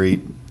Main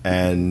Street,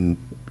 and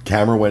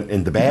camera went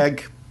in the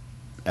bag,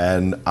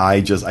 and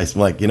I'm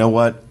like, you know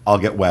what? I'll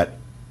get wet.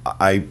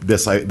 I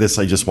just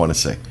want to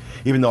see.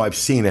 Even though I've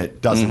seen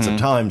it dozens of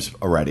times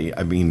already.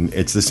 I mean,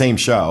 it's the same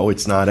show.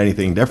 It's not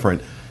anything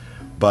different.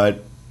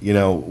 But,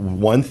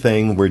 one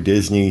thing where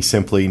Disney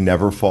simply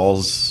never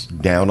falls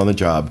down on the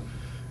job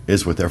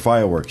is with their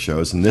fireworks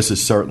shows, and this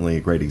is certainly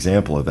a great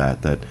example of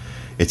that. That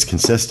it's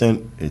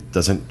consistent. It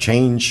doesn't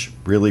change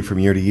really from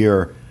year to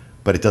year,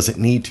 but it doesn't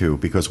need to,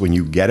 because when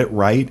you get it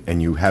right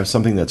and you have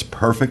something that's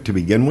perfect to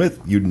begin with,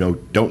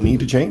 don't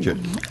need to change it.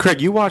 Craig,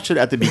 you watched it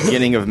at the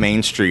beginning of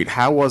Main Street.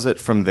 How was it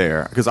from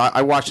there? Because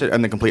I watched it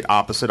in the complete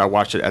opposite. I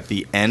watched it at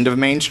the end of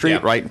Main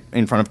Street, right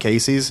in front of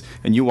Casey's,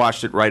 and you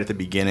watched it right at the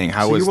beginning.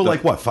 So you were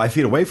like, what, 5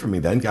 feet away from me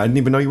then? I didn't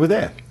even know you were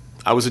there.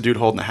 I was a dude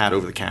holding a hat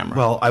over the camera.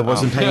 Well, I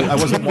wasn't I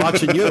wasn't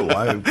watching you.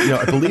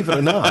 Believe it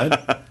or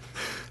not.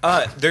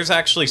 There's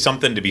actually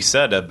something to be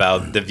said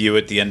about the view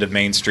at the end of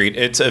Main Street.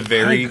 It's a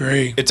very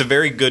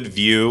good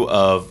view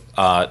of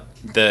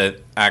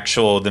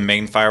the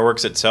main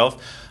fireworks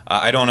itself.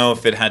 I don't know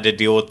if it had to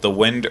deal with the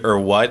wind or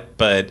what,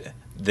 but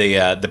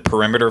the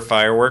perimeter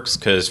fireworks,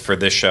 because for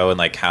this show and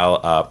like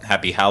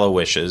Happy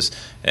Hallowishes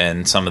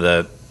and some of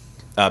the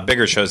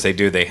bigger shows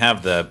they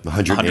have the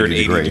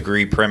 180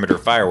 degree perimeter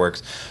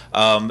fireworks.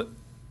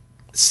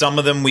 Some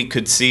of them we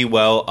could see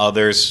well,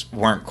 others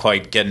weren't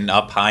quite getting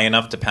up high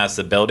enough to pass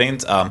the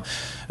buildings.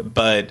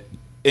 But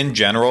in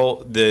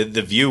general, the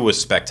view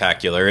was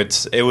spectacular.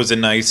 It was a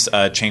nice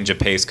change of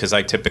pace, because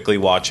I typically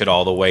watch it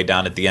all the way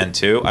down at the end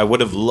too. I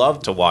would have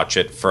loved to watch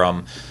it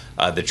from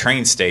the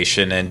train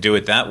station and do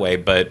it that way,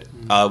 but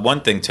one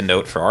thing to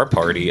note for our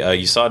party,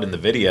 you saw it in the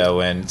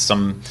video and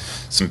some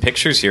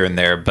pictures here and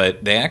there,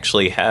 but they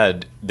actually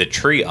had the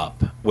tree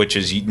up, which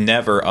is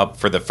never up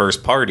for the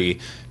first party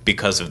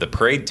because of the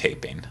parade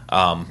taping,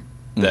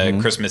 the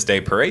Christmas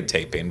Day parade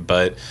taping.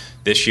 But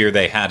this year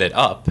they had it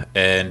up,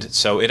 and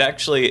so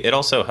it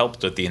also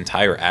helped with the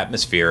entire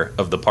atmosphere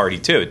of the party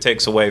too. It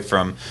takes away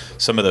from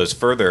some of those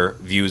further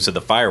views of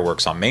the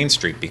fireworks on Main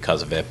Street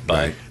because of it.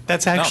 But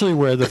that's actually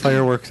where the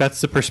fireworks.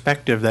 That's the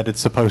perspective that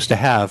it's supposed to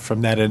have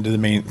from that end of the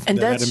main. And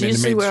that's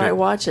usually where I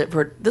watch it.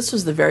 This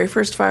was the very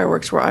first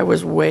fireworks where I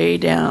was way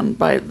down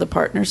by the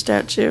partner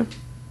statue,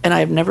 and I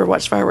have never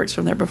watched fireworks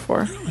from there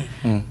before.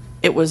 Really?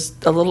 It was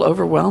a little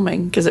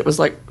overwhelming because it was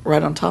like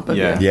right on top of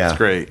you. Yeah, it's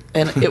great.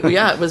 And it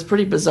was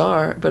pretty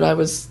bizarre, but I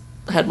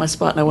had my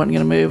spot and I wasn't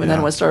going to move. And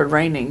then when it started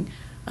raining,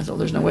 I thought,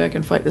 there's no way I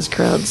can fight this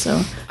crowd.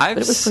 But it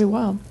was pretty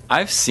wild.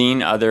 I've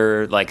seen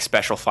other like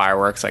special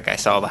fireworks. Like I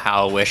saw the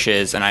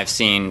Hallowishes, and I've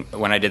seen,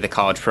 when I did the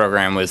college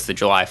program, was the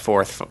July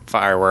 4th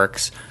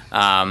fireworks.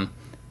 But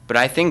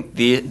I think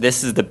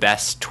this is the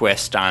best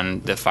twist on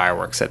the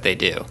fireworks that they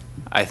do.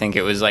 I think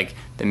it was like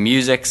the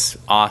music's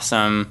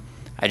awesome.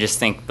 I just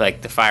think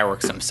like the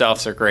fireworks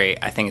themselves are great.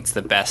 I think it's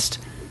the best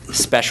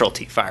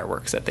specialty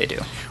fireworks that they do.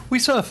 We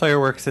saw the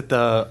fireworks at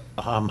the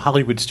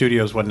Hollywood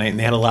Studios one night, and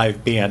they had a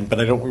live band.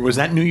 But was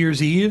that New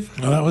Year's Eve?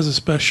 No, that was a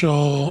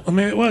special. I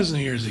mean, it was New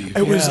Year's Eve.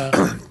 It was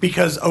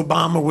because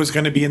Obama was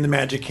going to be in the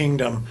Magic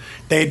Kingdom.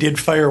 They did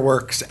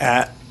fireworks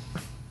at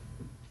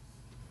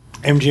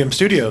MGM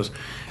Studios,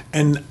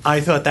 and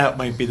I thought that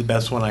might be the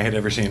best one I had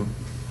ever seen.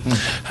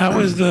 How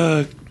was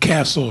the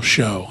castle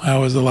show?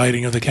 How was the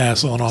lighting of the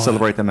castle and all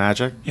Celebrate the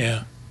magic?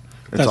 Yeah.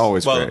 It's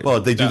always great.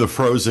 Well, they do the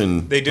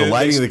Frozen. The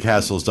lighting of the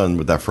castle is done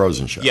with that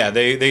Frozen show. Yeah,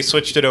 they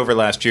switched it over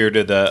last year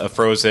to the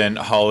Frozen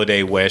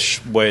Holiday Wish,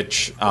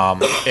 which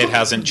it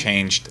hasn't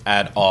changed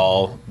at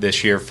all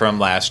this year from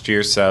last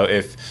year. So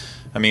if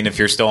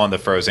you're still on the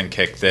Frozen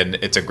kick, then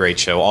it's a great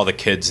show. All the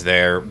kids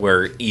there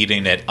were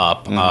eating it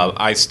up.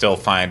 I still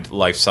find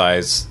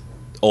life-size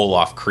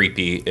Olaf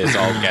creepy as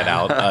all get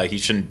out. He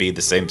shouldn't be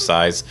the same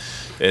size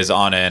as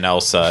Anna and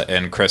Elsa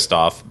and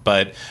Kristoff.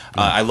 But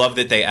I love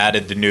that they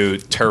added the new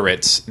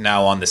turrets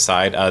now on the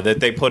side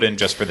that they put in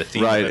just for the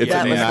theme. Right, it's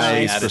they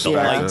nice added the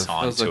lights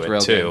onto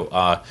it too.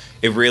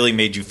 It really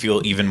made you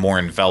feel even more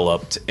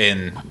enveloped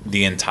in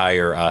the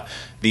entire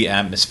the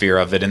atmosphere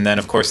of it. And then,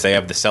 of course, they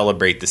have the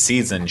Celebrate the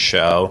Season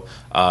show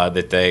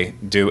that they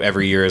do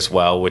every year as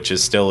well, which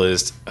is still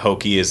as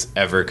hokey as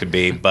ever could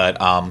be. But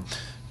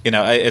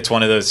it's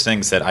one of those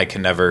things that I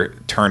can never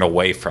turn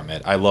away from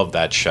it. I love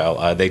that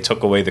show. They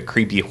took away the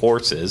creepy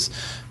horses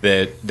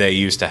that they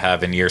used to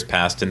have in years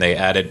past, and they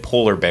added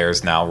polar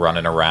bears now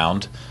running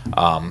around.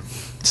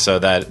 So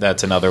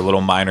that's another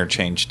little minor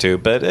change too.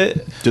 But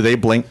do they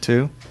blink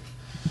too?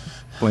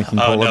 Blinking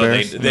polar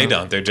bears? They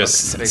don't. They're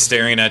just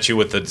staring at you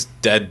with the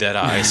dead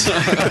eyes.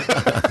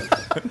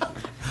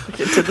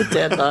 Get to the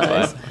dead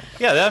eyes.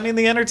 Yeah,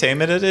 the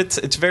entertainment,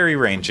 it's very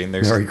ranging.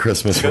 There's Merry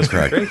Christmas from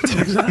Craig.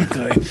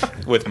 Exactly.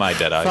 With my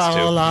dead eyes,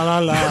 too. La, la,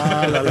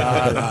 la, la,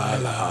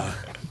 la,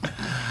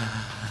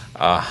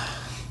 la.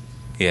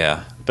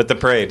 Yeah, but the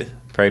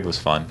parade was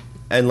fun.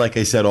 And like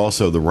I said,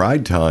 also, the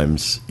ride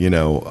times,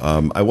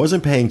 I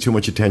wasn't paying too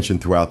much attention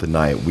throughout the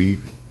night. We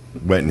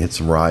went and hit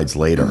some rides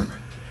later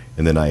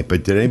in the night.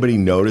 But did anybody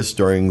notice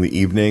during the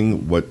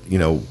evening what...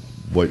 The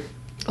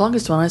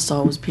longest one I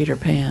saw was Peter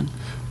Pan,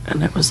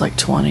 and it was like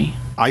 20.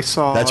 I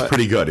saw... That's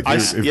pretty good.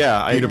 If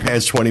Peter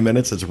Pan's 20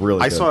 minutes, that's really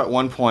good. I saw at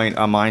one point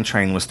a mine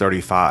train was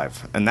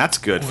 35, and that's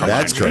good for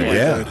That's good,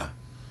 yeah.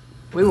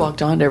 We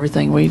walked on to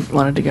everything we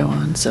wanted to go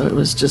on, so it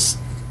was just...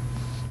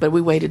 But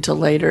we waited till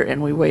later,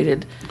 and we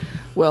waited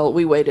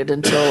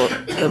until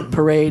the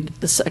parade,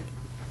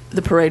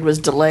 the parade was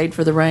delayed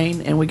for the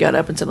rain, and we got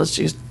up and said, let's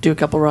just do a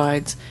couple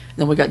rides. And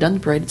then we got done, the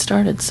parade had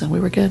started, so we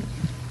were good.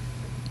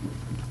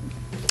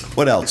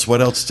 What else?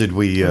 What else did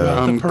we?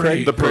 The parade.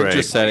 Craig, The Craig parade.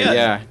 just said it.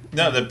 Yeah.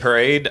 No, the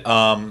parade.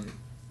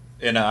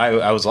 And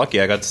I was lucky.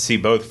 I got to see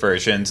both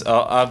versions.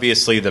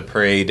 Obviously, the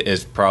parade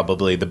is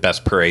probably the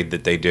best parade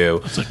that they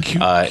do. It's a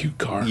cute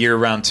car. Year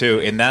round too,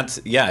 and that's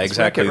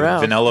exactly. Wreck-It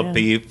Ralph,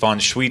 Vanellope von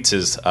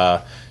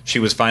Schweetz she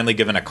was finally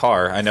given a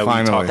car. I know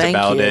Finally. we talked Thank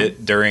about you.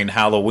 it during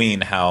Halloween.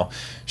 How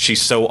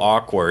she's so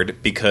awkward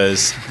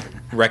because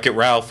Wreck-It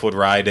Ralph would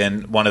ride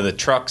in one of the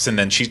trucks, and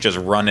then she's just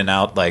running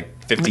out like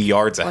 50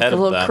 yards Like ahead a of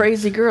little them,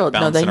 crazy girl.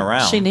 bouncing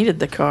around. She needed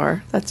the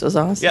car. That was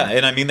awesome. Yeah,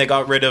 and I mean they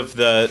got rid of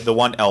the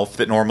one elf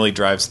that normally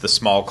drives the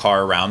small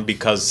car around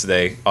because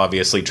they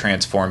obviously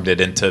transformed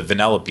it into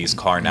Vanellope's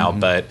car now.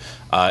 But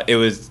it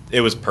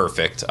was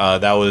perfect.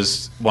 That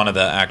was one of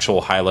the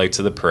actual highlights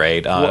of the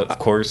parade. Of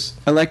course,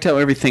 I liked how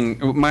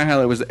my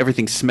highlight was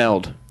everything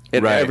smelled.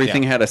 Right,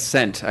 Everything had a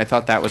scent. I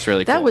thought that was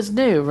really cool. That was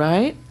new,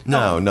 right?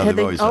 no, Had they've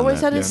they always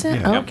done that. had a Yeah.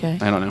 scent? Yeah. Oh, Yep. okay.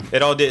 I don't know.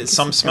 it all did.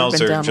 Some It's smells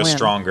never been are just downwind.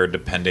 stronger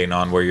depending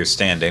on where you're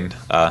standing.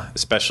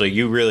 Especially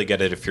you really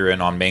get it if you're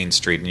in on Main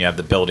Street and you have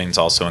the buildings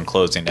also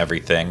enclosing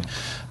everything.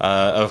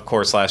 Of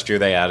course, last year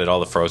they added all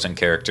the Frozen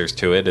characters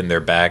to it, and they're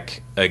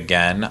back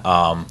again.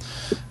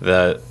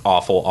 The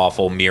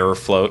awful mirror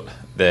float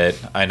that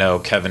I know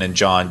Kevin and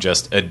John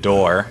just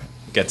adore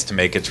gets to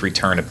make its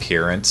return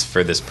appearance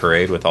for this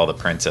parade with all the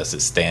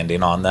princesses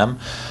standing on them.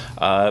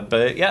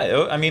 But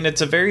yeah, I mean,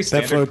 it's a very That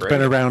standard float's parade.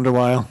 been around a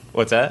while.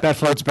 What's that? That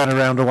float's been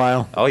around a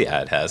while. Oh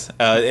yeah, it has.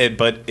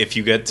 But if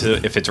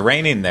it's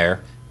raining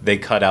there, they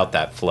cut out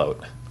that float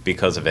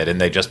because of it,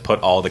 and they just put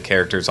all the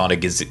characters on the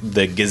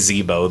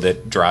gazebo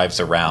that drives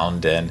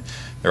around, and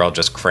they're all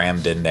just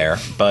crammed in there.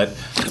 But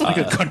Like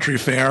a country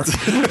fair.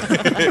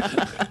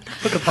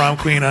 Put the prom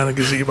queen on a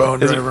gazebo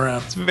and drive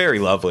around. it's very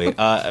lovely.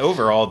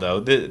 Overall, though,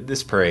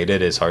 this parade,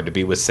 it is hard to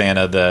beat with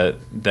Santa.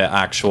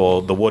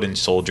 The wooden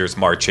soldiers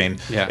marching.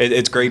 Yeah.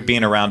 It's great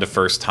being around a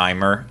first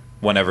timer.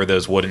 Whenever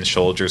those wooden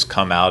soldiers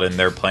come out and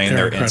they're playing They're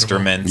their incredible.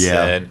 instruments,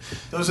 Yeah. and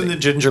Those and the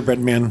gingerbread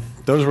man.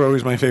 Those were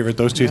always my favorite.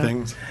 Those two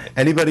things.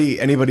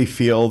 Anybody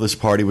feel this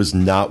party was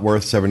not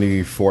worth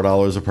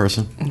 $74 a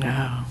person?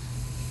 No.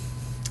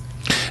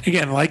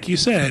 Again, like you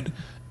said,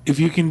 if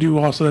you can do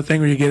also that thing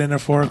where you get in at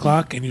 4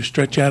 o'clock and you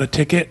stretch out a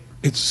ticket,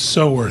 it's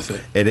so worth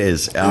it. It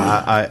is.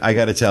 I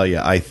got to tell you,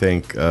 I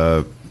think,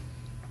 I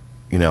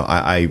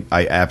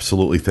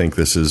absolutely think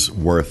this is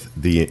worth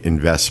the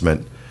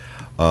investment.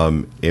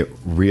 It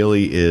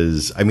really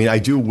is. I mean, I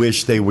do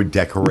wish they would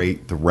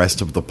decorate the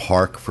rest of the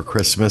park for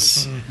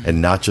Christmas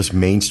and not just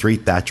Main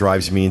Street. That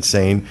drives me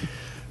insane.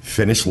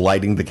 Finish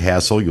lighting the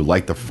castle. You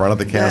light the front of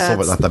the castle,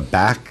 but That's- not the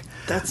back.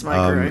 That's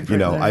my gripe. You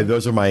know, right there.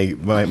 those are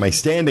my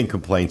standing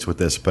complaints with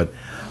this, but.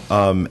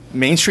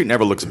 Main Street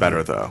never looks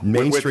better, though.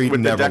 Main Street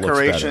with never the looks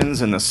better.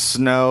 decorations and the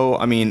snow.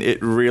 I mean,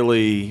 it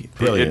really,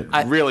 Brilliant.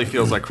 it really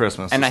feels like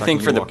Christmas. And the I think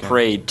second for you the walk in.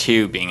 parade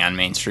too, being on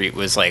Main Street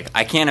was like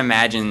I can't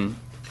imagine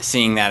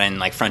seeing that in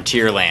like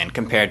Frontierland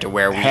compared to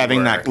where we having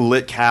were. that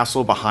lit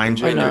castle behind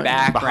you, in the behind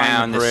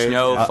background, the parade.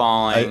 snow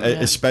falling.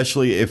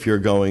 Especially if you're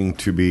going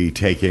to be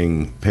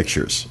taking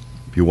pictures.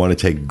 If you want to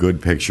take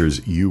good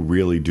pictures, you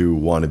really do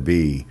want to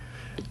be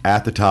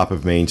at the top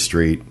of Main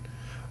Street,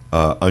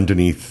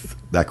 underneath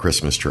that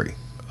Christmas tree,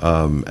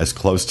 as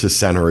close to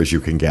center as you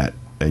can get,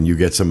 and you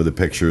get some of the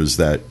pictures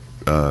that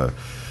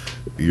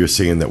you're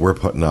seeing that we're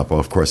putting up. Well,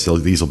 of course,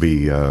 these will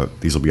be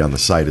on the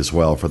site as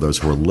well for those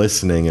who are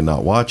listening and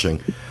not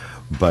watching,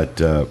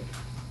 but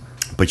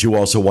you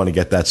also want to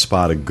get that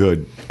spot a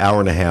good hour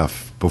and a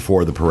half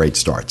before the parade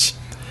starts,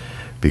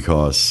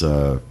 because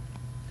the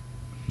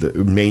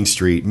Main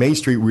Street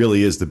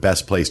really is the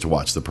best place to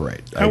watch the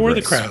parade. I How were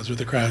agree. the crowds? Were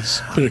the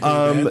crowds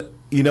particularly bad?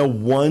 You know,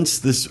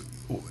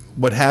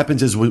 what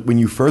happens is when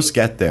you first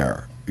get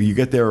there, you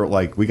get there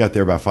like we got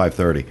there about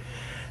 5:30.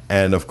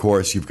 And of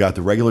course, you've got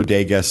the regular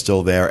day guests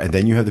still there, and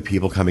then you have the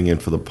people coming in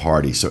for the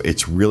party. So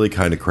it's really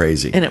kind of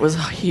crazy. And it was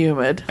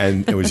humid.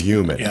 And it was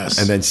humid. Yes.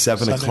 And then 7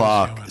 Sunday was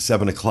o'clock, humid.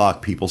 7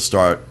 o'clock, people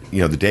start,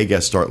 the day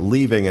guests start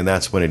leaving, and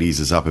that's when it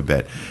eases up a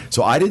bit.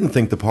 So I didn't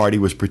think the party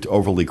was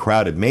overly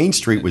crowded. Main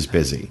Street was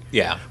busy.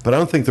 Yeah. But I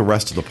don't think the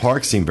rest of the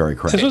park seemed very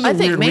This crowded. was a I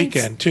think weird Main-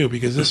 weekend too,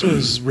 because this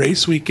was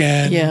race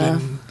weekend Yeah.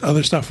 and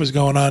other stuff was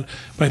going on.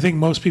 But I think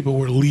most people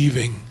were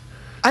leaving.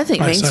 I think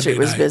by Main Sunday Street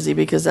was night. busy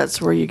because that's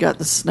where you got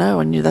the snow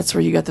and that's where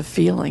you got the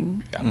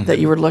feeling that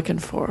you were looking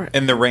for.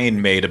 And the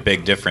rain made a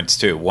big difference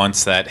too.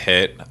 Once that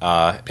hit,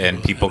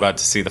 and people got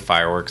to see the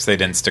fireworks, they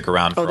didn't stick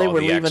around for Oh, they all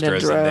were the leaving in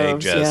extras,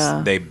 and droves,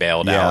 yeah. they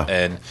bailed Yeah. out.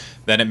 And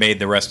then it made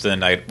the rest of the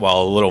night,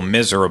 while a little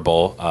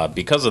miserable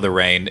because of the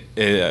rain,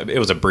 it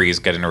was a breeze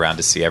getting around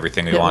to see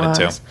everything we It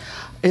wanted was.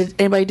 Did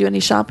anybody do any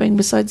shopping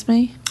besides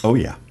me? Oh,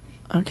 yeah.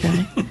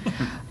 Okay.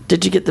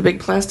 Did you get the big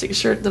plastic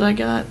shirt that I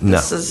got? No.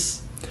 This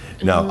is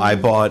No, I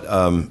bought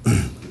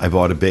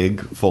a big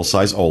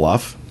full-size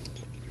Olaf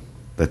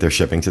that they're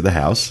shipping to the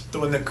house. The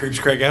one that creeps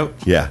Craig out.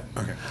 Yeah.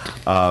 Okay.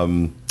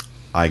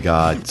 I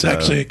got. It's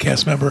actually a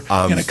cast member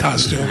in a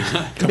costume.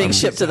 Being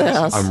shipped to the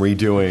house. I'm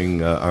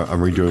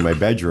redoing my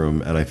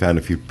bedroom, and I found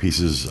a few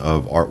pieces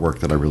of artwork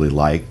that I really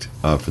liked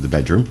for the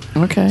bedroom.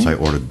 Okay. So I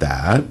ordered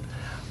that.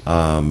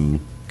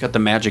 Got the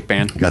Magic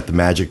Band. Got the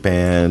Magic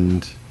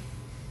Band.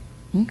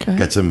 Okay.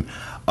 Got some.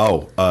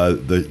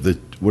 The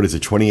what is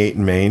it? 28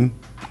 in Maine.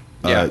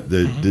 Yeah.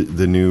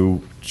 The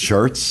new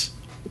shirts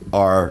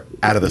are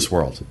out of this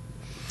world.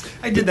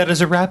 I did that as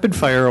a rapid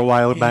fire a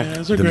while back. Yeah,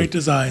 those are great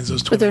designs.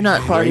 Those, But they're not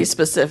 28. party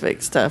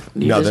specific stuff.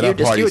 They're not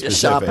party you were just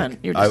specific. shopping.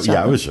 You were just Yeah,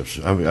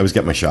 shopping. I was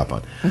getting my shop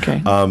on. Okay.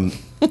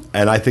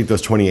 And I think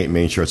those 28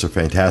 Maine shirts are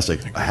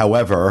fantastic.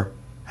 However,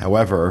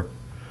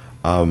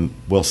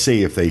 we'll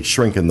see if they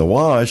shrink in the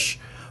wash,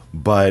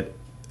 but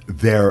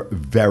they're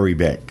very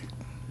big.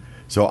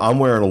 So I'm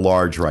wearing a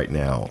large right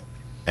now,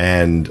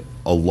 and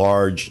a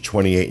large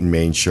 28 in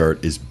Maine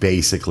shirt is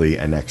basically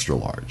an extra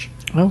large.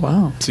 Oh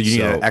wow. So you need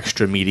So- an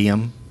extra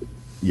medium.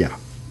 Yeah.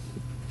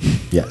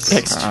 Yes.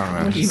 Extra.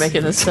 Are you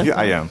making this stuff? Yeah,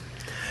 I am.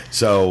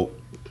 So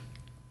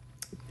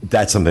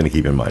that's something to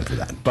keep in mind for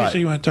that. But So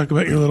you want to talk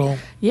about your little?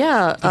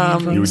 Yeah.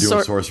 You were doing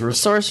Sorcerers?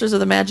 Sorcerers of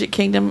the Magic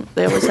Kingdom.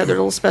 They always have their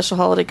little special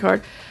holiday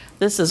card.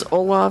 This is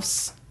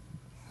Olaf's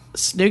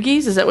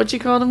Snoogies. Is that what you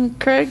called him,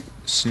 Craig?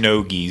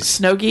 Snogies.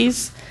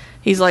 Snogies.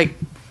 He's like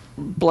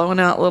blowing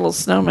out little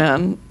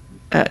snowmen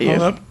at you.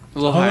 Hold up. A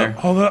little hold higher. Up,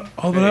 hold up.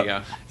 Hold There it you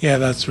up. go. Yeah,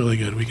 that's really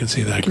good. We can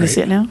see that. Can you Great.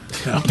 see it now?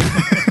 No.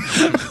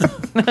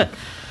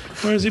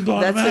 Where is he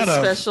blowing That's them his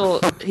out of? special.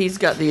 He's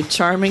got the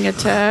charming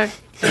attack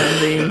and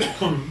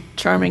the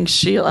charming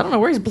shield. I don't know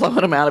where he's blowing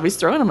them out of. He's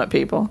throwing them at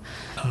people.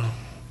 Oh.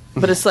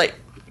 But it's like,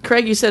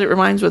 Craig, you said it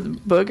reminds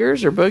with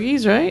boogers or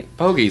boogies, right?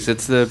 Bogies.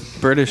 It's the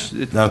British.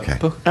 Okay.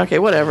 Okay,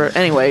 whatever.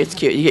 Anyway, it's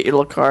cute. You get your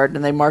little card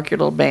and they mark your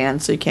little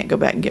band so you can't go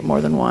back and get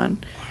more than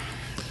one.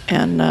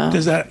 And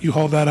Does that you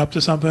hold that up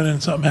to something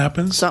and something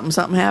happens?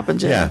 something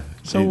happens. Yeah.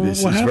 So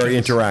this what is very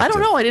happens? interactive. I don't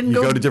know. I didn't you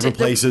go go to different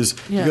to- places.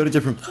 yeah. You go to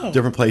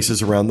different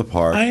places around the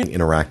park.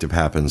 Interactive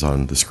happens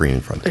on the screen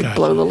in front of They you.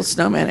 blow little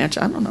snowman at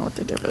you. I don't know what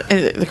they do. But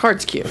anyway, the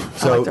card's cute. I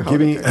So like their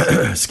give me holiday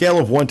card. a scale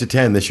of 1 to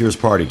 10 this year's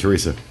party,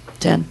 Teresa.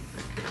 10.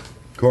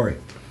 Corey.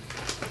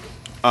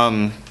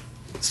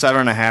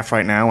 7.5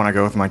 right now. When I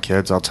go with my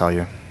kids, I'll tell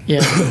you.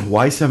 Yeah.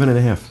 Why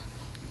 7.5?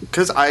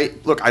 Because I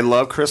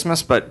love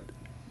Christmas, but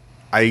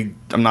I'm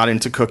not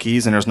into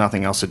cookies, and there's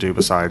nothing else to do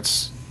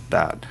besides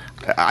that.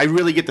 I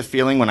really get the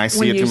feeling when I see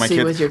When it you through my see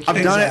kids. with your I've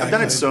kids. done it. I've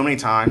done it Exactly. so many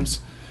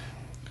times.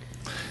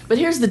 But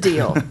here's the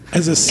deal.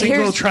 As a single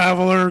Here's-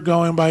 traveler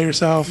going by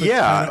yourself, it's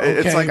Yeah, kinda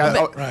it's okay, like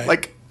but-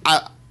 right.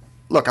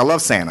 look, I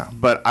love Santa,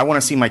 but I want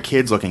to see my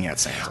kids looking at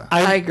Santa.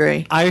 I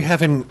agree. I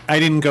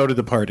didn't go to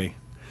the party,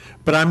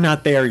 but I'm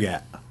not there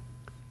yet.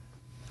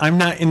 I'm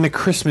not in the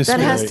Christmas That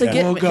spirit has to yet.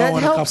 get We'll me. go That in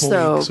a helps, couple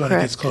though, weeks when it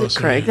Craig. gets closer,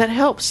 Craig, yeah. that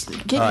helps.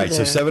 Get All you right, so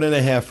there.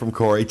 7.5 from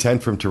Corey, 10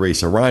 from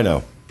Teresa.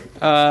 Rhino.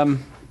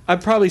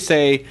 I'd probably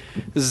say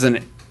this is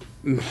an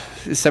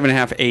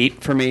 7.5,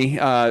 8 for me.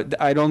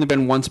 I'd only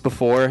been once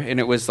before, and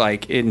it was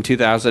like in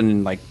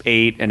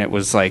 2008, and it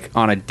was like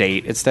on a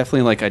date. It's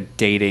definitely like a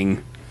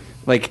dating.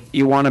 Like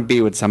you want to be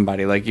with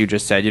somebody, like you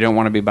just said. You don't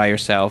want to be by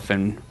yourself,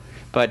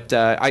 but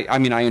I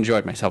mean, I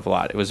enjoyed myself a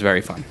lot. It was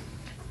very fun.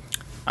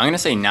 I'm gonna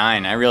say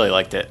 9. I really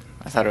liked it.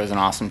 I thought it was an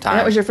awesome time.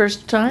 That was your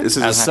first time? This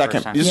is That a was my second.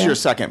 first time. This is Yeah. your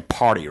second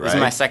party, right? This is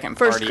my second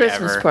First party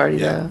Christmas ever. party,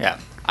 Yeah. though. Yeah,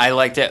 I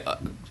liked it.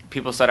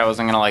 People said I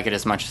wasn't gonna like it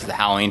as much as the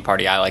Halloween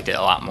party. I liked it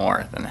a lot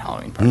more than the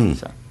Halloween party.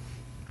 So.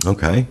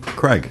 Okay.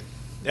 Craig.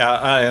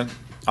 Yeah,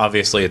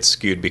 obviously it's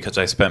skewed because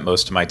I spent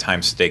most of my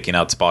time staking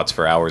out spots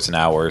for hours and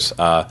hours.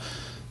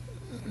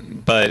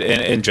 But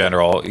in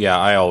general, yeah,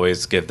 I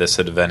always give this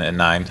event a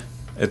 9.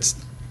 It's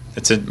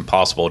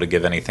impossible to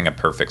give anything a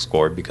perfect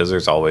score because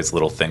there's always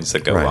little things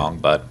that go Right. wrong.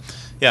 But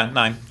yeah,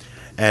 9.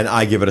 And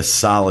I give it a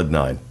solid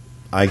 9.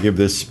 I give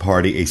this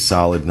party a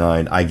solid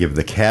 9. I give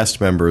the cast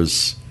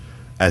members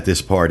at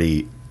this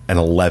party an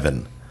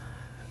 11.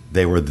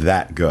 They were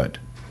that good.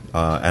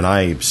 And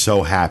I'm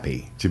so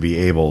happy to be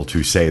able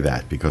to say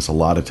that because a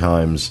lot of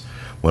times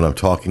when I'm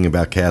talking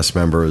about cast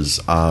members,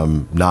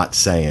 I'm not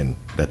saying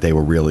that they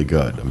were really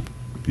good.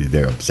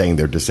 They're saying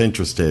they're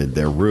disinterested,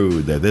 they're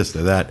rude, they're this,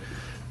 they're that.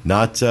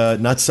 Not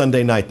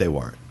Sunday night they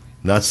weren't.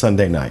 Not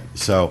Sunday night.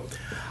 So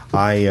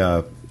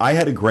I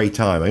had a great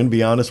time. I'm going to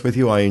be honest with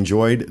you. I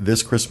enjoyed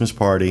this Christmas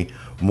party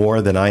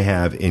more than I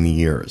have in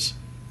years.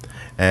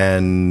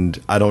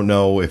 And I don't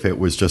know if it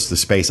was just the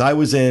space I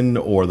was in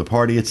or the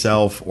party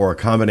itself or a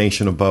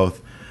combination of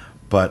both.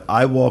 But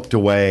I walked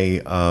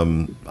away.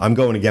 I'm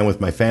going again with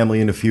my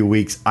family in a few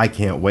weeks. I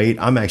can't wait.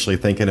 I'm actually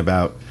thinking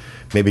about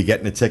maybe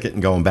getting a ticket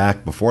and going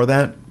back before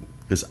that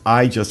because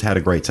I just had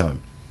a great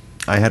time.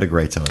 I had a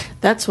great time.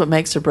 That's what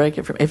makes or break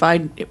it for me. If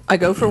I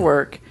go for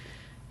work,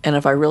 and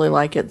if I really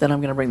like it, then I'm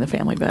going to bring the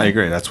family back. I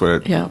agree. That's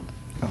what. Yeah.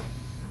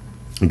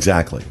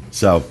 Exactly.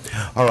 So,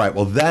 all right.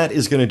 Well, that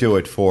is going to do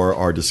it for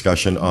our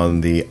discussion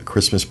on the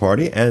Christmas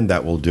party, and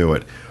that will do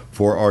it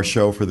for our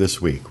show for this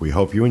week. We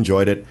hope you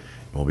enjoyed it.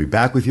 We'll be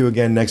back with you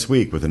again next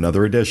week with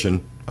another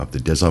edition of the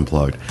Diz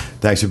Unplugged.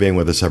 Thanks for being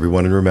with us,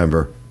 everyone, and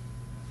remember,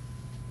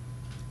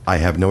 I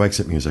have no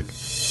exit music.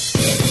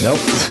 Nope.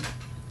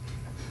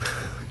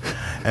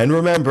 And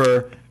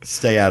remember,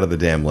 stay out of the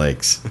damn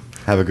lakes.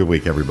 Have a good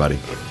week, everybody.